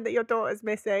concerned that your daughter's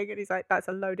missing?" And he's like, "That's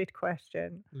a loaded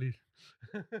question."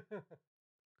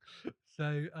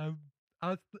 So,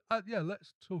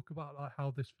 let's talk about like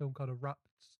how this film kind of wraps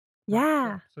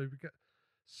Yeah. up. So we get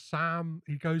Sam.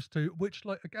 He goes to which,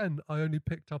 like, again, I only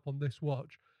picked up on this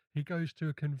watch. He goes to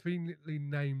a conveniently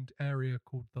named area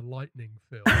called the Lightning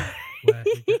Field, where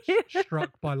he gets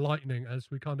struck by lightning. As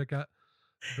we kind of get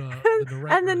the narrator And the has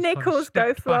kind of nickels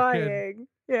go stepped back in. flying.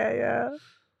 Yeah.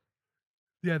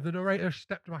 Yeah, the narrator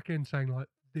stepped back in, saying like,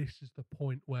 "This is the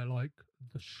point where like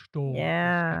the storm is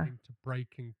getting to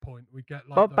breaking point." We get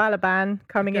like Bob Balaban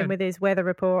coming in with his weather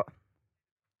report.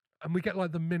 And we get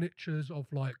like the miniatures of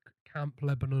like Camp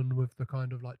Lebanon with the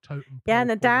kind of like totem. Yeah, and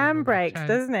the pole falling dam on breaks, tent.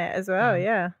 doesn't it, as well?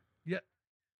 Yeah. Yeah.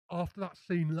 After that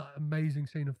scene, that amazing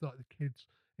scene of like the kids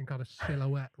in kind of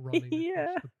silhouette running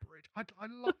across the bridge.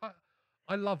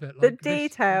 I love it. The Like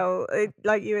detail,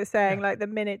 like you were saying, like the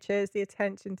miniatures, the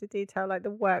attention to detail, like the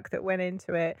work that went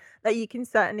into it. Like you can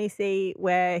certainly see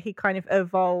where he kind of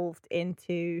evolved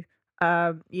into,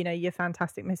 your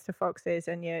Fantastic Mr. Foxes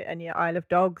and your Isle of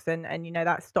Dogs and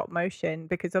that stop motion,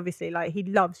 because obviously like he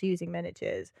loves using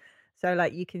miniatures, so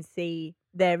like you can see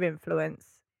their influence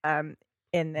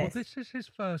in this. Well, this is his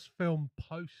first film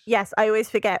post. Yes, I always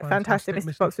forget Fantastic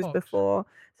Mr. Fox was before.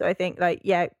 So I think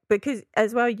because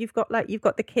as well you've got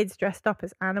the kids dressed up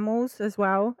as animals as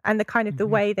well, and the kind of the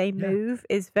way they move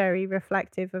is very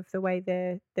reflective of the way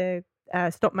the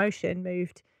stop motion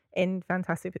moved in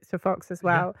Fantastic Mr. Fox as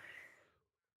well.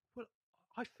 Well,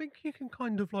 I think you can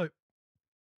kind of like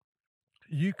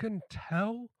you can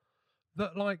tell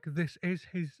that like this is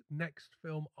his next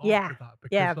film after that.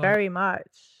 Because, like, very much.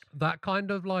 That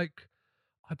kind of like,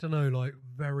 I don't know, like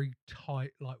very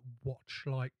tight, like watch,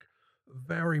 like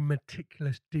very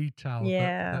meticulous detail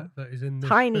that is in this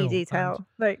tiny film. detail.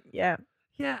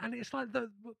 And it's like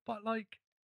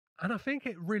and I think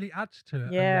it really adds to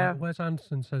it. Yeah. And like Wes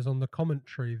Anderson says on the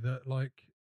commentary that like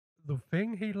the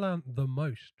thing he learned the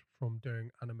most from doing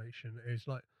animation is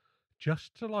like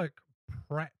just to like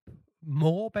prep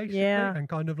more basically, and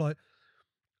kind of like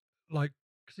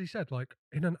because he said like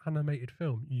in an animated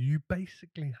film you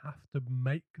basically have to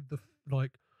make the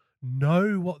like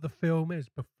know what the film is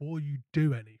before you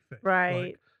do anything,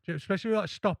 right? Like, especially like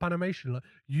stop animation, like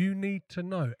you need to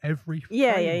know every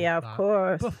frame of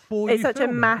course, before it's you such a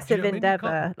film massive it.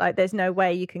 endeavor. Like there's no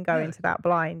way you can go into that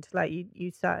blind. Like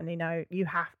you certainly know you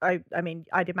have. I mean,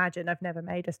 I'd imagine, I've never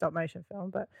made a stop motion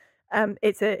film, but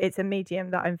it's a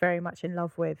medium that I'm very much in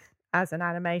love with as an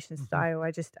animation style.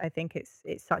 I think it's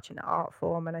such an art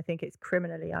form, and I think it's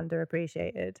criminally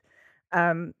underappreciated.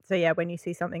 So yeah, when you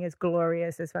see something as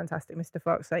glorious as Fantastic Mr.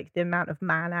 Fox, like the amount of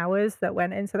man hours that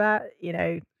went into that,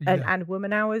 and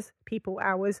woman hours, people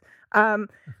hours.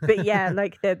 But yeah,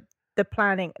 like the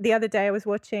planning. The other day I was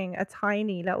watching a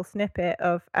tiny little snippet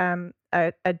of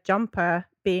a jumper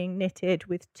being knitted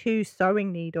with 2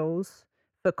 sewing needles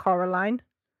for Coraline.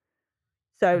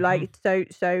 So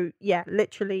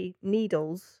literally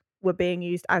needles were being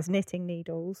used as knitting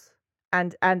needles,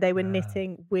 and they were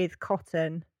knitting with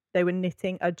cotton. They were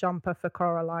knitting a jumper for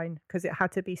Coraline because it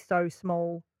had to be so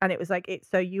small, and it was like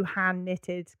so you hand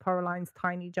knitted Coraline's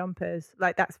tiny jumpers.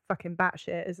 Like that's fucking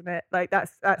batshit, isn't it? Like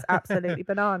that's absolutely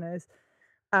bananas.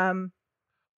 I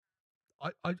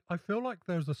feel like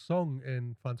there's a song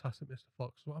in Fantastic Mr.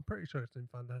 Fox. Well, I'm pretty sure it's in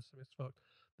Fantastic Mr. Fox.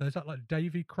 There's that like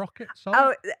Davy Crockett song.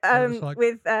 Oh,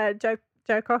 with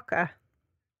Joe Cocker.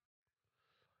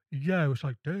 Yeah, it was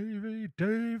like Davy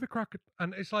Crockett,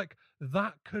 and it's like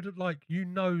that could have like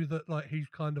that like he's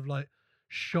kind of like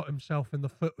shot himself in the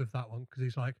foot with that one because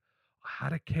he's like, I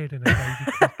had a kid in a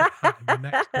Davy Crockett hat in the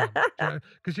next one.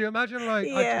 Because you imagine like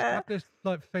I just have this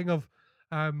like thing of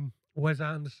Wes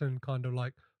Anderson kind of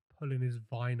like pulling his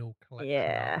vinyl collection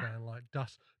out there and like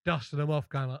dusting them off,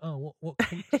 going like, oh, what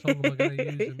Kink song am I going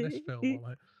to use in this film? Or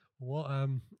like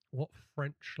what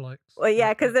French like? Well,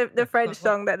 yeah, because the French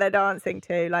song that they're dancing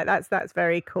to, like that's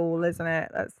very cool, isn't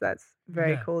it? That's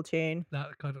very cool tune.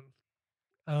 That kind of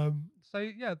so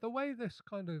yeah, the way this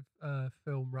kind of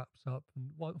film wraps up, and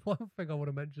one thing I want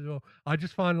to mention as well, I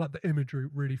just find like the imagery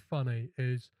really funny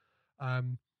is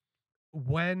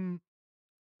when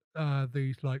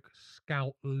the like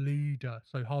scout leader,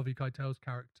 so Harvey Keitel's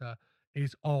character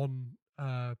is on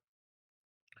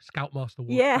Scoutmaster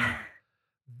Washington.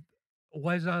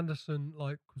 Wes Anderson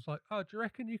was like, "Oh, do you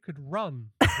reckon you could run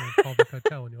with Harvey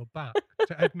Keitel on your back?"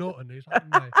 To Ed Norton, he's like,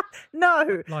 "No,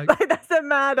 No, like that's a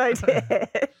mad idea.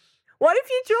 What if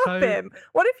you drop him?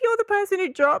 What if you're the person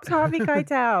who drops Harvey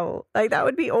Keitel? Like that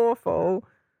would be awful."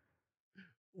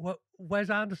 Well, Wes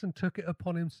Anderson took it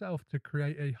upon himself to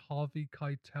create a Harvey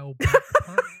Keitel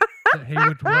backpack that he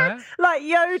would wear, like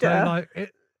Yoda.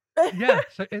 So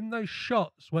so in those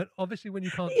shots, when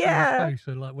you can't see his face,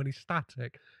 and like when he's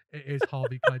static, it is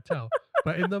Harvey Keitel.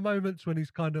 But in the moments when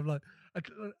he's kind of like,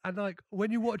 and like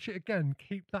when you watch it again,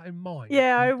 keep that in mind.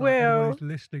 Yeah, I will. Anyone who's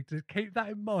listening, to keep that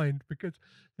in mind, because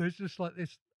there's just like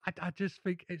this. I just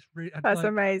think it's really that's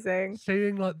amazing.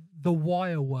 Seeing like the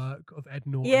wire work of Ed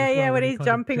Norton. Yeah, when he's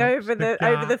jumping over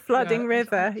the flooding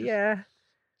river.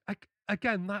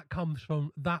 Again,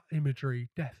 that imagery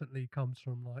definitely comes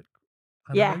from like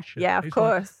animation. Yeah, of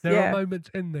course. There are moments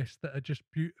in this that are just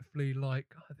beautifully like,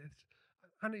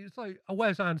 and it's like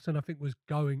Wes Anderson, I think, was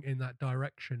going in that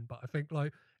direction, but I think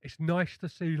like it's nice to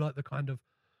see like the kind of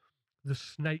the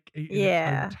snake eating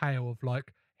its own tail of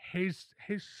like his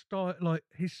style. Like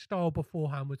his style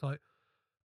beforehand was like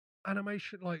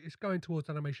animation, like it's going towards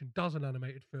animation, does an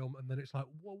animated film, and then it's like,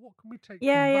 well, what can we take?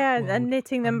 And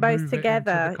knitting them both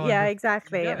together.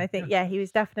 Exactly. Yeah, and I think he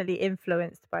was definitely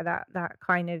influenced by that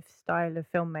kind of style of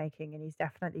filmmaking, and he's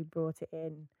definitely brought it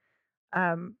in.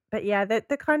 But yeah,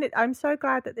 the kind of, I'm so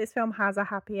glad that this film has a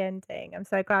happy ending. I'm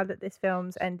so glad that this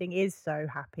film's ending is so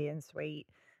happy and sweet.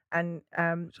 And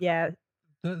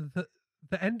the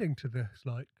ending to this,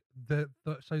 like the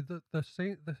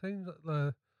scenes that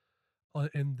the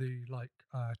in the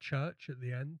church at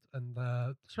the end, and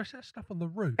especially that stuff on the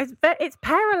roof. It's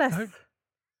perilous.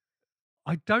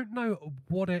 I don't know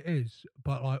what it is,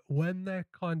 but like when they're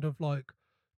kind of like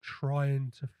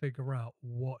trying to figure out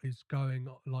what is going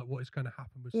on, like what is going to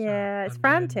happen with Sam. It's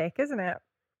frantic, isn't it?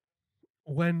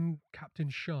 When Captain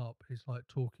Sharp is like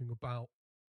talking about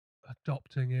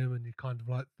adopting him, and you kind of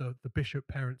like the bishop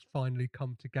parents finally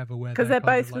come together because they're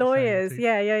both lawyers.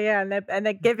 And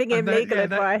they're giving him legal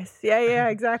advice.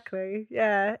 Exactly.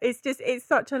 It's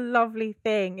such a lovely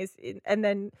thing. And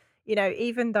then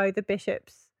even though the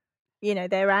bishops,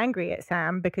 they're angry at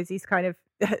Sam because he's kind of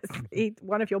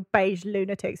one of your beige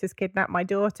lunatics has kidnapped my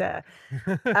daughter.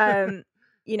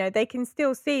 They can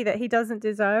still see that he doesn't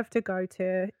deserve to go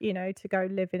to go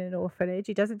live in an orphanage.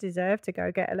 He doesn't deserve to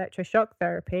go get electroshock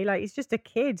therapy. Like, he's just a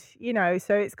kid,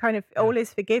 so it's kind of all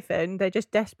is forgiven. They're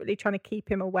just desperately trying to keep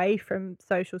him away from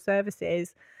social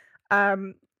services.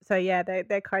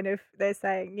 They're kind of, they're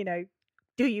saying,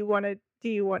 do you want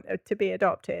to be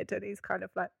adopted? And he's kind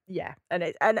of like, yeah. And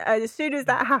as soon as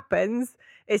that happens,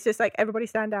 it's just like, everybody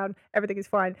stand down, everything is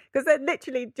fine, because they're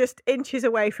literally just inches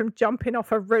away from jumping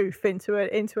off a roof into a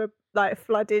like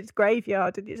flooded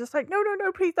graveyard, and you're just like, no,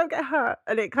 please don't get hurt.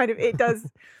 And it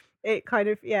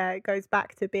goes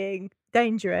back to being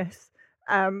dangerous.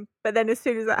 But then as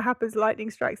soon as that happens,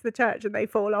 lightning strikes the church and they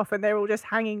fall off, and they're all just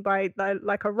hanging by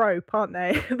like a rope, aren't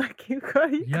they? Like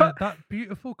that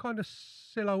beautiful kind of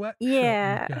silhouette.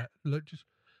 Yeah, shot look, just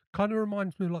kind of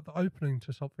reminds me of like the opening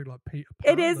to something like Peter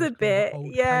Pan. It is a bit,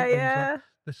 like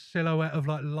the silhouette of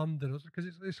like London, because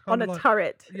it's kind on of a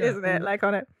turret, isn't it? Like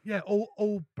on it. Yeah,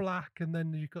 all black, and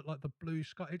then you've got like the blue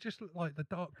sky. It just looks like the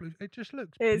dark blue. It just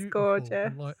looks. It's gorgeous.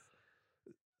 And, like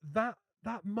that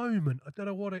moment, I don't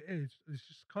know what it is. It's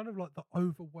just kind of like the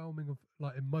overwhelming of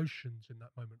like emotions in that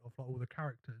moment of like all the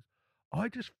characters. I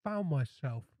just found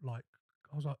myself like,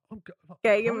 I was like, I'm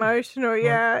getting emotional. Like,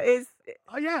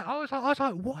 I was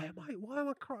like, why am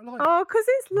I crying? Like, because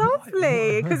it's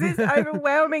lovely, because it's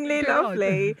overwhelmingly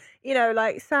lovely.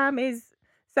 Like Sam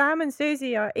and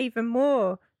Susie are even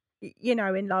more,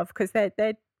 in love, because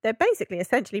they're basically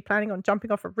essentially planning on jumping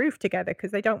off a roof together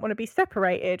because they don't want to be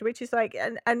separated, which is like,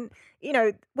 and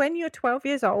when you're 12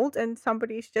 years old and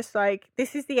somebody's just like,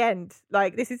 this is the end,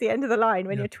 like this is the end of the line.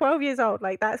 When you're 12 years old,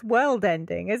 like that's world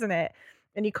ending, isn't it?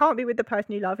 And you can't be with the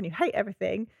person you love, and you hate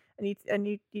everything, and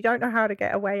you don't know how to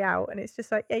get a way out. And it's just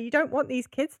like, you don't want these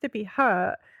kids to be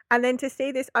hurt. And then to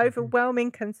see this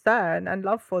overwhelming concern and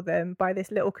love for them by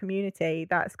this little community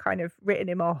that's kind of written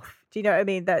him off. Do you know what I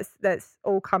mean? That's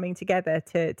all coming together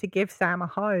to give Sam a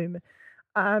home.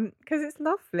 Because it's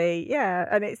lovely. Yeah.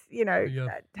 And it's,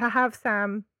 to have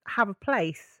Sam have a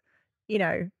place,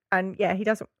 and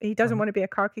he doesn't want to be a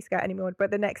khaki scout anymore.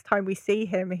 But the next time we see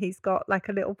him, he's got like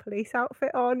a little police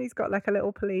outfit on. He's got like a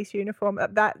little police uniform.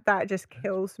 That just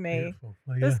kills me.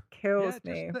 Just kills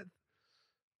me.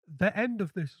 The end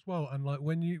of this as well, and like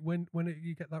when you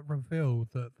get that reveal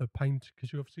that the paint,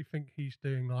 because you obviously think he's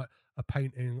doing like a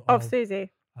painting of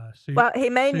Susie. Well, he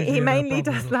mainly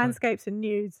does landscapes and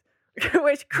nudes.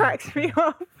 which cracks me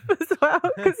up as well,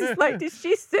 because it's like, did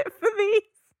she sit for these?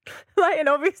 Like, and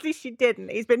obviously she didn't.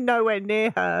 He's been nowhere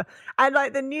near her. And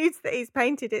like the nudes that he's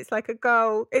painted, it's like a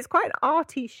girl. It's quite an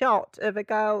arty shot of a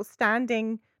girl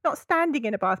standing, not standing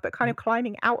in a bath, but kind of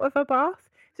climbing out of a bath.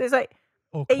 So it's like,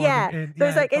 Or climbing yeah. in. So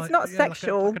it's like, it's like, not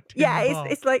sexual. like a tin bath.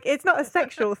 It's like, it's not a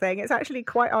sexual thing. It's actually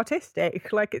quite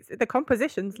artistic. Like, it's the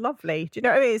composition's lovely. Do you know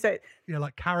what I mean? So Yeah,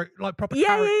 like proper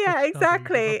yeah, character study,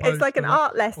 exactly. as It's opposed like to an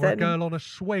art lesson. Or a girl on a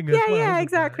swing as Yeah, well. yeah, isn't there?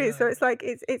 exactly. Yeah. So it's like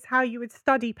it's how you would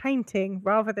study painting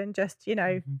rather than just, you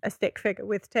know, Mhm. a stick figure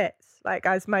with tits, like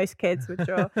as most kids would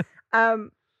draw.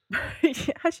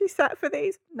 Has she sat for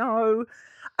these? No.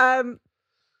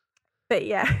 But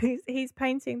yeah, he's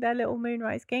painting their little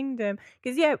Moonrise Kingdom.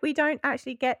 Because yeah, we don't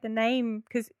actually get the name,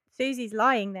 because Susie's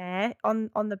lying there on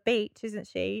the beach, isn't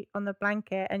she, on the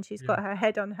blanket, and she's got her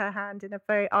head on her hand in a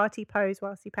very arty pose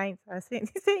whilst he paints her,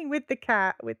 sitting with the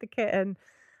cat, with the kitten.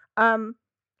 And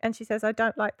she says, I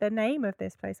don't like the name of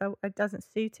this place. It doesn't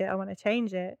suit it. I want to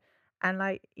change it. And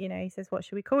like, you know, he says, what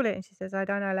should we call it? And she says, I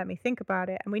don't know. Let me think about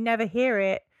it. And we never hear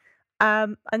it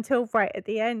until right at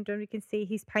the end, when we can see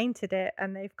he's painted it,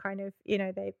 and they've kind of, you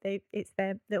know, it's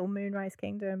their little Moonrise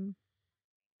Kingdom.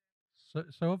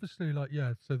 So obviously, like,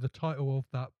 yeah, so the title of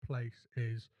that place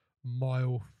is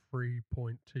Mile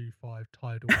 3.25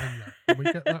 Tidal Inlet. And we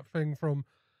get that thing from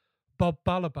Bob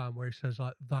Balaban where he says,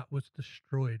 like, that was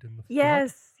destroyed in the flood.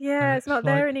 Yes, yeah, And it's not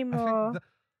there like, anymore. I think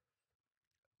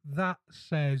that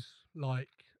says, like,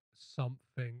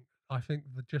 something. I think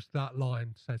that just that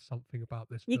line says something about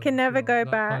this You film can as never well. go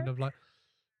That back. kind of like,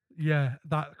 yeah,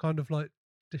 that kind of like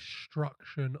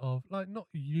destruction of, like, not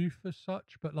youth as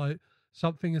such, but like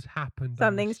something has happened.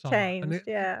 Something's on the summer. And changed,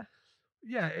 yeah.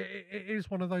 Yeah, it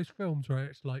is one of those films where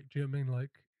it's like, do you know what I mean?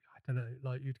 Like, I don't know,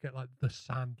 like you'd get like the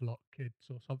Sandlot Kids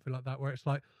or something like that, where it's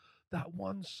like that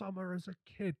one summer as a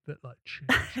kid that like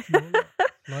changed your life.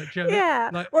 Like, do you know what I mean? Yeah.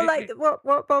 Like, Well, like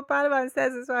what Bob Balaban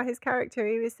says as well, his character,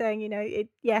 he was saying, you know,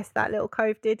 yes, that little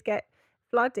cove did get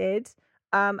flooded,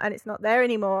 and it's not there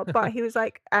anymore. But he was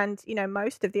like, and you know,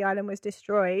 most of the island was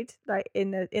destroyed, like in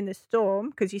the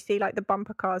storm, because you see like the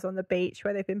bumper cars on the beach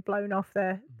where they've been blown off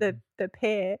the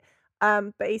pier.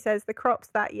 But he says the crops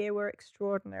that year were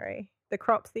extraordinary. The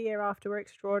crops the year after were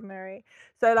extraordinary.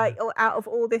 So like out of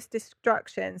all this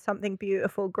destruction, something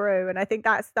beautiful grew. And I think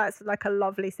that's like a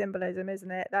lovely symbolism, isn't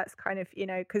it? That's kind of, you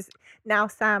know, because now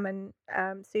Sam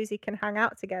and Susie can hang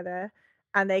out together,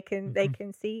 and they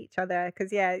can see each other.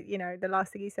 Because yeah, you know, the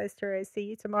last thing he says to her is "see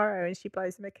you tomorrow," and she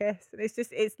blows him a kiss. And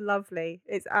it's lovely.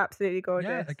 It's absolutely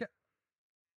gorgeous. Yeah,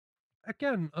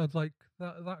 again, I'd like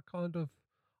that kind of.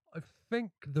 I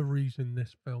think the reason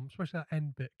this film, especially that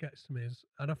end bit, gets to me is,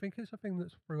 and I think it's a thing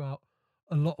that's throughout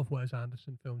a lot of Wes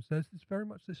Anderson films. There's very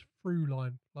much this through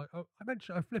line. Like I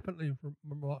mentioned, I flippantly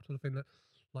remarked to the thing that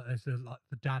like there's like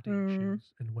the daddy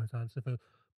issues in Wes Anderson film,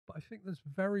 but I think there's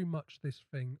very much this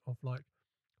thing of like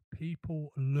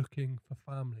people looking for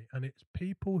family, and it's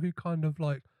people who kind of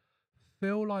like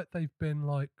feel like they've been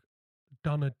like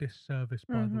done a disservice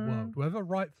by the world, whether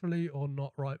rightfully or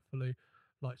not rightfully.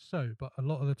 Like so, but a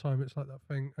lot of the time it's like that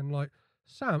thing, and like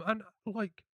Sam, and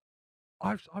like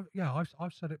I've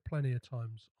said it plenty of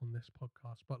times on this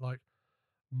podcast, but like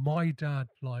my dad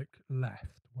like left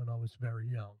when I was very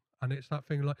young, and it's that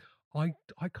thing like I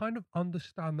kind of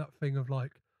understand that thing of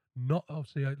like, not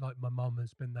obviously like my mum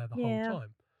has been there the whole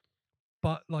time,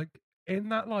 but like in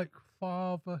that like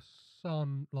father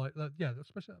son, like that, yeah,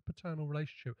 especially that paternal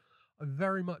relationship, I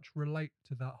very much relate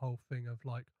to that whole thing of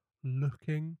like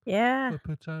looking for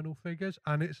paternal figures,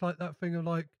 and it's like that thing of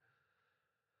like,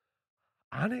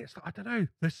 and it's, I don't know,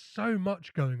 there's so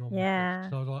much going on with this.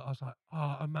 So I was like,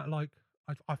 I'm at like,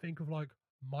 I think of like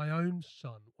my own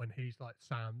son when he's like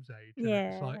Sam's age, and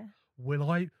it's like,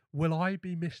 will I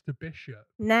be Mr. Bishop?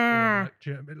 Nah. Or like, do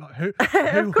you know what I mean? Like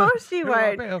who of course you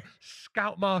won't.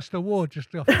 Scoutmaster Ward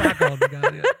just a fag on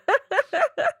again.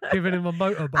 Giving him a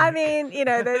motorbike. I mean, you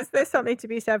know, there's something to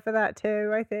be said for that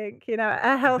too. I think, you know,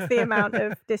 a healthy amount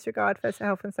of disregard for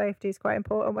health and safety is quite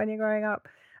important when you're growing up.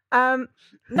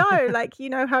 No, like, you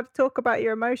know how to talk about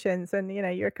your emotions, and you know,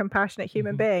 you're a compassionate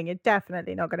human being. You're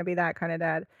definitely not going to be that kind of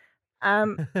dad.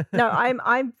 No,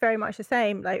 I'm very much the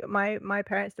same. Like my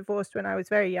parents divorced when I was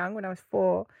very young, when I was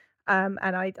 4, and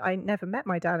I never met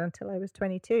my dad until I was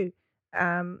 22.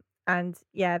 And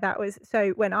yeah, that was,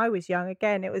 so when I was young,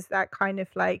 again, it was that kind of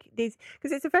like these,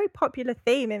 because it's a very popular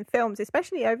theme in films,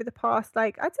 especially over the past,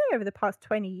 like I'd say over the past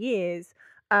 20 years.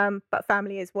 But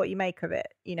family is what you make of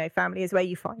it. You know, family is where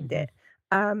you find it.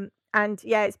 And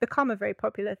yeah, it's become a very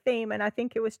popular theme. And I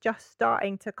think it was just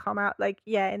starting to come out, like,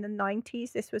 yeah, in the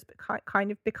 90s, this was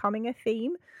kind of becoming a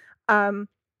theme.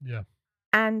 Yeah.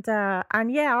 And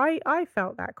yeah, I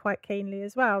felt that quite keenly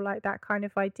as well, like that kind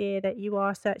of idea that you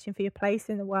are searching for your place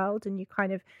in the world, and you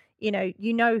kind of, you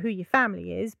know who your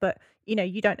family is, but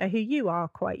you don't know who you are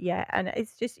quite yet. And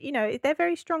it's just, they're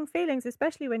very strong feelings,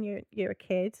 especially when you're a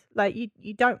kid. Like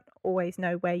you don't always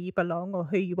know where you belong or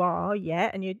who you are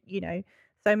yet, and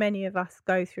so many of us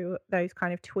go through those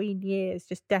kind of tween years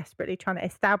just desperately trying to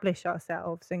establish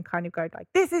ourselves and kind of go like,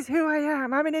 this is who I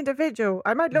am. I'm an individual.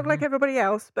 I might look like everybody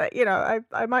else, but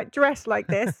I might dress like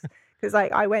this because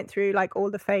like I went through like all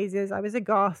the phases. I was a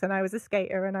goth and I was a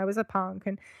skater and I was a punk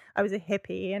and I was a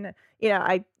hippie, and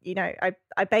I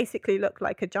basically looked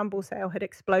like a jumble sale had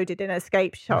exploded in a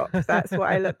skate shop. That's what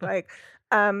I looked like.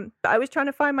 But I was trying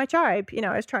to find my tribe.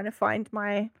 I was trying to find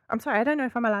I'm sorry, I don't know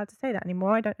if I'm allowed to say that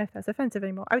anymore. I don't know if that's offensive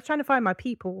anymore. I was trying to find my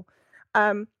people.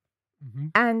 And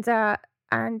yeah,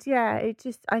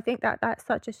 I think that's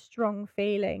such a strong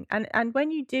feeling. And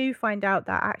when you do find out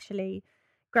that actually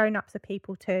grown-ups are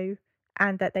people too,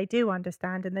 and that they do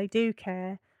understand and they do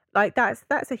care, like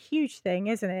that's a huge thing,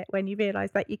 isn't it? When you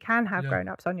realize that you can have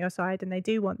grown-ups on your side and they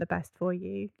do want the best for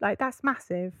you. Like that's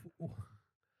massive.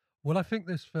 Well, I think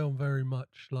this film very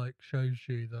much like shows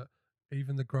you that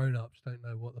even the grown-ups don't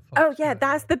know what the fuck. Oh yeah,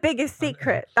 that's the biggest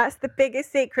secret. That's the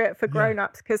biggest secret for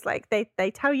grown-ups, because like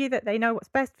they tell you that they know what's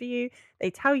best for you.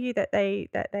 They tell you that they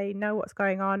know what's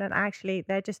going on, and actually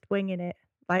they're just winging it.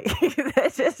 Like they're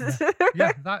just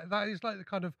that is like the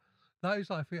kind of that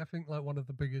is like I think like one of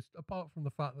the biggest, apart from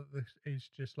the fact that this is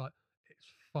just like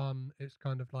it's fun. It's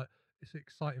kind of like it's an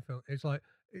exciting film. It's like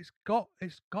it's got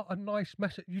a nice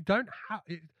message. You don't have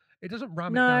it. It doesn't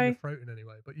ram it down your throat in any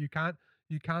way, but you can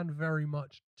very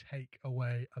much take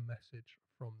away a message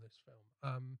from this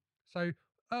film. So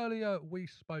earlier we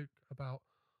spoke about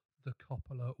the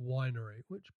Coppola winery,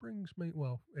 which brings me,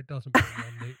 well, it doesn't bring me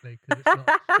on neatly because it's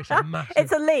not. It's a massive.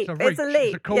 It's a leap. It's a leap.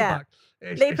 It's a callback.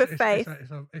 Yeah. Leap of faith.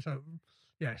 It's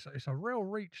a real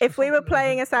reach. If we were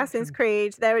playing Assassin's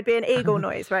Creed, there would be an eagle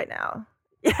noise right now.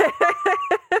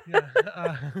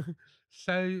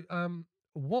 So,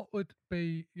 what would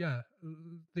be,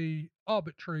 the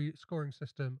arbitrary scoring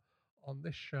system on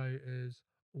this show is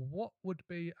what would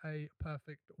be a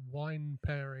perfect wine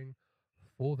pairing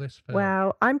for this film?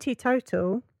 Well, I'm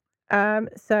teetotal.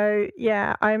 So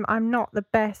yeah, I'm not the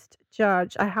best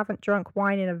judge. I haven't drunk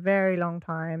wine in a very long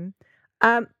time.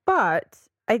 But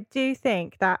I do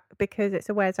think that because it's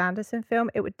a Wes Anderson film,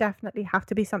 it would definitely have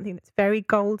to be something that's very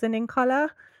golden in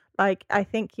color. Like, I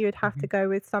think you would have to go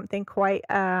with something quite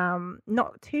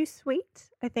not too sweet.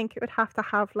 I think it would have to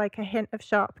have like a hint of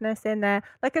sharpness in there,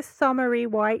 like a summery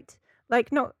white,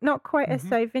 like not quite a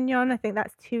Sauvignon. I think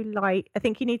that's too light. I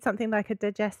think you need something like a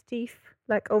digestif,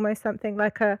 like almost something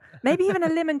like maybe even a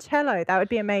limoncello. That would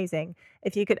be amazing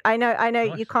if you could. I know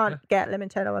nice, you can't get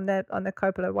limoncello on the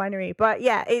Coppola winery, but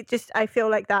yeah, I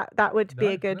feel like that would be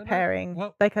a good pairing,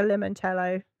 well, like a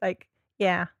limoncello. Like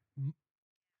yeah.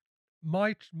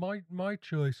 My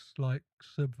choice like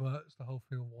subverts the whole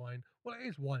thing of wine. Well, it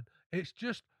is wine. It's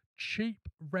just cheap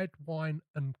red wine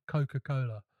and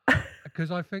Coca-Cola. Because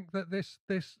I think that this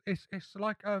it's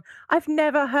like a. I've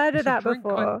never heard of that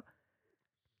before.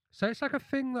 So it's like a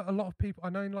thing that a lot of people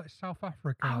I know in like South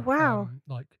Africa. Oh wow!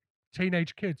 Like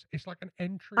teenage kids, it's like an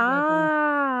entry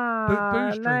level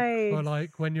booze drink for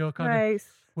like when you're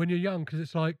when you're young, because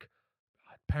it's like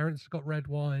parents have got red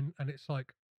wine and it's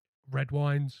like red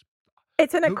wines.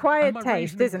 It's an acquired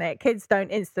taste, isn't it? Kids don't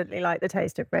instantly like the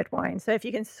taste of red wine. So if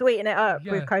you can sweeten it up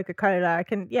with Coca-Cola, I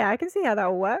can see how that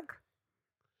will work.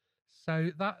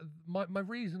 So that my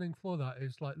reasoning for that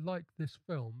is like this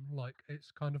film, like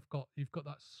it's kind of you've got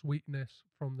that sweetness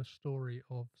from the story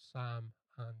of Sam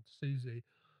and Susie,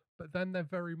 but then there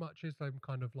very much is them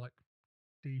kind of like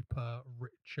deeper,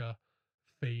 richer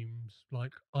themes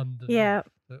like underneath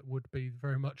that would be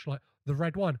very much like the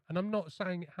red wine. And I'm not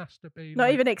saying it has to be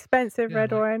not even expensive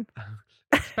red wine.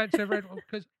 Expensive red wine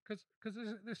because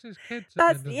this is kids.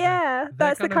 That's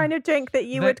the kind of drink that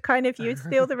you would you'd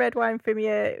steal the red wine from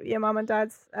your mum and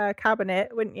dad's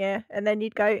cabinet, wouldn't you? And then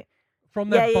you'd go from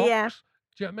their box. Yeah. Do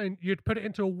you know what I mean? You'd put it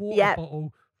into a water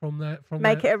bottle from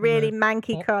make it a really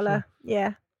manky colour.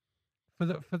 Yeah. For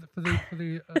the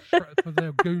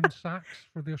goon sacks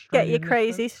for the Australian. Get your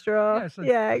crazy straw.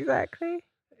 Yeah, exactly.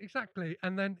 Exactly,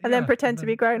 and then pretend to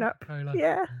be grown up.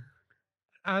 Yeah.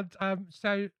 And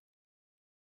so,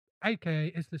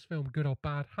 AKA, is this film good or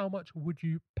bad? How much would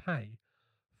you pay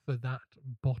for that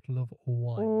bottle of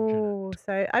wine? Oh,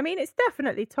 so I mean, it's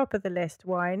definitely top of the list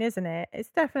wine, isn't it? It's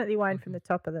definitely wine from the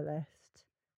top of the list.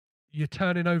 You're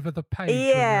turning over the page when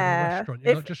you're in a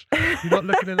restaurant. You're not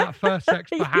looking in that first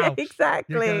section for house.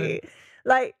 Exactly.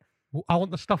 Like I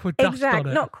want the stuff with dust on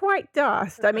it. Not quite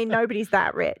dust. I mean, nobody's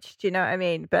that rich. Do you know what I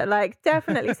mean? But like,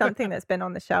 definitely something that's been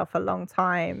on the shelf a long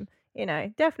time. You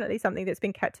know, definitely something that's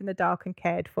been kept in the dark and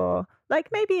cared for. Like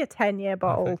maybe a 10-year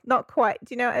bottle. Perfect. Not quite.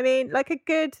 Do you know what I mean? Like a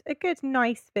good,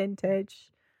 nice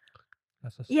vintage.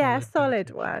 That's a solid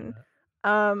vintage, one.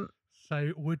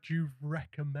 So, would you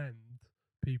recommend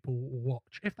people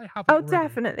watch if they haven't? Oh, already,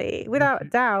 definitely, without a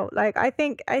doubt. Like I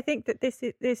think that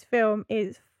this film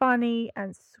is funny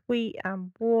and sweet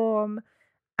and warm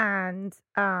and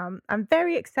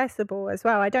very accessible as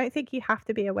well. I don't think you have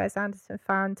to be a Wes Anderson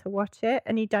fan to watch it,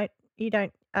 and you don't you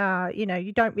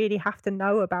don't really have to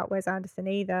know about Wes Anderson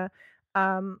either.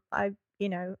 I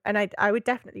would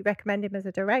definitely recommend him as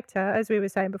a director. As we were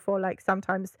saying before, like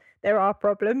sometimes there are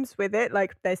problems with it,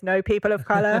 like there's no people of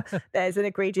color, there's an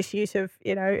egregious use of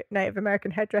Native American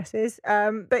headdresses,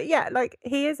 but yeah, like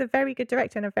he is a very good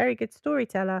director and a very good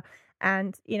storyteller,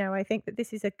 and I think that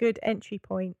this is a good entry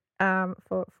point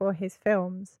for his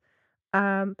films.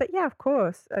 But yeah, of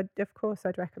course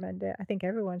I'd recommend it. I think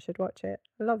everyone should watch it.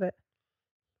 I love it.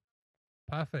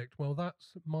 Perfect. Well,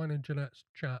 that's mine and Jeanette's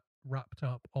chat wrapped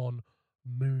up on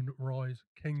Moonrise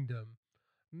Kingdom.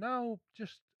 Now,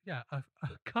 just a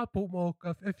couple more,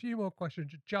 a few more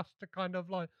questions, just to kind of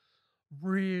like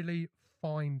really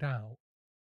find out,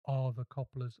 are the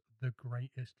Coppolas the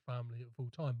greatest family of all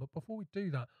time? But before we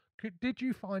do that, did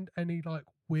you find any like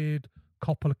weird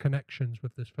Coppola connections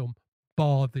with this film,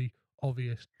 bar the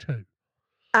obvious two?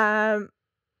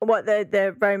 What,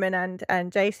 the Roman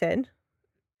and Jason?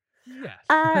 Yes.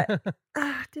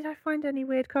 Did I find any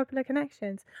weird Coppola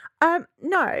connections?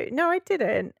 No, I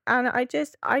didn't. And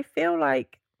I feel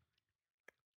like,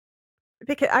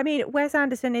 because I mean, Wes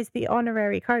Anderson is the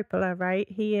honorary Coppola, right?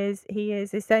 He is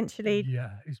essentially.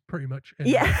 Yeah, he's pretty much.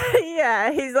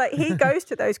 Yeah. He's like, he goes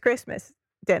to those Christmas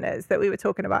dinners that we were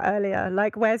talking about earlier.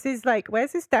 Like Wes is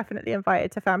definitely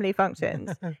invited to family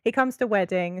functions. He comes to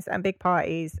weddings and big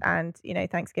parties and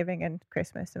Thanksgiving and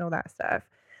Christmas and all that stuff.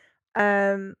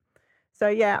 So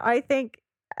yeah, I think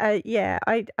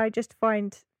I just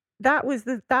find that was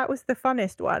the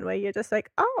funnest one, where you're just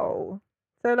like, oh,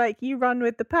 so like you run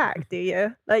with the pack, do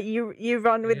you? Like you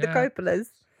run with the Coppolas,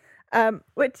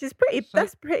 which is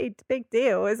that's pretty big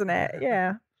deal, isn't it?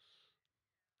 Yeah.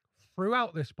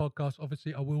 Throughout this podcast,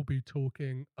 obviously, I will be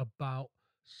talking about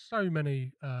so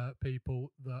many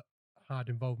people that had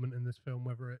involvement in this film,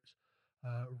 whether it's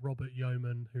Robert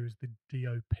Yeoman, who's the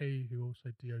DOP, who also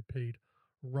DOP'd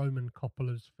Roman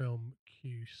Coppola's film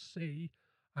QC,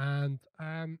 and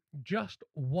just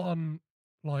one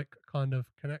like kind of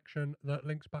connection that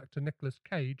links back to Nicolas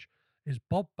Cage is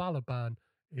Bob Balaban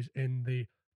is in the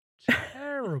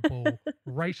terrible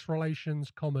race relations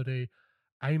comedy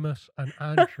Amos and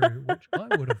Andrew, which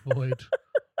I would avoid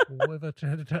with a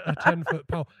 10-foot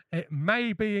pole. It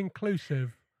may be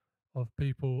inclusive of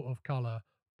people of colour,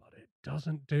 but it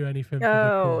doesn't do anything for the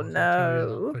cause. No. I'll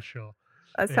tell you that for sure.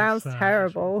 That sounds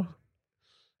terrible.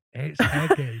 It's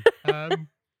eggy.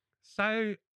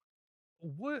 So,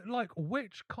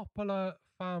 which Coppola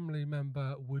family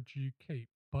member would you keep?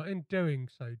 But in doing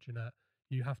so, Jeanette,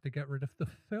 you have to get rid of the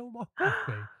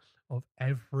filmography of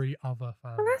every other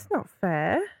family. Well, that's not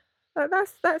fair.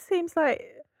 That seems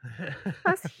like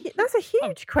that's a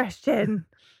huge question.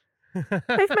 They've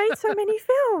made so many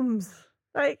films.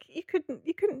 Like you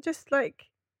couldn't just like.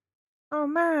 Oh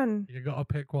man! You got to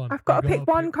pick one. I've got to pick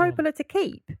one Coppola to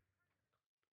keep.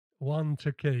 One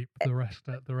to keep. The rest.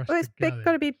 Well, it's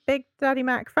got to be Big Daddy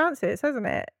Mac Francis, hasn't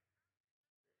it?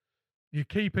 You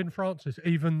keep in Francis,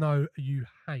 even though you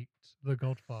hate The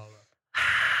Godfather.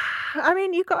 I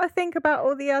mean, you've got to think about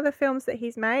all the other films that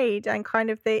he's made and kind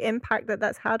of the impact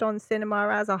that's had on cinema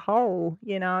as a whole.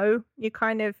 You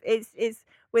kind of it's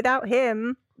without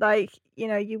him, like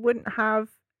you wouldn't have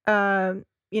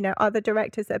other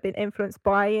directors that have been influenced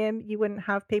by him. You wouldn't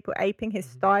have people aping his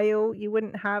style. You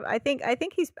wouldn't have. I think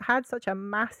he's had such a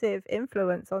massive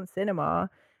influence on cinema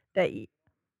that.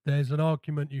 There's an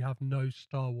argument you have no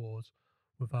Star Wars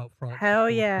without Francis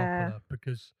Ford Coppola,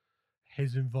 because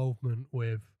his involvement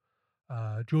with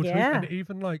George Lucas, and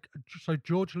even like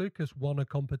George Lucas won a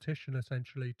competition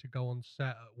essentially to go on set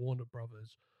at Warner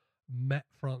Brothers, met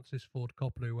Francis Ford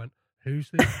Coppola, who went,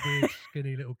 "Who's this weird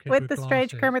skinny little kid with the glasses?"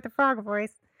 strange Kermit the Frog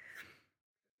voice,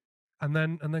 and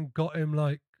then got him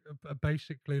like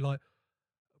basically like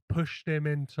pushed him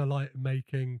into like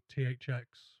making THX.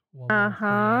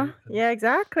 Yeah,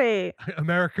 exactly.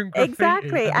 American Graffiti.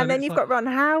 Exactly. And then you've got Ron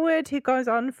Howard, who goes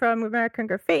on from American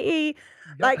Graffiti.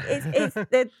 Like it's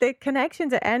the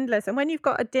connections are endless. And when you've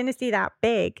got a dynasty that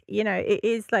big, it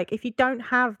is like, if you don't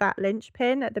have that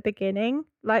linchpin at the beginning,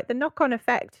 like the knock-on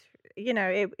effect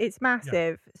it's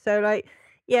massive. So like,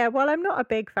 yeah, while I'm not a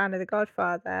big fan of The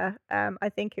Godfather, I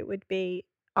think it would be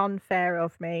unfair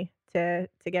of me to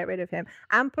get rid of him.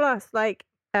 And plus, like,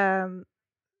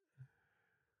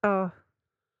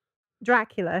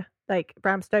 Dracula, like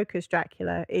Bram Stoker's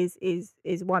Dracula, is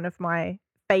one of my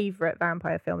favorite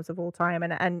vampire films of all time,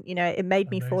 and it made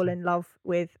me fall in love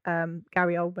with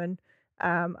Gary Oldman.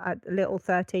 A little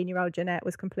 13-year-old Jeanette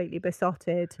was completely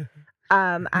besotted,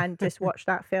 and just watched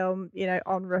that film,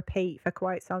 on repeat for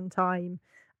quite some time.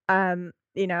 And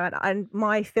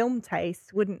my film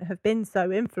tastes wouldn't have been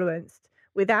so influenced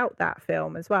without that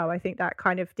film as well. I think that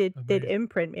kind of did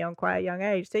imprint me on quite a young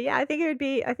age. So yeah, I think it would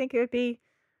be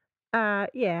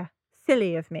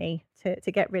silly of me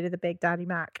to get rid of the Big Daddy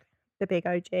Mac, the big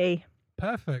OG.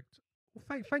 Perfect.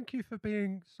 Well, thank you for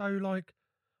being so like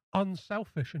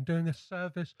unselfish and doing a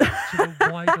service to the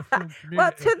wider film community.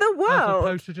 Well, to the world, as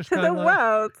opposed to just to going the like,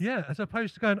 world. Yeah, as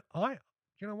opposed to going,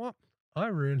 you know what? I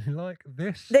really like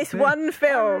this one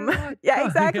film. Really like Yeah, that.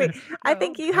 exactly. Yeah, I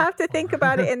think you have to think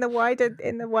about it in the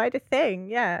wider thing.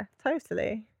 Yeah,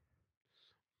 totally.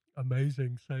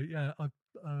 Amazing. So yeah,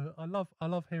 I love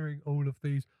hearing all of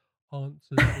these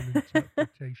answers and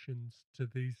interpretations to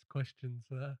these questions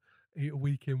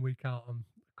week in, week out. I'm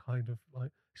kind of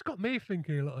like, it's got me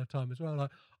thinking a lot of the time as well.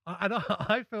 Like,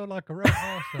 I feel like a real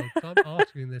arsehole because I'm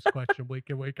asking this question week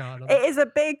in, week out. It is a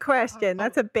big question.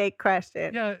 That's a big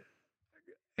question. Yeah.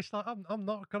 It's like I'm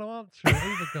not going to answer it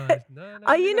either, guys. No.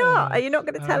 Are you not? Are you not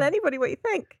going to tell anybody what you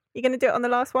think? You're going to do it on the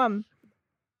last one?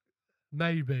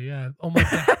 Maybe, yeah. On my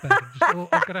deathbed,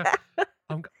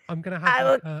 I'm gonna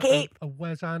have a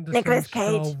Wes Anderson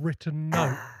style written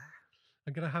note.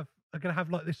 I'm gonna have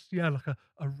like this, like a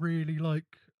really like,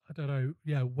 I don't know,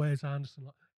 Wes Anderson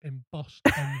like embossed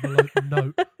envelope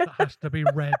note that has to be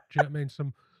read. Do you know what I mean?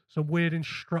 Some weird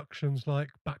instructions like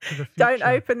Back to the Future. Don't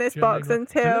open this box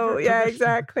until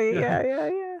exactly. Yeah.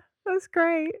 That's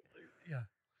great.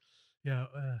 Yeah.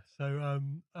 So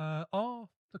are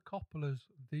the Coppolas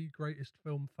the greatest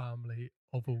film family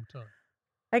of all time?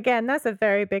 Again, that's a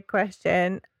very big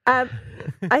question. I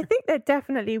think they're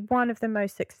definitely one of the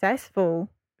most successful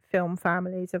film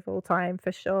families of all time,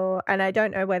 for sure. And I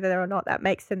don't know whether or not that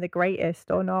makes them the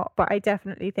greatest or not, but I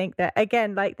definitely think that,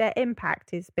 again, like, their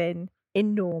impact has been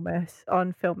enormous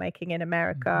on filmmaking in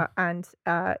America, and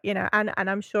and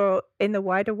I'm sure in the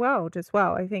wider world as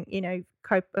well. I think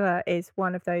Coppola is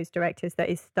one of those directors that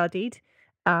is studied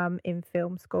in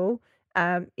film school,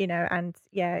 and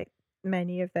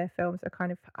many of their films are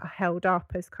kind of held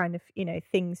up as kind of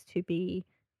things to be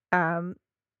to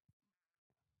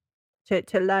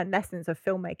learn lessons of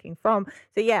filmmaking from.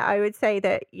 So yeah, I would say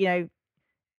that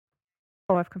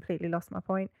I've completely lost my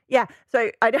point. Yeah,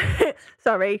 so I don't.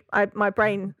 Sorry, my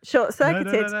brain short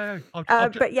circuited. No.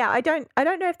 But yeah, I don't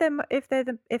know if they're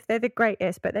the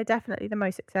greatest, but they're definitely the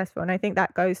most successful, and I think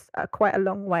that goes quite a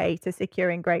long way to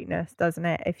securing greatness, doesn't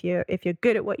it? If you're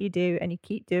good at what you do and you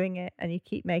keep doing it and you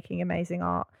keep making amazing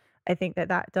art, I think that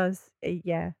does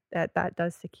that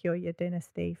does secure your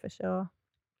dynasty for sure.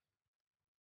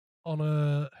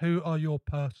 Who are your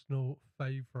personal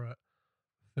favourite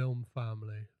film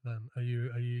family then? Are you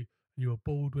a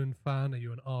Baldwin fan? Are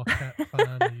you an Arquette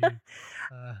fan? Are you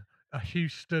a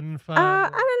Houston fan? I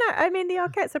don't know. I mean, the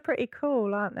Arquettes are pretty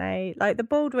cool, aren't they? Like the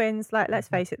Baldwins, like, let's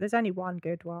face it, there's only one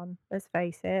good one. Let's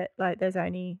face it. Like, there's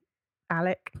only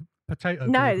Alec. Potato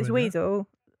No, Baldwin, there's Weasel.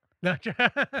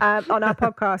 On our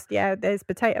podcast, there's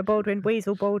Potato Baldwin,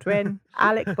 Weasel Baldwin,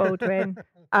 Alec Baldwin.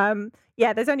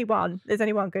 There's only one. There's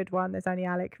only one good one. There's only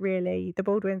Alec, really. The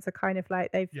Baldwins are kind of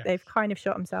like they've kind of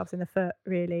shot themselves in the foot,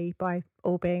 really, by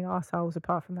all being arseholes,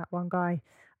 apart from that one guy,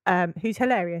 who's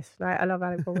hilarious. Like, I love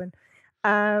Alec Baldwin.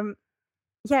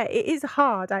 It is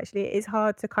hard, actually. It is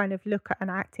hard to kind of look at an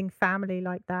acting family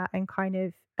like that and kind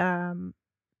of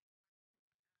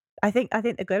I think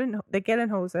the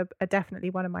Gyllenhaals are definitely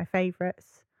one of my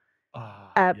favorites.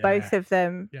 Both of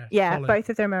them, both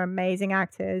of them are amazing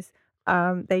actors.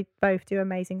 They both do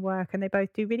amazing work, and they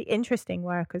both do really interesting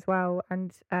work as well.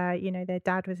 And their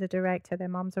dad was a director, their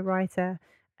mum's a writer.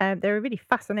 They're a really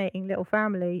fascinating little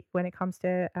family when it comes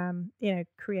to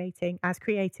creating as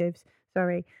creatives.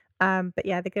 Sorry, but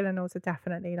yeah, the Gyllenhaals are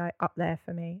definitely like up there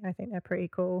for me. I think they're pretty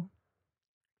cool.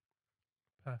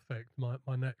 Perfect.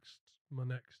 My next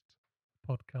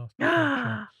podcast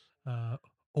adventure,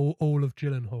 all of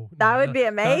Gyllenhaal. That would be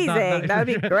amazing. That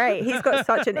would be great. He's got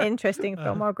such an interesting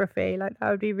filmography. Like, that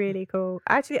would be really cool.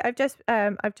 Actually, I've just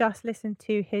listened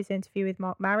to his interview with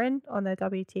Mark Maron on the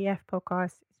WTF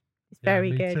podcast. It's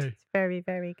very good. Too. It's very,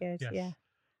 very good. Yes. Yeah.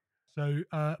 So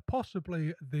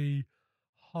possibly the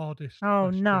hardest Oh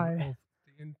question no. of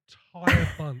the entire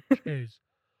bunch is,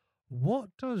 what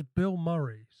does Bill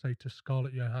Murray say to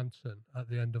Scarlett Johansson at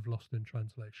the end of Lost in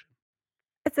Translation?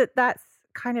 That's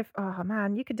kind of, oh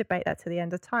man, you could debate that to the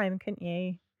end of time, couldn't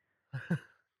you?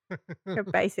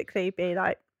 Could basically be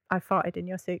like, I farted in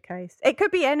your suitcase. It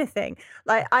could be anything.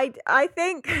 Like I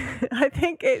think I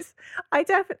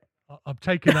definitely. I'm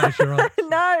taking that as your answer.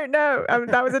 No,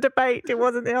 that was a debate. It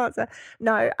wasn't the answer.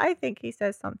 No, I think he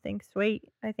says something sweet.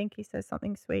 Like,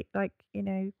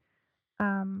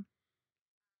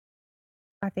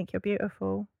 I think you're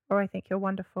beautiful, or I think you're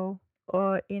wonderful,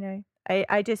 or I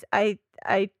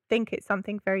think it's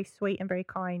something very sweet and very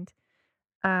kind,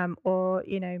 or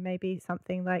maybe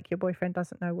something like your boyfriend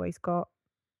doesn't know what he's got.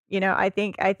 I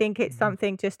think it's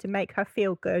something just to make her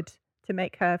feel good, to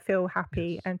make her feel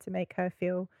happy, Yes. and to make her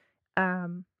feel,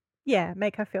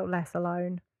 make her feel less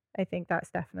alone. I think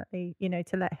that's definitely,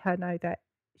 to let her know that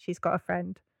she's got a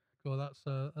friend. Well, that's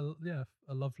a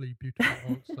lovely, beautiful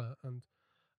answer, and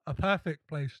a perfect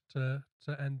place to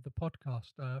end the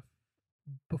podcast.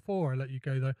 Before I let you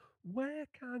go, though, where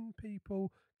can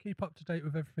people keep up to date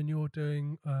with everything you're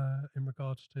doing in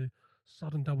regards to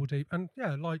Sudden Double Deep? And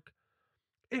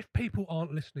if people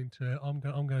aren't listening to it, I'm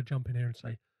going to jump in here and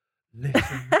say,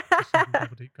 listen to Sudden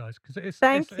Double Deep, guys, because it's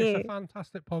a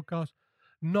fantastic podcast.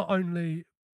 Not only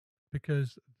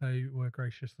because they were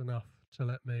gracious enough to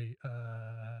let me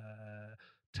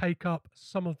take up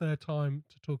some of their time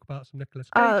to talk about some Nicolas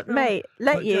Cage film, mate,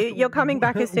 you're coming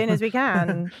back as soon as we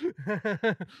can.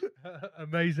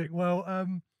 Amazing. Well,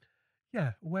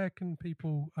 where can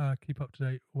people keep up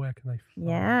to date? Where can they find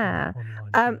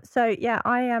online?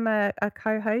 I am a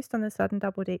co-host on the Sudden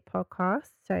Double Deep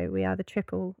podcast. So we are the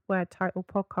triple word title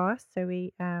podcast. So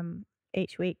we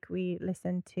each week we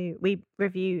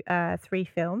review 3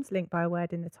 films linked by a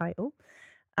word in the title.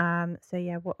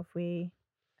 What have we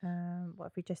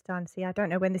just done? See, I don't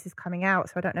know when this is coming out,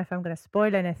 so I don't know if I'm going to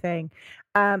spoil anything.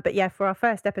 For our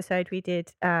first episode, we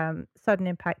did Sudden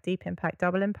Impact, Deep Impact,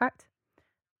 Double Impact.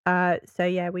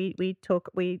 We talk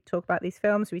about these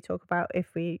films. We talk about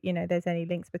if there's any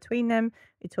links between them.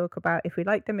 We talk about if we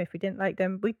like them, if we didn't like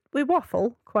them. We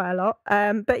waffle quite a lot.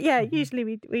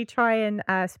 Usually we try and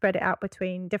spread it out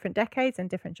between different decades and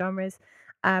different genres.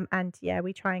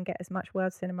 We try and get as much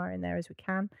world cinema in there as we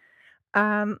can.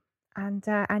 You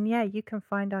can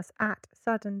find us at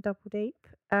Sudden Double Deep.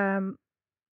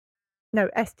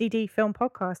 SDD Film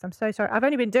Podcast. I'm so sorry. I've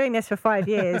only been doing this for 5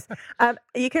 years.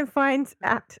 You can find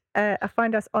us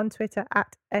on Twitter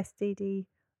at SDD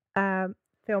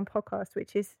Film Podcast,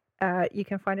 which is you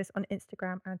can find us on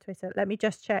Instagram and Twitter. Let me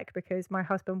just check, because my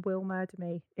husband will murder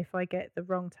me if I get the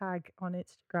wrong tag on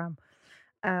Instagram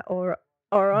or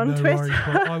on Twitter. Worries,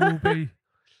 I will be.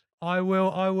 I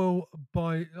will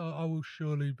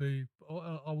surely be.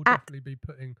 I will definitely be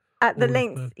putting at the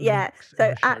links.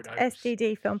 So at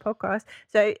SDD Film Podcast.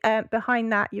 So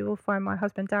behind that you will find my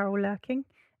husband Daryl lurking.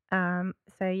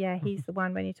 He's the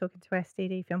one. When you're talking to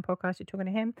SDD Film Podcast, you're talking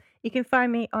to him. You can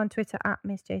find me on Twitter at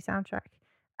Miss J Soundtrack,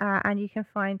 and you can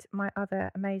find my other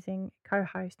amazing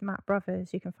co-host Matt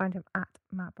Brothers. You can find him at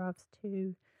Matt Brothers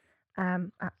too.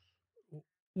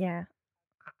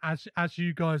 As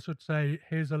you guys would say,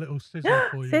 here's a little sizzle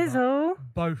for you. Sizzle.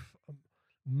 Both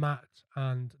Matt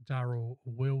and Daryl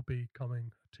will be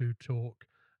coming to talk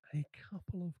a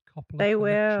couple of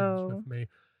connections with me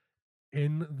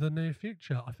in the near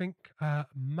future. I think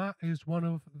Matt is one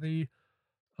of the.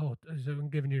 I'm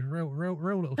giving you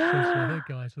real little sizzle here,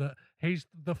 guys. That he's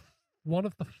one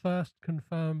of the first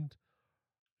confirmed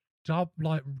double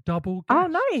guests. Oh,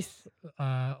 nice.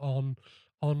 On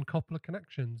Coppola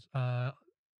Connections.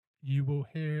 You will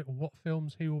hear what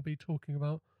films he will be talking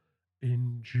about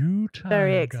in due time.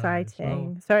 Very exciting.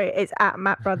 Well, sorry, it's at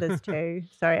Matt Brothers too.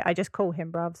 Sorry, I just call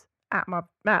him Bruvs. At Matt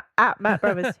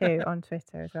Brothers too on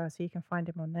Twitter as well, so you can find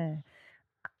him on there.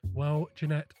 Well,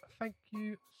 Jeanette, thank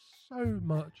you so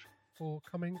much for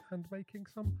coming and making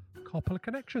some Coppola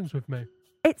Connections with me.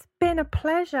 It's been a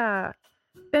pleasure.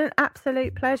 Been an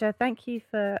absolute pleasure. Thank you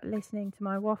for listening to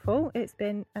my waffle. It's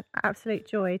been an absolute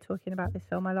joy talking about this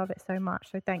film. I love it so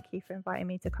much. So thank you for inviting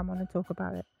me to come on and talk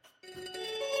about it.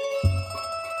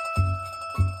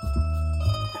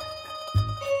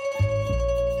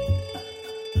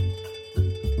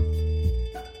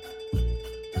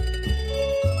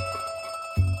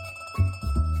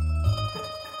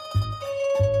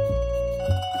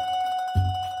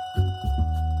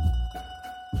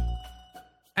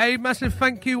 A massive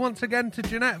thank you once again to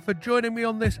Jeanette for joining me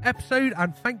on this episode,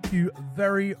 and thank you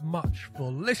very much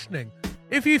for listening.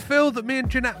 If you feel that me and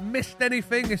Jeanette missed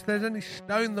anything, if there's any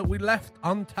stone that we left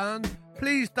unturned,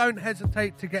 please don't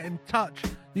hesitate to get in touch.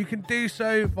 You can do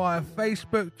so via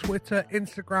Facebook, Twitter,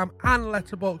 Instagram, and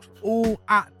Letterboxd, all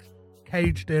at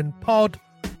CagedInPod.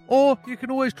 Or you can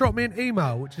always drop me an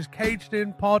email, which is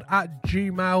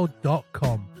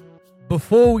cagedinpod@gmail.com.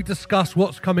 Before we discuss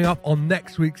what's coming up on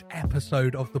next week's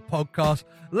episode of the podcast,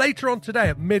 later on today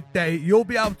at midday, you'll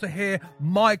be able to hear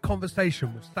my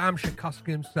conversation with Sam Shakusky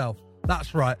himself.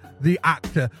 That's right, the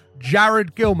actor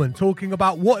Jared Gilman, talking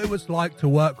about what it was like to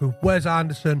work with Wes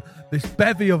Anderson, this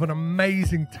bevy of an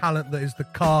amazing talent that is the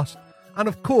cast, and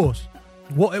of course,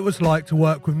 what it was like to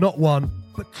work with not one,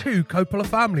 but two Coppola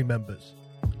family members.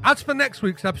 As for next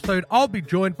week's episode, I'll be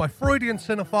joined by Freudian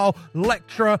cinephile,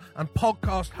 lecturer, and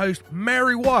podcast host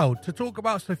Mary Wilde to talk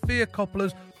about Sofia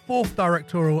Coppola's fourth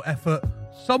directorial effort,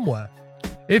 Somewhere.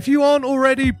 If you aren't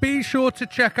already, be sure to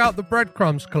check out the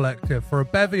Breadcrumbs Collective for a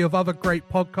bevy of other great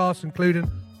podcasts, including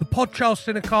the Podchild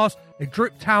Cinecast, a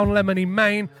Driptown Lemony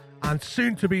Maine, and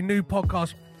soon-to-be new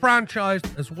podcast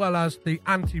franchised, as well as the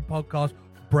anti-podcast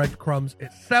Breadcrumbs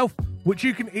itself, which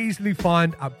you can easily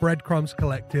find at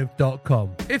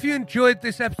breadcrumbscollective.com. If you enjoyed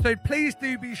this episode, please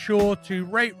do be sure to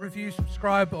rate, review,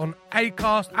 subscribe on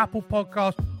Acast, Apple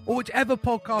Podcasts, or whichever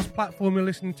podcast platform you're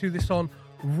listening to this on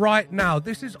right now.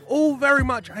 This is all very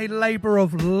much a labour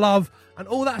of love, and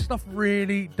all that stuff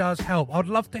really does help. I'd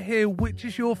love to hear which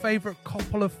is your favourite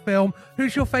Coppola film,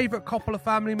 who's your favourite Coppola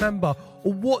family member,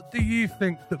 or what do you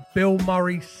think that Bill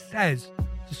Murray says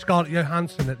to Scarlett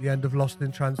Johansson at the end of Lost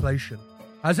in Translation.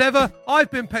 As ever,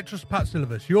 I've been Petros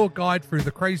Patsilivas, your guide through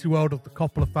the crazy world of the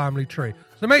Coppola family tree.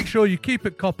 So make sure you keep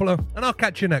it Coppola, and I'll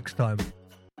catch you next time.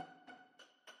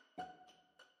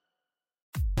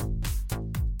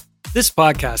 This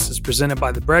podcast is presented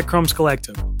by the Breadcrumbs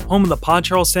Collective, home of the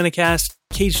Podchild Cinecast,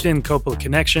 Caged In Coppola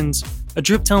Connections, a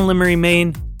Driptown Lemony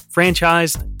Maine,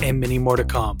 franchised, and many more to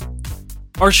come.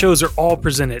 Our shows are all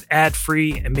presented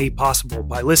ad-free and made possible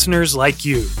by listeners like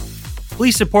you.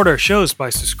 Please support our shows by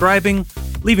subscribing,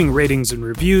 leaving ratings and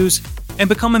reviews, and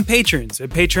becoming patrons at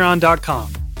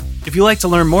patreon.com. If you'd like to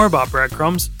learn more about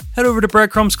Breadcrumbs, head over to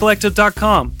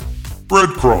breadcrumbscollective.com.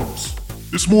 Breadcrumbs.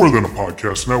 It's more than a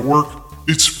podcast network.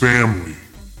 It's family.